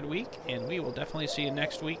have a good week, and we will definitely see you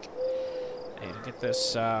next week. And get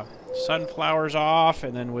this sunflowers off,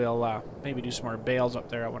 and then we'll maybe do some more bales up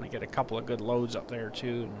there. I want to get a couple of good loads up there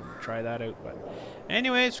too and try that out. But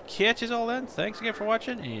anyways, catch you all then. Thanks again for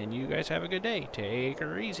watching, and you guys have a good day. Take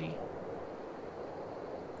her easy.